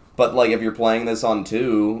 But like if you're playing this on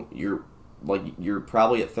 2, you're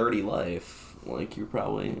probably at 30 life. Like you're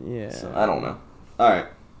probably So, I don't know. All right.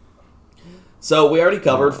 So we already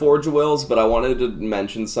covered Forge of Wills, but I wanted to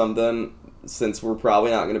mention something. Since we're probably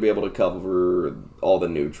not going to be able to cover all the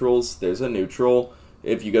neutrals, there's a neutral.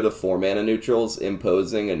 If you go to 4-mana neutrals,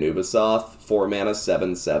 Imposing Anubisoth, 4-mana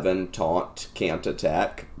 7/7, Taunt, Can't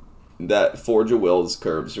Attack. That Forge of Wills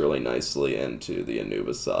curves really nicely into the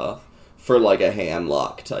Anubisoth for like a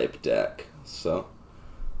handlock type deck. So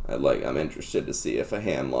I'm interested to see if a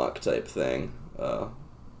handlock type thing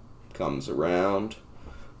comes around.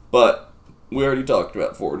 But we already talked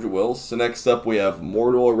about Forge of Wills. So next up we have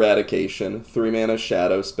Mortal Eradication, 3-mana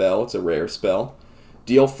shadow spell. It's a rare spell.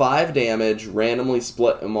 Deal 5 damage, randomly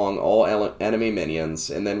split among all enemy minions,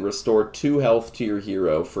 and then restore 2 health to your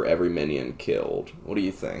hero for every minion killed. What do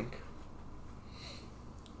you think?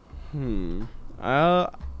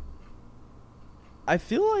 I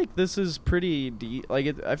feel like this is pretty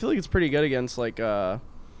I feel like it's pretty good against like an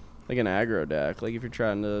aggro deck. Like if you're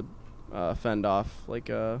trying to fend off like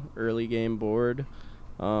a early game board,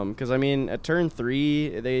 because I mean at turn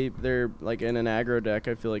 3 they're like in an aggro deck.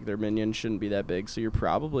 I feel like their minions shouldn't be that big, so you're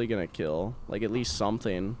probably gonna kill like at least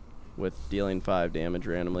something with dealing 5 damage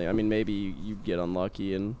randomly. I mean maybe you get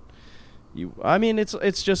unlucky and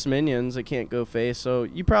it's just minions. It can't go face, so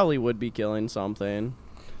you probably would be killing something.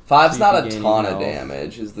 5's not a ton of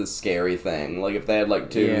damage is the scary thing. Like if they had like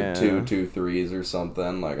 2/3s or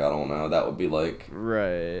something, like I don't know, that would be like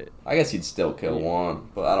right. I guess you'd still kill one,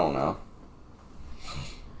 but I don't know.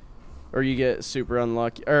 Or you get super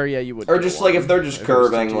unlucky. Or yeah, you would. Or just like if they're just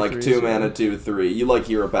curving like 2 2 mana 2/3, you like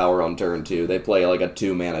hero power on turn 2. They play like a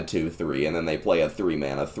 2 mana 2/3, and then they play a 3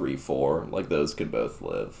 mana 3/4. Like those could both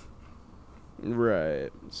live. Right.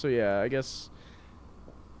 So yeah, I guess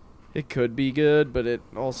it could be good, but it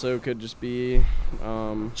also could just be.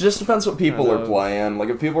 Just depends what people are playing. Like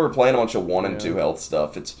if people are playing a bunch of 1 and 2 health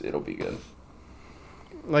stuff, it'll be good.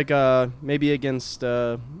 Like maybe against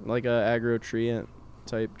like a aggro treant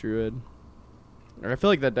type druid. Or I feel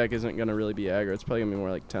like that deck isn't gonna really be aggro. It's probably gonna be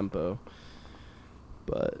more like tempo.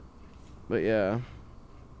 But yeah.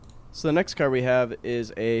 So the next card we have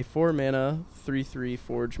is a 4 mana 3/3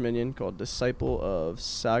 forge minion called Disciple of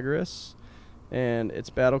Sagaris. And its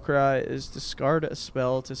battle cry is discard a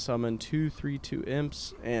spell to summon 2/3/2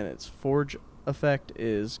 imps, and its forge effect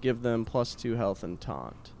is give them +2 health and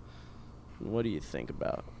taunt. What do you think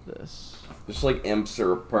about this? Just like imps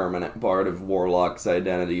are a permanent part of Warlock's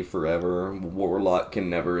identity forever. Warlock can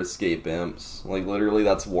never escape imps. Like literally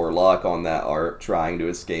that's Warlock on that art trying to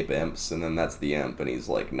escape imps, and then that's the imp, and he's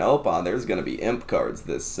like, nope, there's gonna be imp cards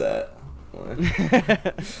this set.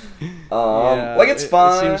 Yeah, like it's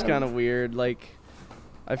fine. It seems kind of weird. Like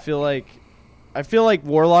I feel like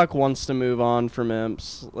Warlock wants to move on from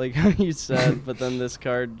imps, like how you said, but then this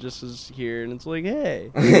card just is here, and it's like, hey,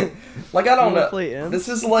 like I don't know. Play imps? This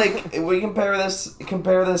is like we compare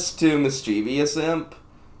this to Mischievous Imp.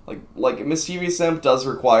 Like Mischievous Imp does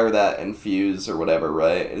require that infuse or whatever,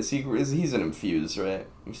 right? He's an infuse, right?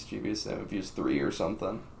 Mischievous Imp infuse 3 or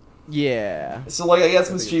something. Yeah. So, like, I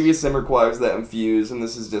guess Mischievous Imp requires that infuse, and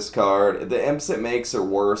this is discard. The imps it makes are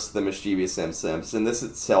worse than Mischievous Imp's imps, and this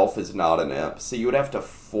itself is not an imp. So you would have to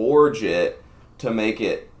forge it to make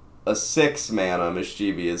it a 6 mana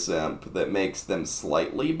Mischievous Imp that makes them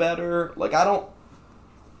slightly better. Like,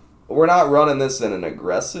 we're not running this in an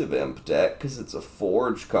aggressive imp deck, because it's a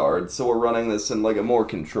forge card, so we're running this in, like, a more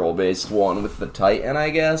control-based one with the Titan, I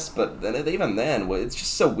guess, but even then, it's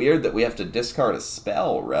just so weird that we have to discard a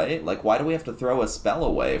spell, right? Like, why do we have to throw a spell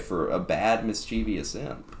away for a bad Mischievous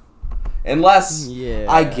Imp? Unless, yeah.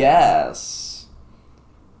 I guess,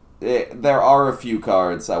 there are a few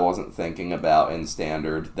cards I wasn't thinking about in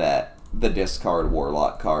Standard that the discard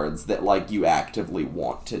Warlock cards that, like, you actively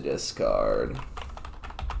want to discard.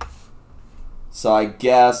 So I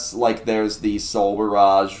guess, like, there's the Soul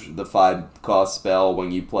Barrage, the 5-cost spell. When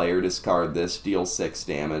you play or discard this, deal 6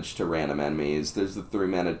 damage to random enemies. There's the 3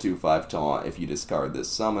 mana 2/5 taunt. If you discard this,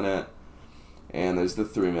 summon it. And there's the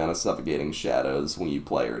 3 mana Suffocating Shadows. When you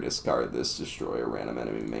play or discard this, destroy a random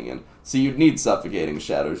enemy minion. So you'd need Suffocating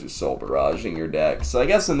Shadows or Soul Barrage in your deck. So I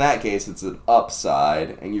guess in that case, it's an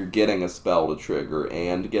upside, and you're getting a spell to trigger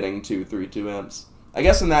and getting 2/3/2 imps. I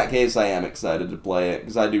guess in that case, I am excited to play it,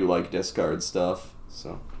 because I do like discard stuff,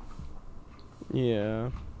 so.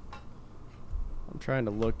 Yeah. I'm trying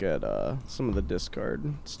to look at some of the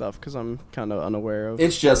discard stuff, because I'm kind of unaware of.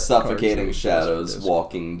 It's just Suffocating Shadows,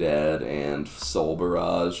 Walking Dead, and Soul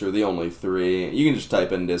Barrage are the only 3. You can just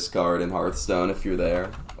type in discard in Hearthstone if you're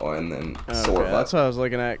there, and then sort by. That's what I was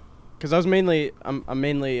looking at, because I'm mainly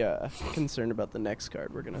concerned about the next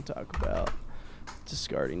card we're going to talk about.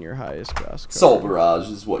 Discarding your highest cost card. Soul Barrage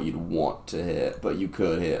is what you'd want to hit, but you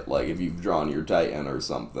could hit, like, if you've drawn your Titan or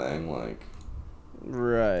something, like.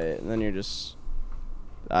 Right, and then you're just.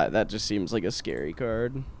 That just seems like a scary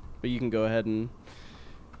card. But you can go ahead and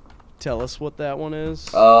tell us what that one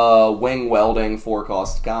is. Wing Welding,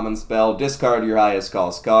 4-cost common spell. Discard your highest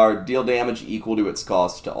cost card. Deal damage equal to its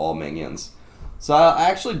cost to all minions. So I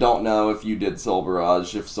actually don't know if you did Soul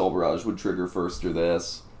Barrage, if Soul Barrage would trigger first or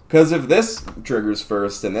this. Because if this triggers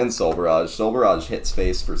first and then Soul Barrage hits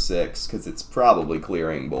face for 6, because it's probably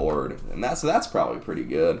clearing board. And that's probably pretty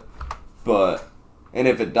good. And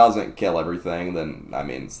if it doesn't kill everything, then, I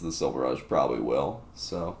mean, the Soul Barrage probably will,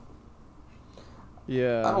 so.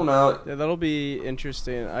 Yeah. I don't know. Yeah, that'll be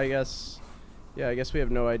interesting. I guess we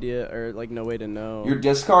have no idea, or, like, no way to know. Your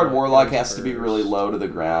discard Warlock has to be really low to the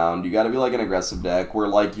ground. You gotta be, like, an aggressive deck, where,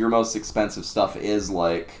 like, your most expensive stuff is,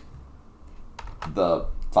 like, the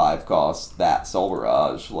 5-cost, that Soul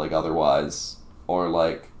Barrage, like, otherwise, or,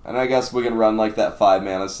 like, and I guess we can run, like, that 5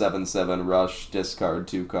 mana 7/7 rush, discard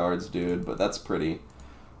 2 cards, dude, but that's pretty,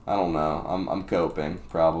 I don't know, I'm coping,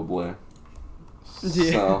 probably,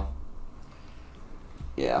 yeah. So,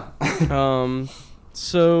 yeah.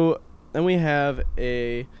 So, then we have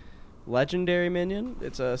a legendary minion.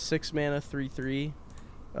 It's a 6 mana 3/3.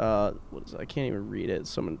 What is it? I can't even read it.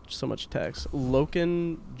 So much text.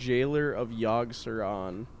 Loken, Jailer of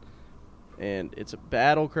Yogg-Saron. And its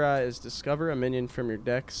battle cry is discover a minion from your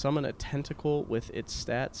deck, summon a tentacle with its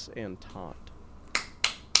stats and taunt.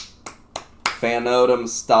 Fanotum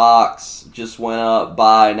stocks just went up.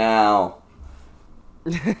 Buy now.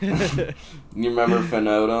 You remember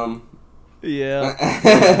Fanotum?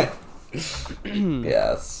 Yeah.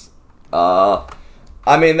 Yes. I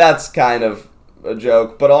mean, that's kind of a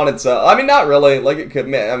joke, but on its own, I mean, not really. Like, it could,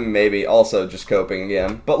 I mean, maybe also just coping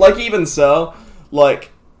again. But, like, even so, like,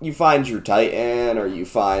 you find your Titan, or you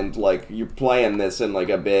find, like, you're playing this in, like,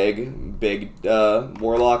 a big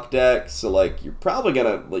Warlock deck, so, like, you're probably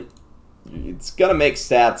gonna, like, it's gonna make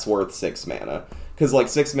stats worth 6 mana. Because, like,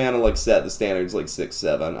 6 mana, like, set, the standard's, like,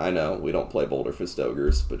 6/7. I know, we don't play Boulder Fist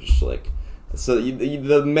Ogres, but just, like, so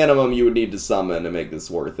the minimum you would need to summon to make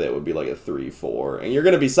this worth it would be, like, a 3/4. And you're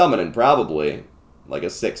gonna be summoning, probably, like, a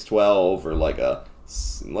 6/12, or, like, at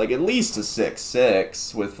least a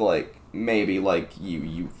 6/6, with, like, maybe, like,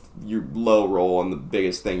 you low roll, and the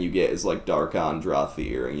biggest thing you get is, like, Darkon, draw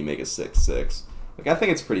Fear, and you make a 6/6. Like, I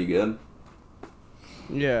think it's pretty good.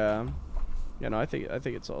 Yeah. Yeah, no, I think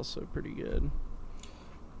it's also pretty good.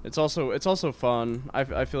 It's also fun.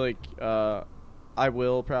 I feel like I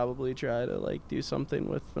will probably try to, like, do something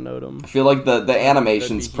with Fanotum. I feel like the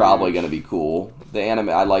animation's probably gonna be cool. The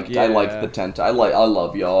I like the tent. I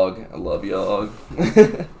love Yogg. I love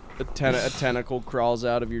Yogg. A tentacle crawls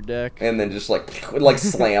out of your deck and then just like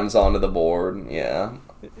slams onto the board. Yeah.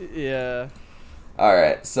 Yeah. All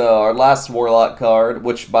right. So our last Warlock card,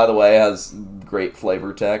 which by the way has great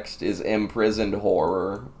flavor text, is Imprisoned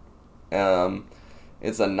Horror.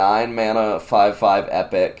 It's a 9 mana 5/5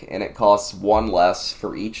 epic, and it costs 1 less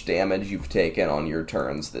for each damage you've taken on your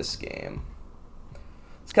turns this game.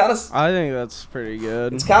 It's kind of. I think that's pretty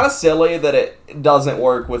good. It's kind of silly that it doesn't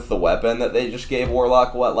work with the weapon that they just gave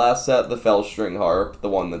Warlock last set, the Fellstring Harp, the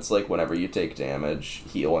one that's like whenever you take damage,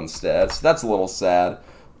 heal instead. So that's a little sad.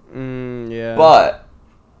 Yeah. But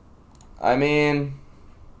I mean,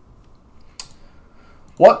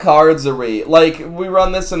 what cards are we... Like, we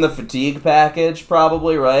run this in the Fatigue package,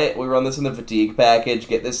 probably, right? We run this in the Fatigue package,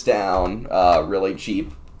 get this down really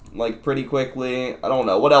cheap, like, pretty quickly. I don't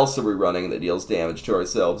know. What else are we running that deals damage to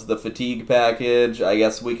ourselves? The Fatigue package. I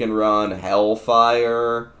guess we can run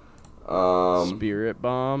Hellfire. Spirit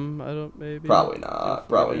Bomb, maybe? Probably not.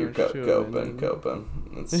 Probably you're coping.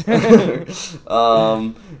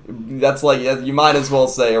 That's like... You might as well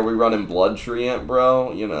say, are we running Blood Treant,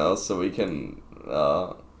 bro? You know, so we can...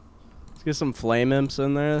 Let's get some Flame Imps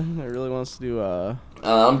in there. It really wants to do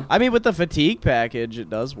I mean, with the Fatigue package, it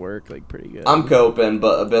does work like pretty good. I'm coping,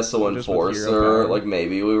 but Abyssal Enforcer, like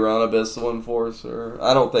maybe we run Abyssal Enforcer.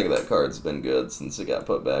 I don't think that card's been good since it got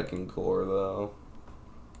put back in core, though.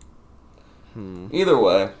 Either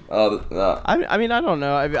way, I mean, I don't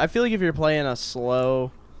know. I feel like if you're playing a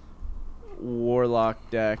slow Warlock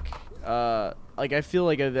deck, like, I feel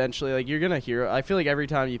like eventually, like, you're gonna hero. I feel like every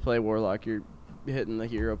time you play Warlock, you're hitting the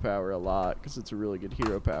hero power a lot because it's a really good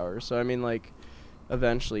hero power. So I mean, like,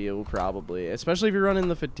 eventually it will probably, especially if you're running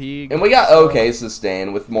the Fatigue. And we got okay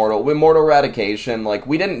sustain with Mortal Eradication. Like,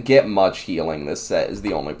 we didn't get much healing this set is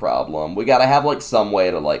the only problem. We gotta have like some way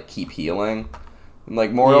to like keep healing. And,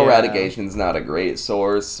 like, Mortal Eradication's not a great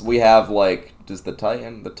source. We have like, does the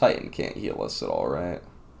Titan can't heal us at all, right?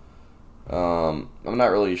 I'm not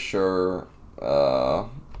really sure. I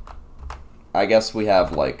guess we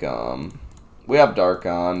have like we have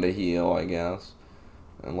Darkon to heal, I guess,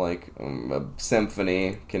 and like a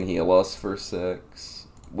Symphony can heal us for 6.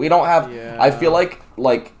 We don't have. Yeah. I feel like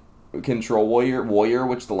Control Warrior,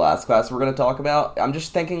 which the last class we're gonna talk about. I'm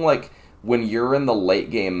just thinking like when you're in the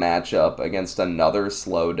late game matchup against another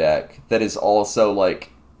slow deck that is also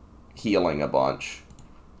like healing a bunch,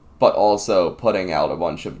 but also putting out a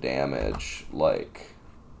bunch of damage, like.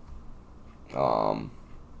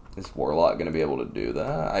 Is Warlock going to be able to do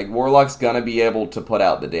that? Warlock's going to be able to put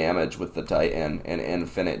out the damage with the Titan and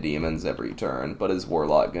Infinite Demons every turn, but is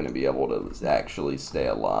Warlock going to be able to actually stay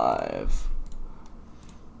alive?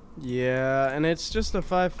 Yeah, and it's just a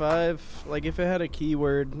 5/5. Like, if it had a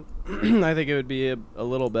keyword, I think it would be a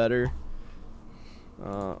little better.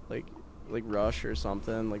 Like Rush or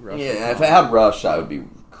something. Like Rush. Yeah, if it had Rush, I would be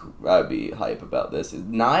hype about this.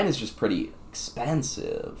 9 is just pretty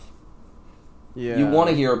expensive. Yeah. You want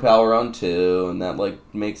a hero power on 2, and that like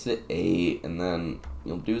makes it 8, and then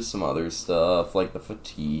you'll do some other stuff like the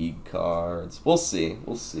Fatigue cards. We'll see.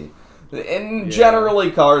 And generally,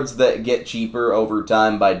 cards that get cheaper over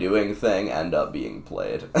time by doing thing end up being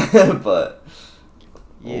played. But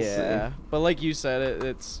we'll see. But like you said,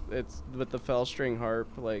 it's with the Fellstring Harp.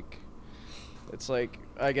 Like, it's like,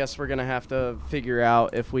 I guess we're gonna have to figure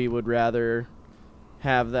out if we would rather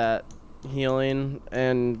have that healing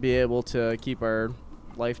and be able to keep our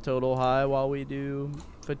life total high while we do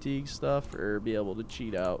Fatigue stuff, or be able to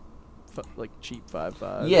cheat out like cheap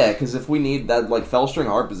 5/5. Yeah, because if we need that, like Fellstring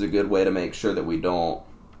Harp is a good way to make sure that we don't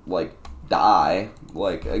like die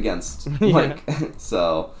like against like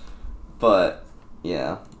so. But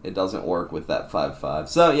yeah, it doesn't work with that 5/5.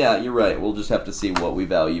 So yeah, you're right. We'll just have to see what we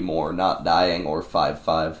value more, not dying or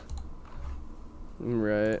 5/5.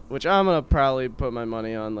 Right. Which I'm gonna probably put my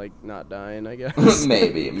money on, like, not dying, I guess.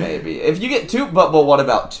 maybe. If you get two, but what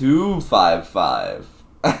about 2 5/5?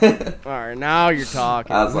 Alright, now you're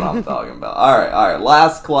talking. That's what I'm talking about. Alright.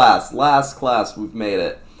 Last class. We've made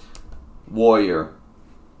it. Warrior.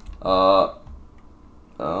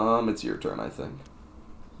 It's your turn, I think.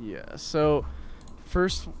 Yeah, so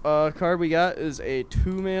first card we got is a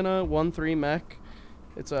 2-mana 1/3 mech.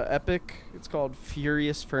 It's a epic. It's called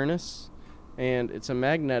Furious Furnace, and it's a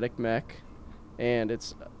magnetic mech, and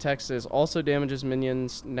its text is also damages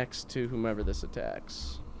minions next to whomever this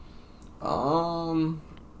attacks.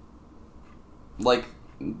 Like,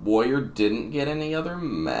 Warrior didn't get any other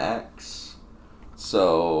mechs,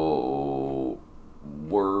 so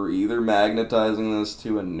we're either magnetizing this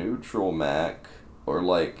to a neutral mech, or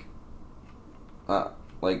like,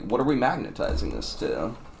 what are we magnetizing this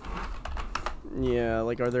to? Yeah,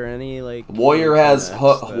 like, are there any, like... Warrior has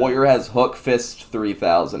Hook Fist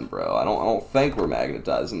 3000, bro. I don't think we're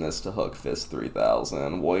magnetizing this to Hook Fist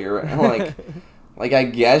 3000. Warrior, like... Like, I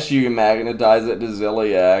guess you can magnetize it to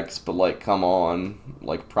Zilliax, but, like, come on.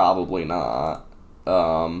 Like, probably not.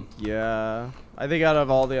 Yeah. I think out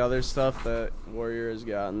of all the other stuff that Warrior has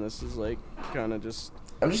gotten, this is, like, kind of just...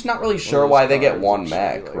 I'm just not really sure why they get one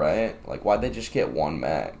mech, like, right? Like, why'd they just get one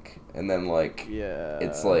mech? And then, like... Yeah.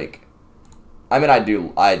 It's, like... I mean,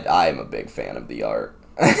 I am a big fan of the art.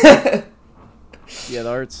 Yeah, the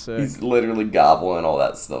art's sick. He's literally gobbling all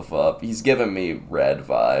that stuff up. He's giving me red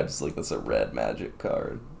vibes. Like, that's a red magic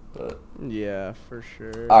card. But yeah, for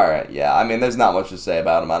sure. Alright, yeah. I mean, there's not much to say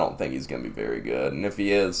about him. I don't think he's going to be very good. And if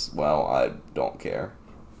he is, well, I don't care.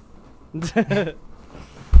 We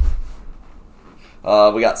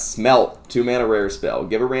got Smelt. 2-mana rare spell.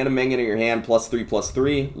 Give a random minion in your hand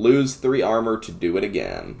 +3/+3. Lose 3 armor to do it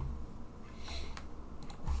again.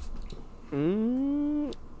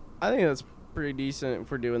 I think that's pretty decent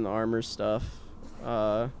if we're doing the armor stuff.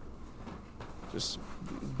 Just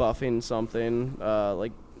buffing something.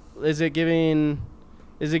 Like, is it giving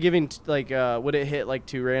like, would it hit like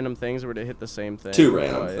 2 random things, or would it hit the same thing 2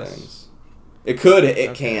 random things. It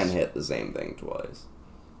can hit the same thing twice.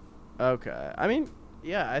 Okay. I mean,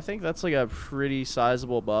 yeah, I think that's like a pretty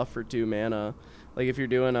sizable buff for 2 mana. Like, if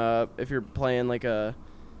you're playing like a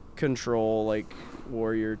control, like,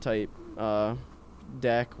 warrior type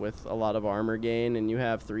deck with a lot of armor gain, and you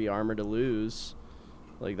have 3 armor to lose,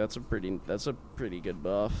 like, that's a pretty good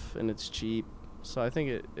buff, and it's cheap. So I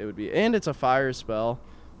think it would be, and it's a fire spell.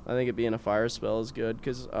 I think it being a fire spell is good,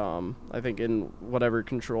 because I think in whatever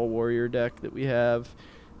control warrior deck that we have,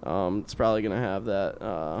 it's probably gonna have that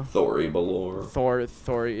Thori Balor.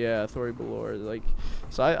 Thori Balor. Like,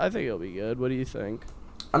 so I think it'll be good. What do you think?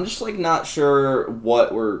 I'm just, like, not sure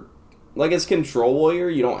what we're... Like, as Control Warrior,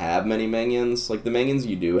 you don't have many minions. Like, the minions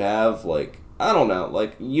you do have, like, I don't know.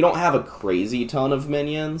 Like, you don't have a crazy ton of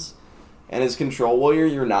minions. And as Control Warrior,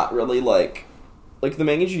 you're not really, like... Like, the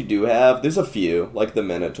minions you do have, there's a few, like the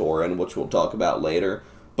Minotaurin, which we'll talk about later.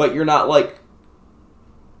 But you're not, like,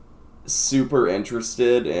 super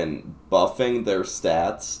interested in buffing their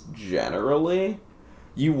stats generally.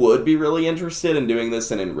 You would be really interested in doing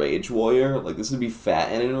this in Enrage Warrior. Like, this would be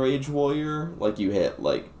fat in Enrage Warrior. Like, you hit,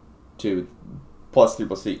 like... 2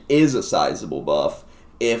 +3/+3 is a sizable buff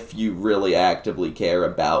if you really actively care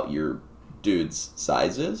about your dude's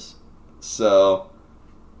sizes. So,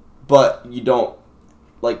 but you don't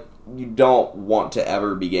want to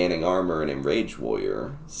ever be gaining armor in Enrage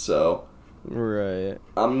Warrior. So, right.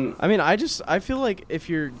 I mean, I feel like if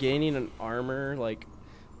you're gaining an armor, like,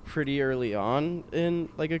 pretty early on in,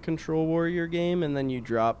 like, a control warrior game, and then you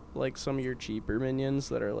drop, like, some of your cheaper minions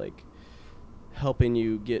that are, like, helping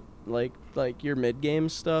you get like your mid game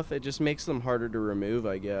stuff, it just makes them harder to remove,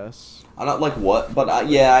 I guess. I'm not like what, but I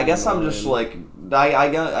guess I'm just like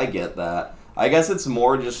I get that. I guess it's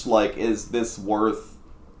more just like, is this worth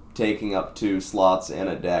taking up 2 slots in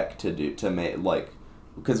a deck to make, like,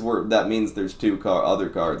 because that means there's 2 other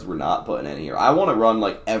cards we're not putting in here. I want to run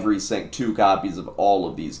like 2 copies of all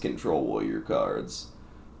of these Control Warrior cards.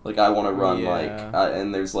 Like, I want to run,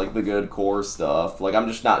 and there's, like, the good core stuff. Like, I'm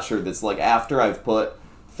just not sure that's, like, after I've put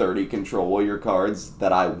 30 Control Warrior cards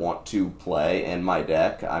that I want to play in my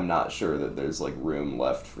deck, I'm not sure that there's, like, room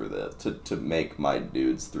left for to make my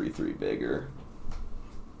dudes 3/3 bigger.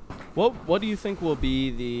 What do you think will be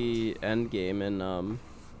the end game in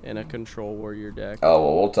in a Control Warrior deck. Oh,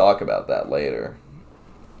 well, we'll talk about that later.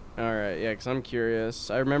 Alright, yeah, because I'm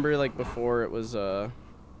curious. I remember, like, before it was, I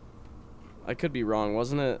could be wrong,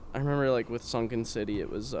 wasn't it? I remember, like, with Sunken City, it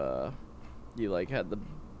was, you, like, had the...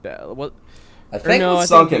 What? I think with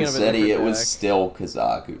Sunken City, it was deck. still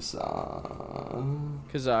Kazaku-san.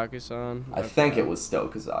 Kazaku-san. I think it was still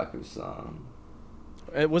Kazaku-san.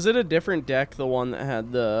 Was it a different deck, the one that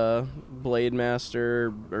had the Blade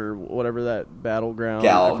Master or whatever that Battleground?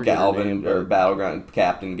 Battleground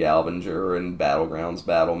Captain Galvanger and Battlegrounds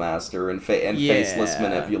Battlemaster and Faceless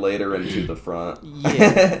Manipulator into the front.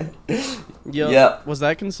 Yeah. Yep. Was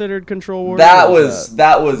that considered Control Warrior? That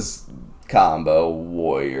was Combo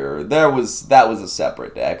Warrior. That was a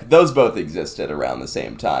separate deck. Those both existed around the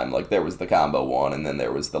same time. Like there was the Combo one, and then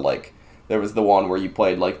there was the one where you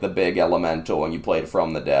played, like, the big elemental and you played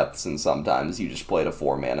From the Depths, and sometimes you just played a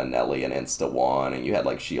 4-mana Nelly and Insta-1, and you had,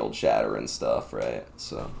 like, Shield Shatter and stuff, right?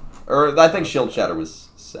 So, or I think Shield Shatter was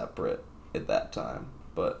separate at that time,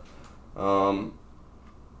 but,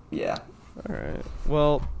 yeah. Alright.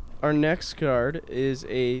 Well, our next card is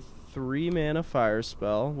a 3-mana fire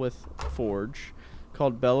spell with Forge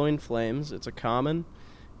called Bellowing Flames. It's a common,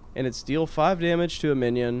 and it's deal 5 damage to a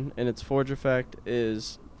minion, and its Forge effect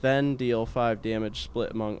is... then deal 5 damage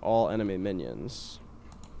split among all enemy minions.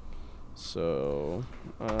 So,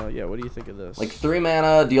 yeah, what do you think of this? Like, 3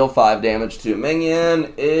 mana, deal 5 damage to a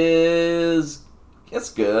minion it's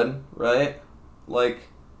good, right? Like,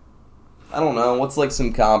 I don't know, what's, like,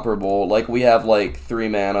 some comparable, like, we have, like, 3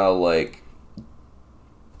 mana, like,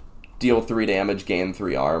 deal 3 damage, gain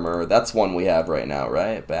 3 armor. That's one we have right now,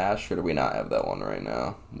 right? Bash, or do we not have that one right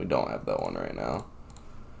now? We don't have that one right now.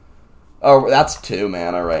 Oh, that's 2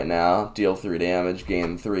 mana right now. Deal 3 damage,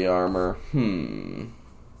 gain 3 armor.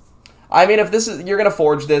 I mean, if you're gonna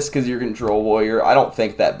forge this because you're Control Warrior, I don't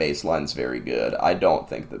think that baseline's very good. I don't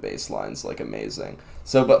think the baseline's, like, amazing.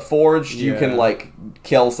 So, but forged, you can, like,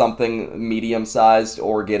 kill something medium-sized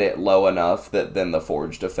or get it low enough that then the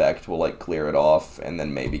forged effect will, like, clear it off and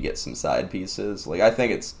then maybe get some side pieces. Like, I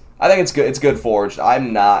think it's good. It's good forged.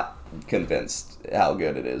 I'm not convinced how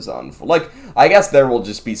good it is on, like, I guess there will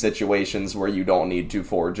just be situations where you don't need to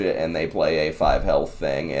forge it and they play a 5 health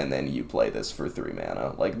thing and then you play this for 3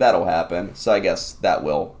 mana. Like, that'll happen, so I guess that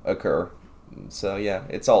will occur. So yeah,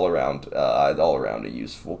 it's all around a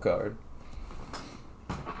useful card.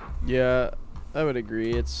 Yeah, I would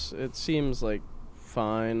agree. It seems like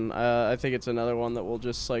fine. I think it's another one that we'll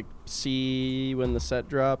just, like, see when the set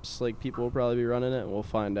drops. Like, people will probably be running it and we'll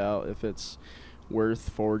find out if it's worth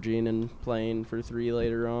forging and playing for 3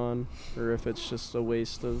 later on, or if it's just a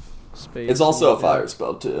waste of space. It's also a fire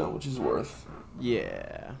spell too, which is worth.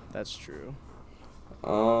 Yeah, that's true.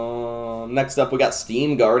 Next up we got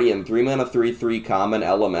Steam Guardian, 3 mana 3/3 common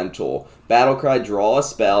elemental. Battlecry, draw a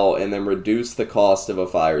spell and then reduce the cost of a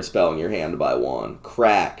fire spell in your hand by 1.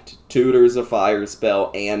 Cracked, tutors a fire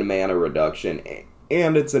spell and mana reduction,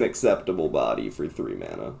 and it's an acceptable body for 3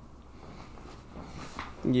 mana.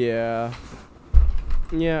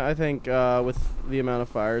 Yeah, I think with the amount of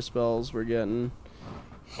fire spells we're getting,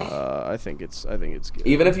 I think it's good.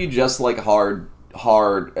 Even if you just like hard.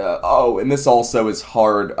 And this also is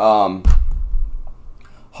hard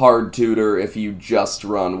tutor. If you just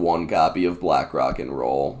run 1 copy of Black Rock and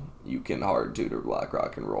Roll, you can hard tutor Black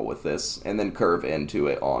Rock and Roll with this, and then curve into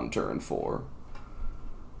it on turn 4.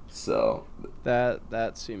 So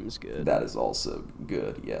that seems good. That is also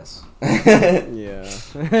good. Yes.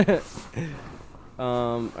 Yeah.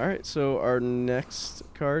 Alright, so our next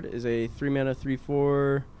card is a 3 mana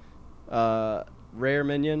 3/4 rare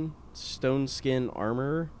minion, Stone Skin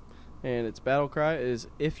Armor, and its battle cry is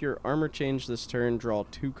if your armor changed this turn, draw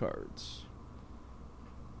 2 cards.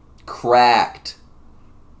 Cracked.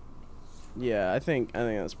 Yeah, I think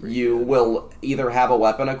that's pretty You good. will either have a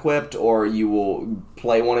weapon equipped, or you will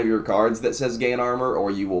play one of your cards that says gain armor, or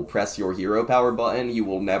you will press your hero power button. You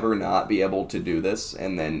will never not be able to do this,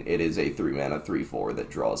 and then it is a 3 mana 3/4 that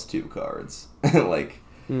draws 2 cards. Like,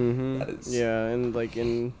 that is... Yeah, and like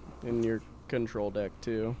in your control deck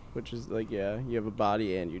too, which is like, yeah, you have a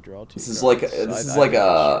body and you draw 2 This cards. is like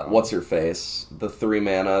a what's her face, the 3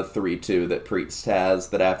 mana 3/2 that Priest has,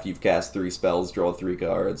 that after you've cast 3 spells draw 3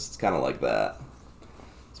 cards. It's kind of like that.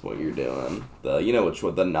 That's what you're doing.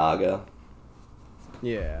 The Naga.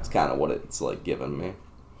 Yeah, It's kind of what it's like giving me.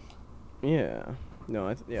 yeah. No,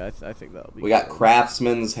 I think that'll be. We got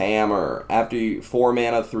Craftsman's Hammer. After 4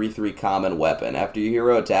 mana 3/3 common weapon. After your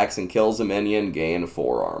hero attacks and kills a minion, gain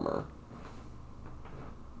 4 armor.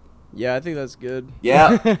 Yeah, I think that's good.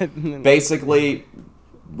 Yeah. Basically,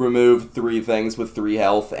 remove 3 things with 3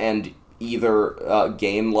 health, and either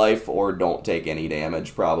gain life or don't take any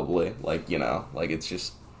damage, probably. Like, like it's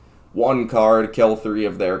just one card, kill 3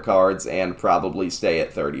 of their cards, and probably stay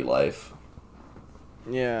at 30 life.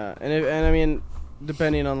 Yeah, and I mean,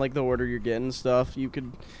 depending on like the order you're getting stuff, you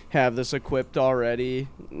could have this equipped already.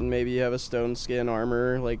 Maybe you have a stone skin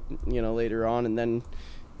armor, like, later on, and then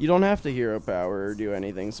you don't have to hero power or do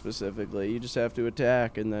anything specifically. You just have to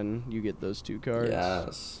attack, and then you get those 2 cards.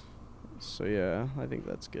 Yes. So yeah, I think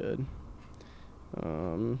that's good.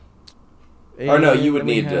 Or no, you would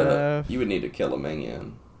need to kill a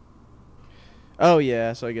minion. Oh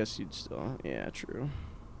yeah, so I guess you'd still, yeah, true.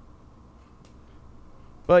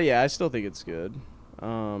 But yeah, I still think it's good.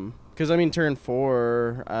 Because I mean, turn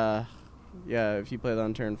 4, yeah, if you play that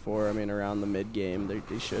on turn 4, I mean, around the mid game,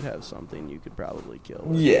 they should have something you could probably kill.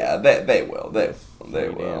 Yeah, they will. They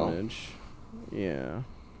will. Damage. Yeah.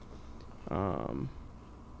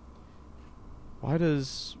 Why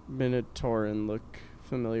does Minotaurin look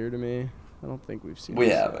familiar to me? I don't think we've seen. We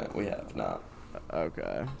haven't. We have not.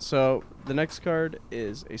 Okay, so the next card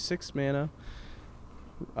is a 6 mana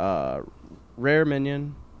rare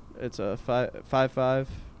minion. It's a 5/5,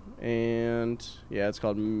 and yeah, it's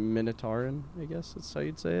called Minotaurin, I guess that's how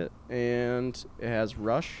you'd say it. And it has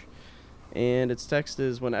Rush, and its text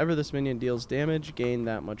is, whenever this minion deals damage, gain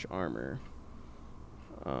that much armor.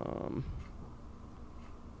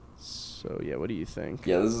 So yeah, what do you think?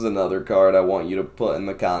 Yeah, this is another card I want you to put in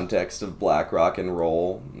the context of Black Rock and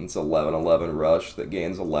Roll. It's 11/11 Rush that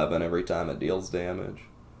gains 11 every time it deals damage.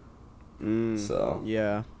 So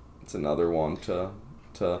yeah, it's another one to.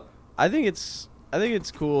 I think it's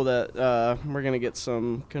cool that we're gonna get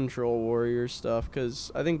some Control Warrior stuff,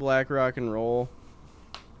 because I think Black Rock and Roll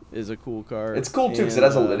is a cool card. It's cool too because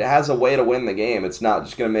it has a way to win the game. It's not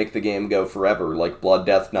just gonna make the game go forever like Blood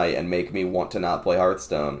Death Knight and make me want to not play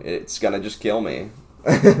Hearthstone. It's gonna just kill me.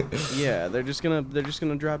 Yeah, they're just gonna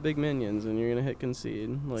drop big minions and you're gonna hit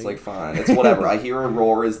concede. It's like, fine, it's whatever. I hear a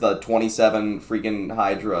roar as the 27 freaking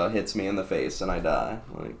Hydra hits me in the face and I die.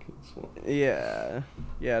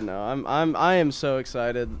 Yeah, no, I am so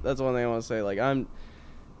excited. That's one thing I want to say. Like, I'm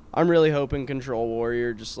really hoping Control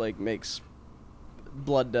Warrior just like makes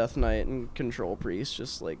Blood Death Knight and Control Priest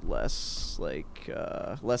just like less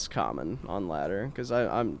common on ladder, because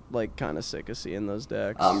I'm like kind of sick of seeing those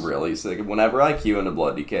decks. I'm really sick. Whenever I queue into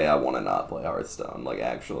Blood Decay, I want to not play Hearthstone. Like,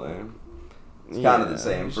 actually, it's kind of the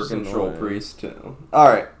same for Control annoying. Priest too. All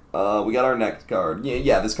right, we got our next card.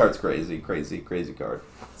 Yeah, this card's crazy card.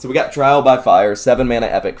 So we got Trial by Fire, 7 mana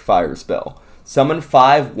epic fire spell. Summon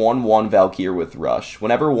 5/1/1 Valkyr with Rush.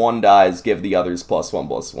 Whenever one dies, give the others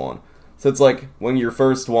 +1/+1. So it's like, when your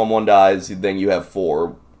first 1/1 dies, then you have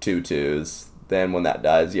 4 2/2s. Then when that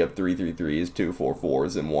dies, you have 3 3/3s, 2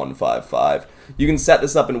 4/4s, and 1 5/5. You can set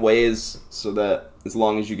this up in ways so that as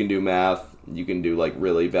long as you can do math, you can do like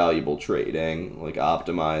really valuable trading, like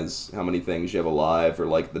optimize how many things you have alive or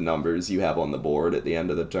like the numbers you have on the board at the end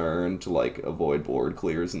of the turn to like avoid board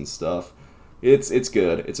clears and stuff. It's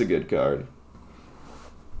good. It's a good card.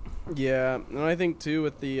 Yeah, and I think too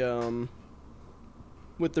with the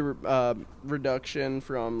reduction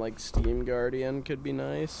from like Steam Guardian could be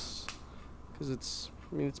nice, because it's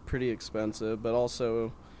pretty expensive, but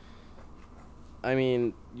also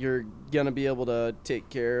you're gonna be able to take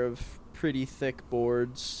care of pretty thick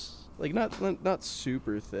boards, like not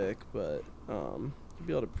super thick, but you'll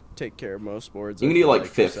be able to take care of most boards. You need like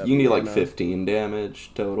 15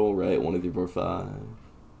 damage total, right? 1 2 3 4 5.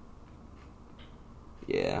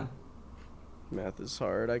 Yeah. Math is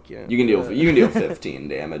hard. I can't. You can deal 15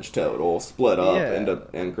 damage total, split up into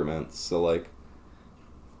increments. So like.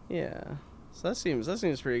 Yeah. So that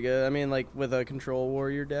seems pretty good. I mean, like with a Control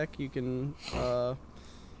Warrior deck, you can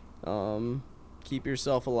keep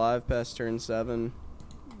yourself alive past turn 7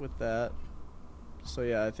 with that. So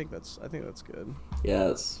yeah, I think that's good.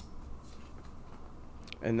 Yes.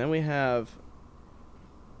 And then we have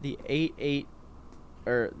the 8/8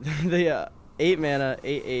 or the 8 mana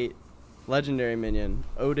 8/8 legendary minion,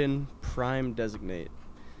 Odin Prime Designate.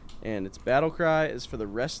 And its battle cry is, for the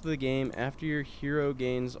rest of the game, after your hero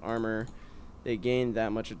gains armor, they gain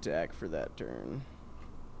that much attack for that turn.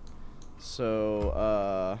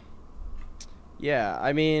 So, yeah,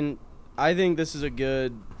 I mean, I think this is a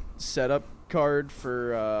good setup card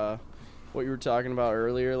for what you were talking about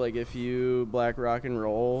earlier. Like, if you Black Rock and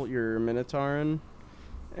Roll your Minotaurin,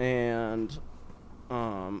 and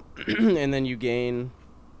and then you gain,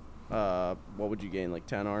 what would you gain, like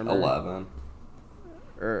 10 armor? 11.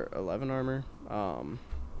 Or 11 armor.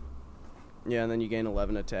 Yeah, and then you gain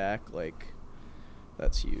 11 attack. Like,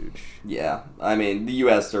 That's huge. Yeah, I mean, you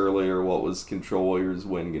asked earlier what was Control Warrior's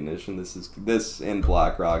win condition. This in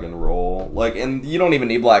Black Rock and Roll. Like, and you don't even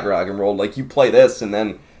need Black Rock and Roll. Like, you play this, and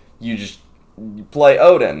then you play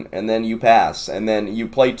Odin, and then you pass, and then you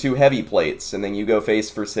play 2 heavy plates, and then you go face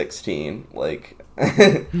for 16. Like,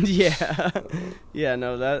 yeah,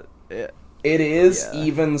 no, that. It is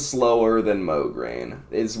even slower than Mograine.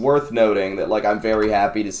 It's worth noting that, like, I'm very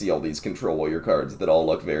happy to see all these Control Warrior cards that all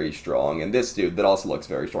look very strong, and this dude that also looks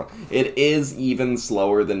very strong. It is even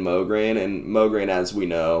slower than Mograine, and Mograine, as we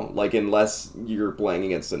know, like, unless you're playing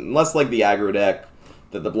against it, unless, like, the aggro deck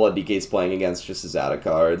that the Blood DK's playing against just is out of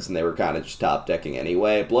cards, and they were kind of just top decking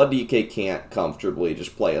anyway, Blood DK can't comfortably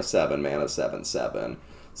just play a 7-mana 7/7.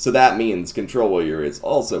 So that means Control Warrior is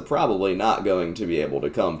also probably not going to be able to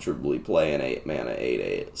comfortably play an 8-mana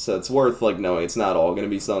 8/8. So it's worth, like, knowing it's not all going to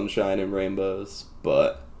be sunshine and rainbows,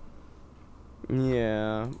 but...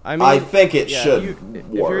 Yeah. I mean, I think it should if work.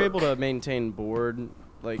 you're able to maintain board,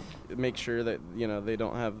 like, make sure that, you know, they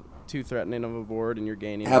don't have too threatening of a board and you're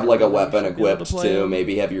gaining... Have, like, a weapon to equipped, too.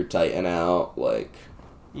 Maybe have your Titan out, like...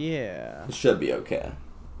 Yeah. It should be okay.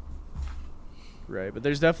 Right, but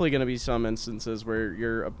there's definitely going to be some instances where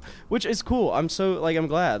you're, which is cool. I'm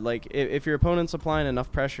glad. Like, if your opponent's applying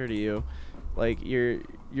enough pressure to you, like, you're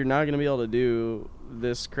not going to be able to do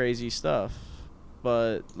this crazy stuff.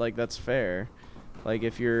 But, like, that's fair. Like,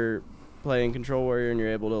 if you're playing Control Warrior and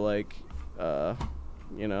you're able to, like,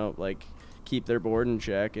 you know, like, keep their board in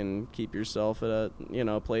check and keep yourself at a, you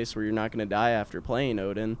know, place where you're not going to die after playing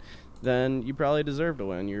Odin, then you probably deserve to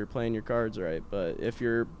win. You're playing your cards right. But if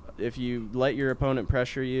you let your opponent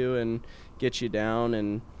pressure you and get you down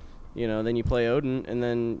and, you know, then you play Odin and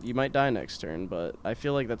then you might die next turn. But I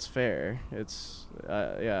feel like that's fair. It's,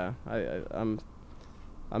 I'm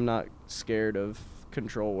not scared of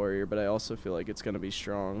Control Warrior, but I also feel like it's going to be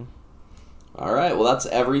strong. All right, well, that's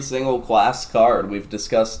every single class card we've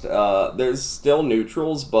discussed. There's still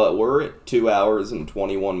neutrals, but we're at 2 hours and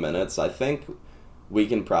 21 minutes. I think we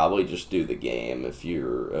can probably just do the game if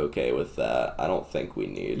you're okay with that. I don't think we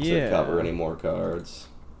need to cover any more cards.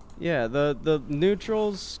 Yeah, the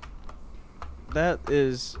neutrals,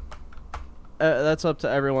 that's up to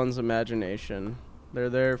everyone's imagination. They're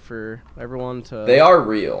there for everyone to... They are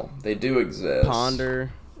real. They do exist.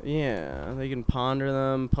 Ponder. Yeah, they can ponder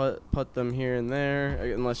them, put them here and there.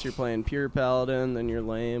 Unless you're playing pure Paladin, then you're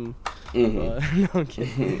lame. Mm-hmm. But, no, I'm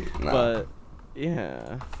kidding. No. But,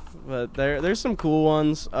 yeah. But there's some cool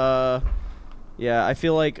ones. Yeah, I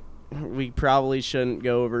feel like we probably shouldn't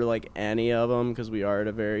go over, like, any of them, because we are at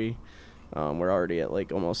a very... we're already at,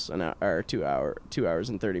 like, almost an hour, 2 hours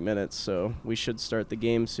and 30 minutes, so we should start the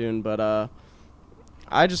game soon. But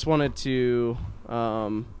I just wanted to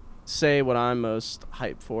say what I'm most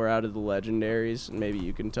hyped for out of the legendaries, and maybe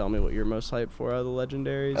you can tell me what you're most hyped for out of the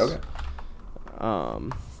legendaries. Okay.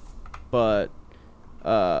 But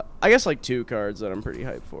I guess, like, 2 cards that I'm pretty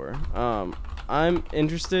hyped for. I'm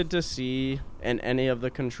interested to see in any of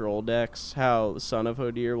the control decks how Son of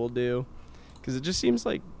Hodir will do, because it just seems,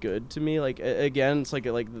 like, good to me. Like, again, it's like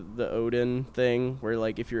the Odin thing, where,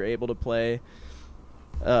 like, if you're able to play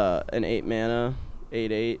an 8-mana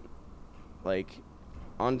 8/8, like,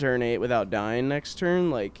 on turn 8 without dying next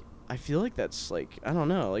turn, like, I feel like that's, like, I don't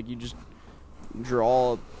know, like, you just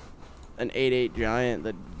draw an 8/8 giant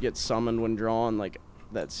that gets summoned when drawn. Like,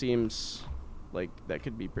 that seems like that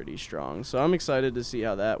could be pretty strong. So I'm excited to see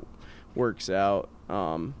how that works out.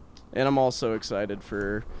 And I'm also excited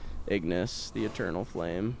for Ignis, the Eternal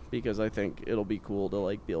Flame, because I think it'll be cool to,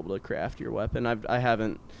 like, be able to craft your weapon. I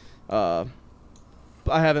haven't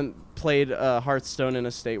played Hearthstone in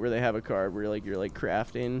a state where they have a card where, like, you're, like,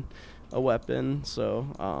 crafting a weapon.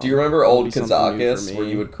 So do you remember old Kazakus where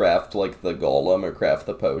you would craft, like, the golem or craft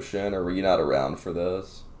the potion, or were you not around for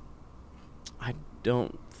those?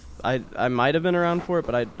 I might have been around for it,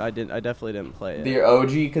 but I definitely didn't play it. The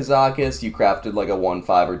OG Kazakus, you crafted, like, a 1,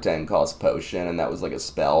 5, or 10 cost potion, and that was, like, a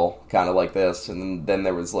spell, kind of like this. And then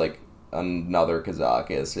there was, like, another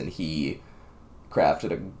Kazakus, and he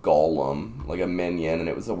crafted a golem, like a minion, and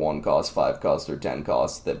it was a 1 cost, 5 cost, or 10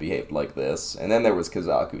 cost that behaved like this. And then there was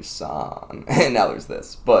Kazaku-san, and now there's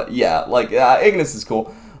this. But yeah, like, Ignis is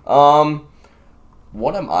cool.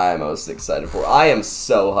 What am I most excited for? I am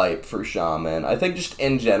so hyped for Shaman. I think just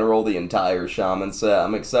in general, the entire Shaman set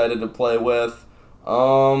I'm excited to play with.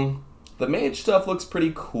 The mage stuff looks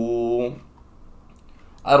pretty cool.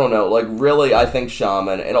 I don't know, like, really, I think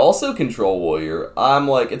Shaman, and also Control Warrior, I'm,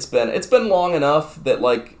 like, it's been long enough that,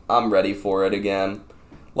 like, I'm ready for it again.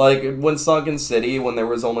 Like, when Sunken City, when there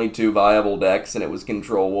was only 2 viable decks and it was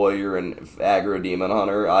Control Warrior and Aggro Demon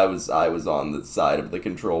Hunter, I was on the side of the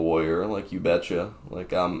Control Warrior, like, you betcha.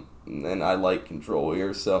 Like, and I like Control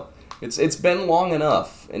Warrior, so it's been long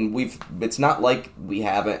enough, and it's not like we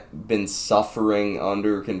haven't been suffering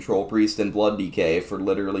under Control Priest and Blood Decay for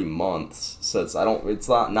literally months, so it's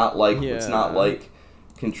not like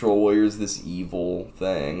Control Warrior's this evil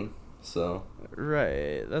thing, so...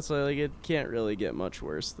 Right. That's why, like, it can't really get much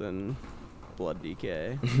worse than Blood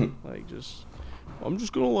Decay. Like, I'm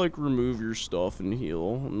just gonna, like, remove your stuff and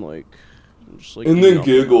heal, and, like, just, like... And then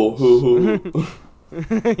giggle.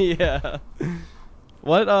 Yeah.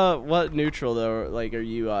 What neutral, though, like, are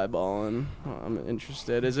you eyeballing? I'm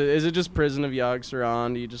interested. Is it just Prison of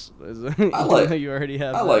Yogg-Saron? You already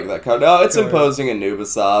have I like that card. No, it's Imposing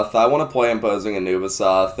Anubisoth. I want to play Imposing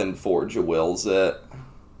Anubisoth and Forge of Wills it.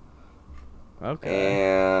 Okay.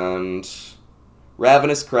 And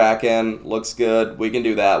Ravenous Kraken looks good. We can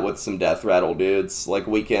do that with some Death Rattle dudes. Like,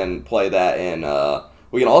 we can play that in,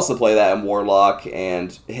 we can also play that in Warlock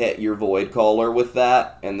and hit your Void Caller with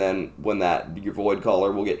that, and then when your Void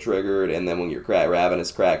Caller will get triggered, and then when your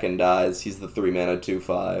Ravenous Kraken dies, he's the 3-mana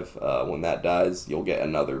 2/5. When that dies, you'll get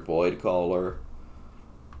another Void Caller.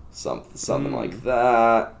 Something like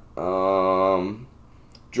that.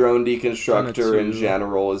 Drone Deconstructor in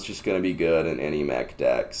general is just going to be good in any mech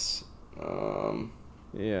decks.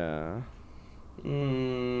 Yeah.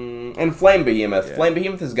 And Flame Behemoth. Yeah. Flame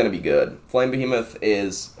Behemoth is going to be good. Flame Behemoth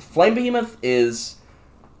is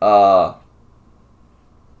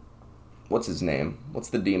what's his name? What's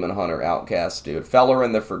the Demon Hunter outcast dude? Feller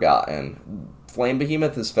the Forgotten. Flame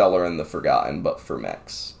Behemoth is Feller the Forgotten, but for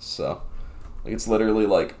mechs. So, it's literally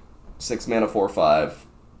like 6 mana 4/5.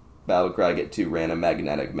 Battlecry, get 2 random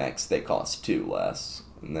magnetic mechs. They cost 2 less.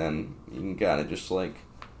 And then you can kind of just, like,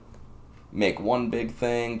 make one big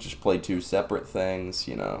thing, just play 2 separate things,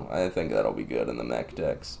 you know. I think that'll be good in the mech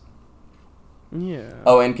decks. Yeah.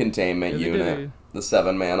 Oh, and Containment Unit. The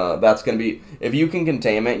 7 mana. That's going to be... If you can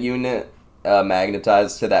Containment Unit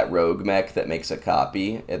magnetize to that rogue mech that makes a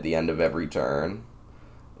copy at the end of every turn,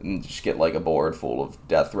 and just get, like, a board full of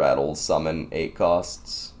Death Rattles, summon 8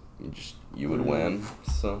 costs, you would win,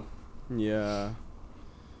 so... Yeah.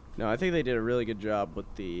 No, I think they did a really good job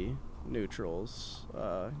with the neutrals,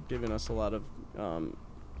 giving us a lot of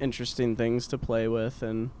interesting things to play with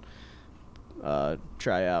and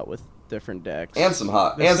try out with different decks. And some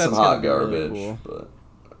hot garbage, really cool. But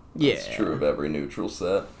that's yeah, true of every neutral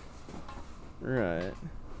set. Right.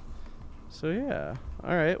 So yeah.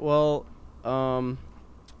 All right. Well, now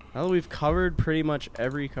that we've covered pretty much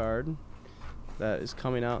every card that is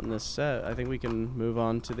coming out in this set, I think we can move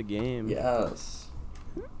on to the game. Yes.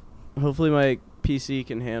 Hopefully my PC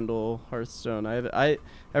can handle Hearthstone. I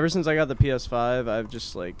ever since I got the PS5, I've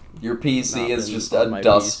just like... Your PC is just a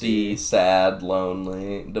dusty, sad,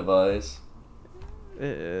 lonely device. It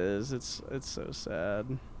is. It's so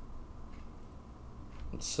sad.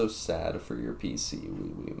 It's so sad for your PC,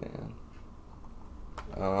 Ouiouiman.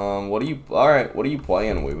 What are you playing,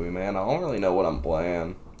 Ouiouiman? I don't really know what I'm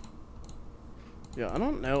playing. Yeah, I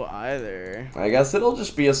don't know either. I guess it'll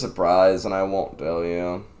just be a surprise, and I won't tell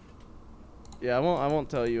you. Yeah, I won't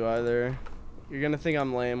tell you either. You're gonna think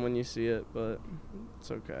I'm lame when you see it, but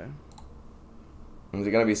it's okay. Is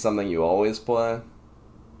it gonna be something you always play?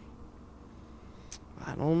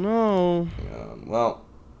 I don't know. Yeah, well,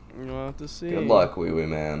 you'll have to see. Good luck,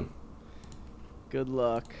 Ouiouiman. Good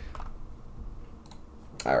luck.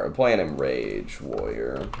 Alright, we're playing Enrage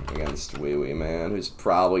Warrior against Ouiouiman, who's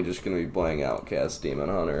probably just going to be playing Outcast Demon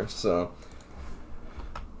Hunter, so...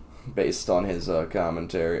 Based on his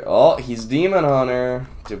commentary... Oh, he's Demon Hunter!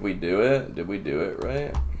 Did we do it? Did we do it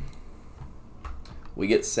right? We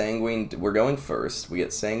get Sanguine... We're going first. We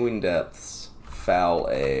get Sanguine Depths, Foul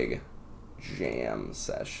Egg, Jam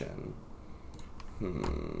Session.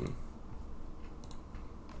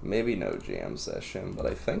 Maybe no Jam Session, but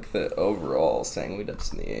I think that overall, Sanguine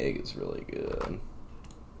Depths in the Egg is really good.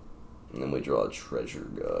 And then we draw a Treasure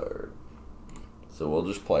Guard. So we'll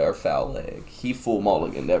just play our Foul Egg. He full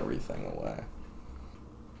mulliganed everything away.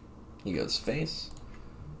 He goes face.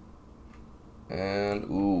 And,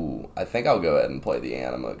 ooh, I think I'll go ahead and play the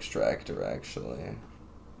Anima Extractor, actually.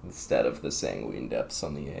 Instead of the Sanguine Depths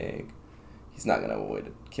on the Egg. He's not going to have a way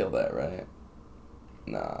to kill that, right?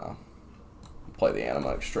 Nah. Play the Anima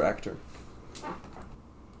Extractor.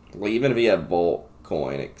 Well, even if you have Bolt,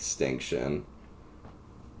 Coin, Extinction,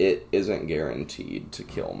 it isn't guaranteed to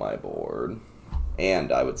kill my board.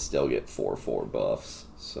 And I would still get 4/4 buffs,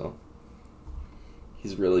 so...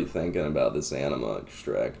 He's really thinking about this Anima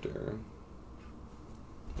Extractor.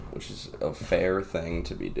 which is a fair thing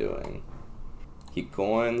to be doing. He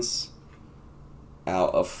coins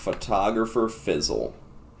out a Photographer Fizzle.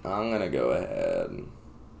 I'm going to go ahead.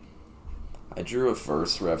 I drew a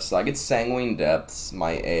Verse Riff, so I could Sanguine Depths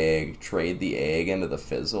my egg, trade the egg into the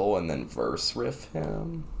Fizzle, and then Verse Riff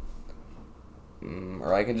him.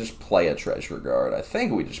 Or I can just play a Treasure Guard. I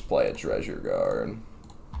think we just play a Treasure Guard.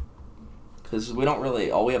 Because we don't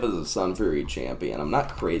really... All we have is a Sun Fury Champion. I'm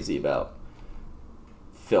not crazy about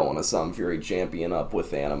filling a Sun Fury Champion up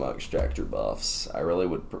with Anima Extractor buffs. I really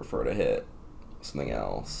would prefer to hit something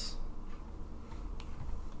else.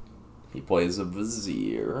 He plays a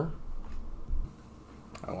Vizier.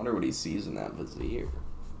 I wonder what he sees in that Vizier.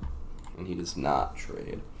 And he does not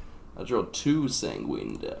trade. I draw 2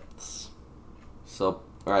 Sanguine Depths. So,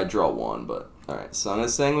 or I draw 1, but... Alright, so I'm going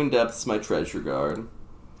to Sanguine Depths my Treasure Guard.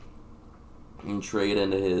 And trade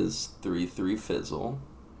into his 3/3 Fizzle.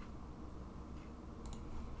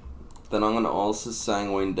 Then I'm going to also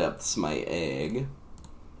Sanguine Depths my egg.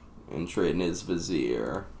 And trade in his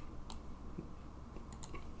Vizier.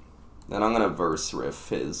 Then I'm going to Verse Riff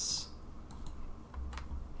his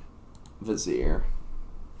Vizier.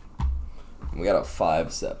 We got a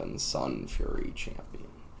 5/7 Sun Fury Champion.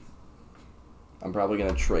 I'm probably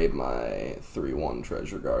going to trade my 3/1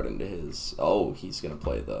 Treasure Guard into his... Oh, he's going to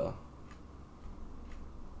play the...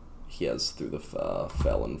 He has through the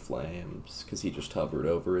Felon Flames, because he just hovered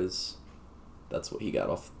over his... That's what he got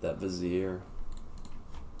off that Vizier.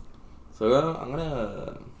 So I'm going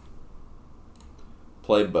to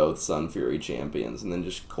play both Sun Fury Champions and then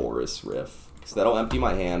just Chorus Riff. Because that'll empty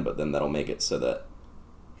my hand, but then that'll make it so that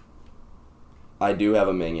I do have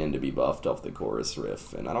a minion to be buffed off the Chorus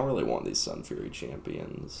Riff, and I don't really want these Sun Fury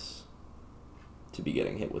Champions to be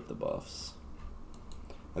getting hit with the buffs.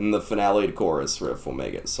 And the finale Chorus Riff will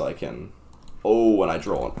make it so I can... Oh, and I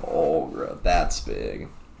draw an Olgra. That's big.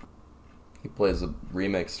 He plays a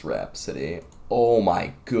Remixed Rhapsody. Oh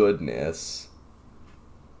my goodness.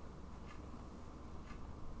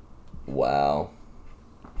 Wow.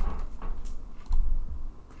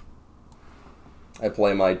 I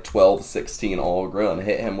play my 12/16 Olgra and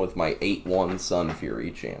hit him with my 8/1 Sun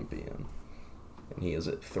Fury Champion. And he is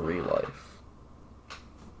at 3 life.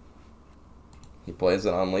 He plays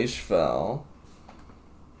an Unleash Fel.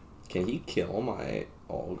 Can he kill my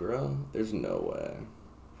Olgra? There's no way.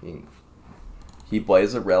 He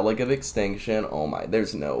plays a Relic of Extinction. Oh my,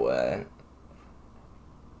 there's no way.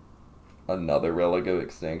 Another Relic of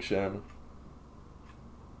Extinction.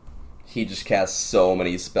 He just casts so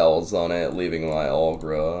many spells on it, leaving my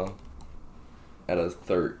Olgra at a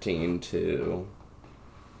 13/2.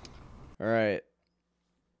 Alright.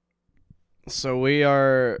 So we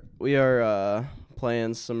are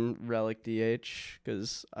playing some Relic DH,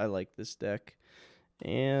 because I like this deck.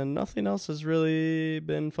 And nothing else has really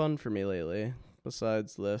been fun for me lately,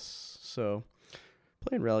 besides this. So,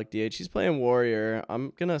 playing Relic DH. He's playing Warrior.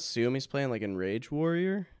 I'm going to assume he's playing like Enrage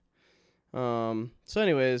Warrior. So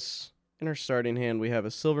anyways... In our starting hand, we have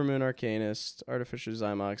a Silver Moon Arcanist, Artificer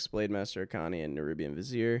Zymox, Blade Master Arcani, and Nerubian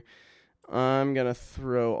Vizier. I'm going to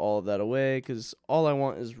throw all of that away, because all I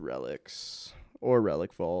want is Relics, or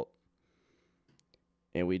Relic Vault.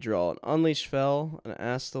 And we draw an Unleash Fel, an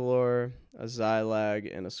Astalor, a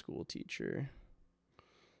Xylag, and a School Teacher.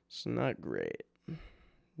 So not great.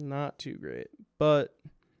 Not too great. But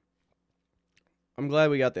I'm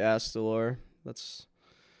glad we got the Astalor. That's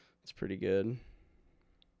pretty good.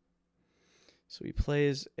 So he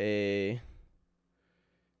plays a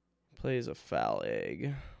foul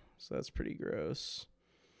egg. So that's pretty gross.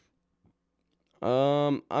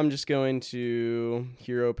 I'm just going to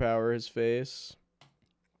hero power his face.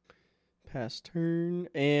 Pass turn.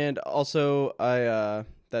 And also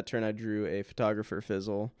that turn I drew a Photographer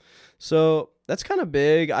Fizzle. So that's kind of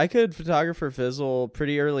big. I could Photographer Fizzle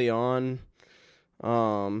pretty early on.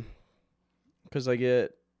 Because I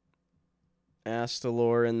get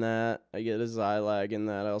Astalor in that. I get a Xylag in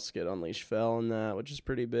that. I also get Unleash Fel in that, which is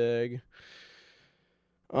pretty big.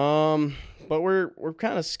 But we're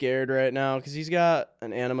kind of scared right now because he's got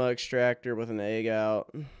an Anima Extractor with an egg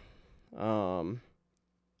out.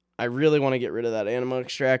 I really want to get rid of that Anima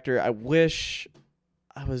Extractor. I wish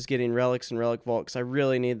I was getting Relics and Relic Vault because I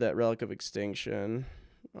really need that Relic of Extinction.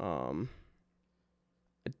 I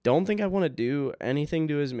don't think I want to do anything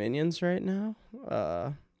to his minions right now.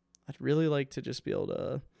 I'd really like to just be able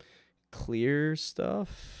to clear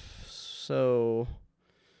stuff. So,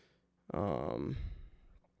 I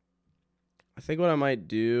think what I might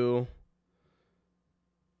do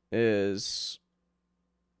is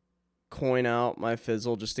coin out my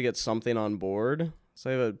Fizzle just to get something on board. So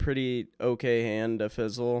I have a pretty okay hand to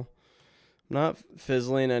Fizzle not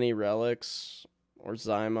fizzling any relics or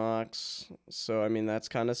Zymox, so I mean that's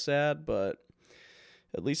kind of sad, but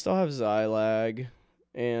at least I'll have Xylag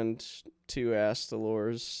and 2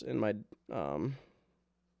 Astalors in my, 2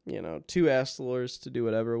 Astalors to do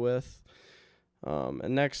whatever with.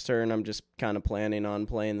 And next turn, I'm just kind of planning on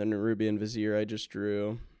playing the Nerubian Vizier I just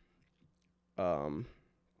drew.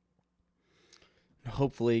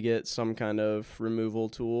 Hopefully get some kind of removal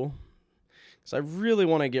tool. Because I really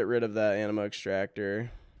want to get rid of that Anima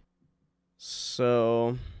Extractor.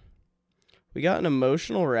 So, we got an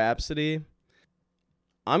Emotional Rhapsody.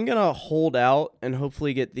 I'm going to hold out and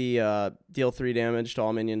hopefully get the deal 3 damage to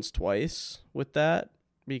all minions twice with that.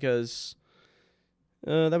 Because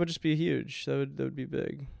that would just be huge. That would be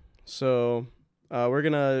big. So, we're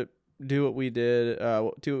going to do what we did,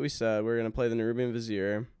 do what we said. We're going to play the Nerubian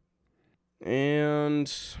Vizier.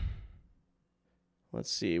 And let's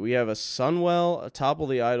see. We have a Sunwell, a Topple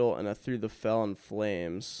the Idol, and a Through the Fell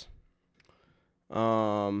Flames.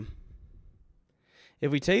 If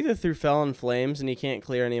we take the Through Fell and Flames and he can't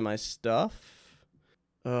clear any of my stuff,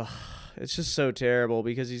 it's just so terrible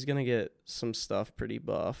because he's going to get some stuff pretty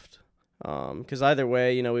buffed. Because either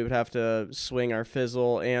way, we would have to swing our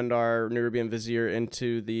Fizzle and our Nerubian Vizier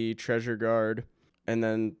into the Treasure Guard, and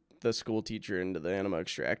then the School Teacher into the Anima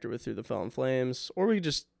Extractor with Through the Fell and Flames. Or we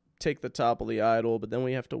just take the Topple the Idol, but then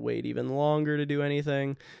we have to wait even longer to do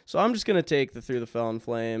anything. So I'm just going to take the Through the Fell and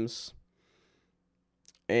Flames.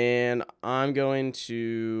 And I'm going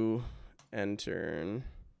to end turn.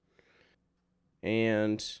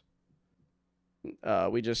 And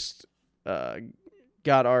we just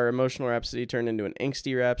got our Emotional Rhapsody turned into an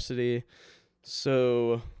Angsty Rhapsody.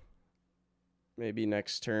 So maybe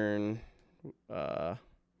next turn.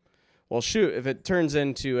 Well, shoot, if it turns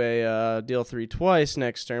into a deal 3 twice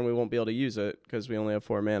next turn, we won't be able to use it because we only have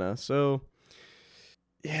 4 mana. So,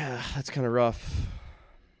 yeah, that's kind of rough.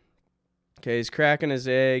 Okay, he's cracking his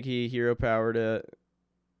egg. He hero powered it.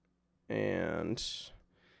 And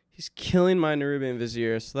he's killing my Nerubian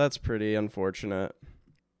Vizier, so that's pretty unfortunate.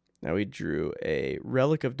 Now we drew a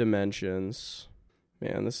Relic of Dimensions.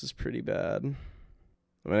 Man, this is pretty bad.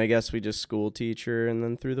 I mean, I guess we just School Teacher and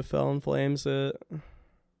then Through the Fell and Flames it.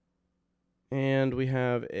 And we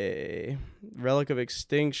have a Relic of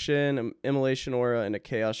Extinction, an Immolation Aura, and a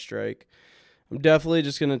Chaos Strike. I'm definitely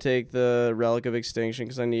just going to take the Relic of Extinction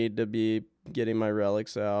because I need to be getting my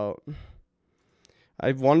relics out.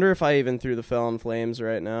 I wonder if I even Through the Fell and Flames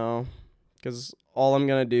right now, because all I'm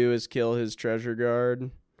going to do is kill his Treasure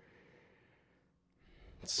Guard.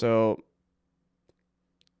 So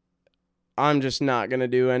I'm just not going to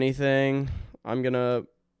do anything. I'm going to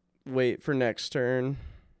wait for next turn.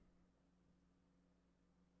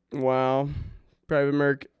 Wow.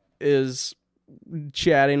 PrivateMerc is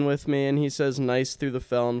chatting with me, and he says, nice Through the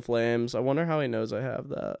Fell and Flames. I wonder how he knows I have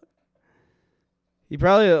that. He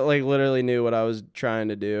probably, literally knew what I was trying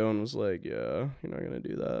to do and was like, yeah, you're not going to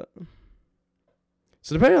do that.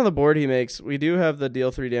 So depending on the board he makes, we do have the deal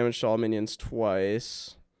 3 damage to all minions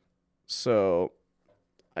twice. So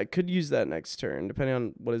I could use that next turn, depending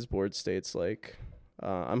on what his board state's like.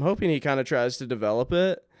 I'm hoping he kind of tries to develop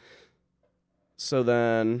it. So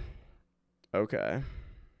then, okay.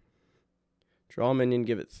 Draw a minion,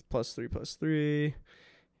 give it +3/+3.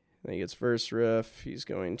 Then he gets Verse Riff. He's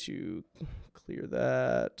going to clear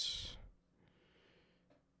that.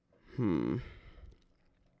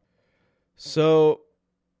 So,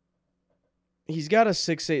 he's got a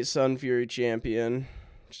 6/8 Sun Fury Champion,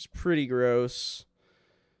 which is pretty gross.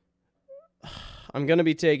 I'm going to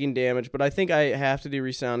be taking damage, but I think I have to do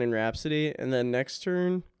Resounding Rhapsody, and then next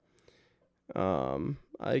turn,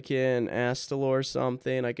 I can Astalor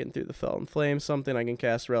something, I can Through the Fell and Flame something, I can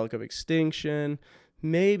cast Relic of Extinction.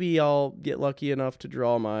 Maybe I'll get lucky enough to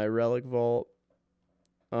draw my Relic Vault.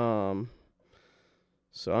 So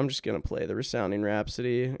I'm just going to play the Resounding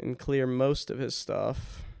Rhapsody and clear most of his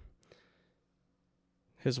stuff.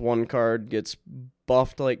 His one card gets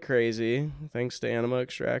buffed like crazy, thanks to Anima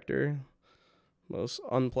Extractor. Most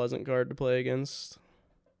unpleasant card to play against,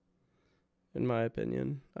 in my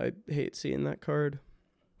opinion. I hate seeing that card.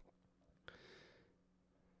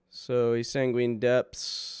 So he's Sanguine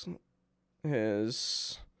Depths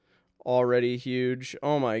is already huge.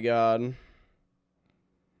 Oh my god.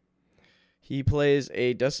 He plays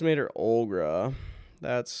a Decimator Olgra.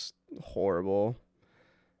 That's horrible.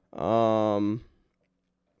 Okay,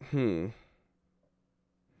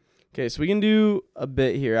 so we can do a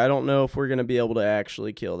bit here. I don't know if we're going to be able to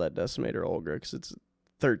actually kill that Decimator Olgra because it's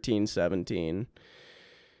 13-17.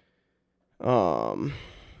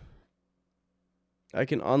 I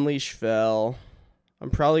can Unleash Fel. I'm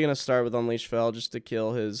probably going to start with Unleash Fel just to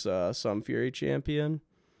kill his Some Fury champion.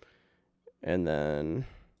 And then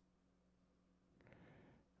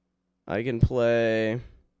I can play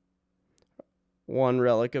 1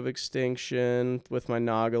 Relic of Extinction with my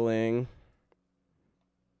Noggling.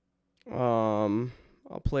 I'll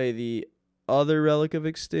play the other Relic of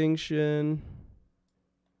Extinction.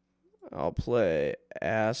 I'll play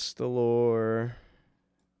Astalor.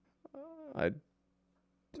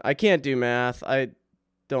 I can't do math. I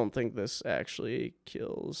don't think this actually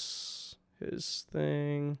kills his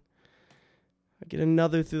thing. I get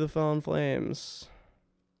another Through the Fallen Flames.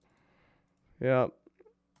 Yep.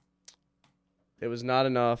 It was not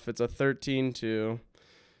enough. It's a 13-2.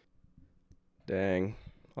 Dang.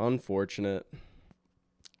 Unfortunate.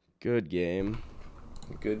 Good game.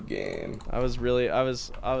 Good game. I was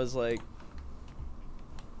like,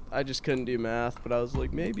 I just couldn't do math, but I was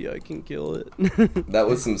like, maybe I can kill it. That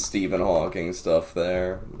was some Stephen Hawking stuff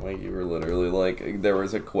there. Like, you were literally like, there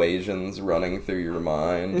was equations running through your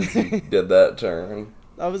mind as you did that turn.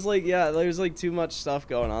 I was like, yeah, there's like too much stuff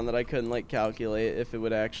going on that I couldn't like calculate if it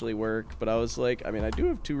would actually work. But I was like, I mean, I do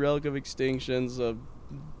have 2 Relic of Extinctions, a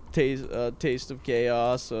Taste of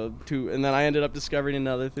Chaos, 2, and then I ended up discovering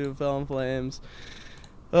another Through the Fallen Flames.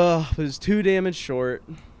 It was 2 damage short.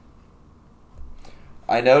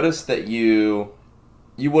 I noticed that you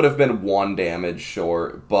would have been 1 damage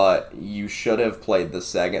short, but you should have played the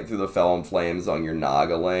second Through the Fallen Flames on your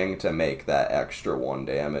Noggling to make that extra 1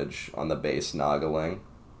 damage on the base Noggling.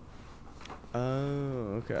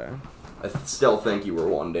 Oh, okay. I still think you were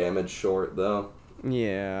 1 damage short, though.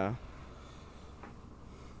 Yeah.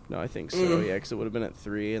 No, I think so, yeah, because it would have been at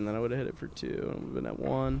 3, and then I would have hit it for 2, and it would have been at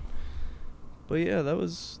 1. But yeah, that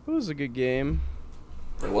was a good game.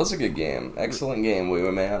 It was a good game. Excellent game,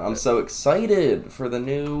 Ouiouiman. I'm so excited for the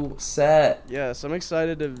new set. Yes, I'm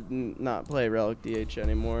excited to not play Relic DH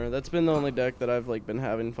anymore. That's been the only deck that I've like been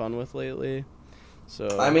having fun with lately. So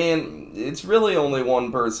I mean, it's really only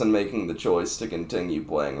one person making the choice to continue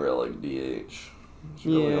playing Relic DH. It's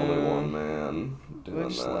really only one man doing I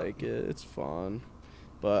just that. like it. It's fun.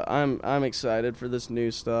 But I'm excited for this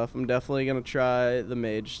new stuff. I'm definitely gonna try the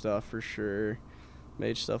mage stuff for sure.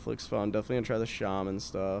 Mage stuff looks fun. Definitely gonna try the shaman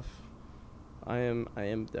stuff. I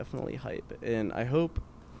am definitely hype, and I hope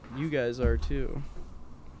you guys are too.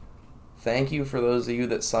 Thank you for those of you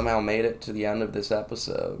that somehow made it to the end of this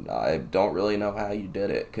episode. I don't really know how you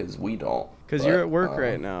did it, because we don't. Because you're at work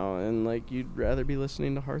right now, and like you'd rather be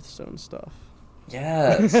listening to Hearthstone stuff.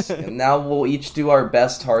 Yes. And now we'll each do our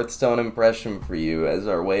best Hearthstone impression for you as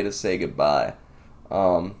our way to say goodbye.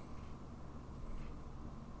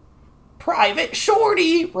 Private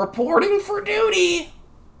Shorty reporting for duty.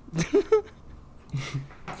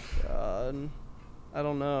 God, I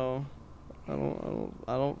don't know. I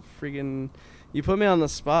don't freaking. You put me on the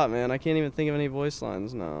spot, man. I can't even think of any voice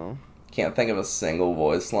lines now. Can't think of a single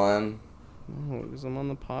voice line. No, because I'm on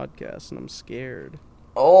the podcast and I'm scared.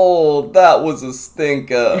 Oh, that was a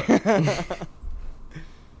stinker.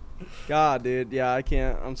 God, dude. Yeah, I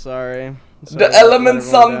can't. I'm sorry. The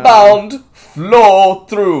elements unbound flow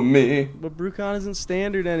through me. But Brucon isn't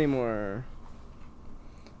standard anymore.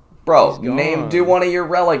 Bro, do one of your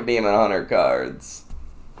Relic Demon Hunter cards.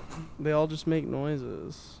 They all just make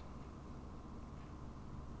noises.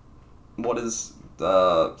 What does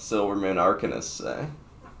the Silver Moon Arcanist say?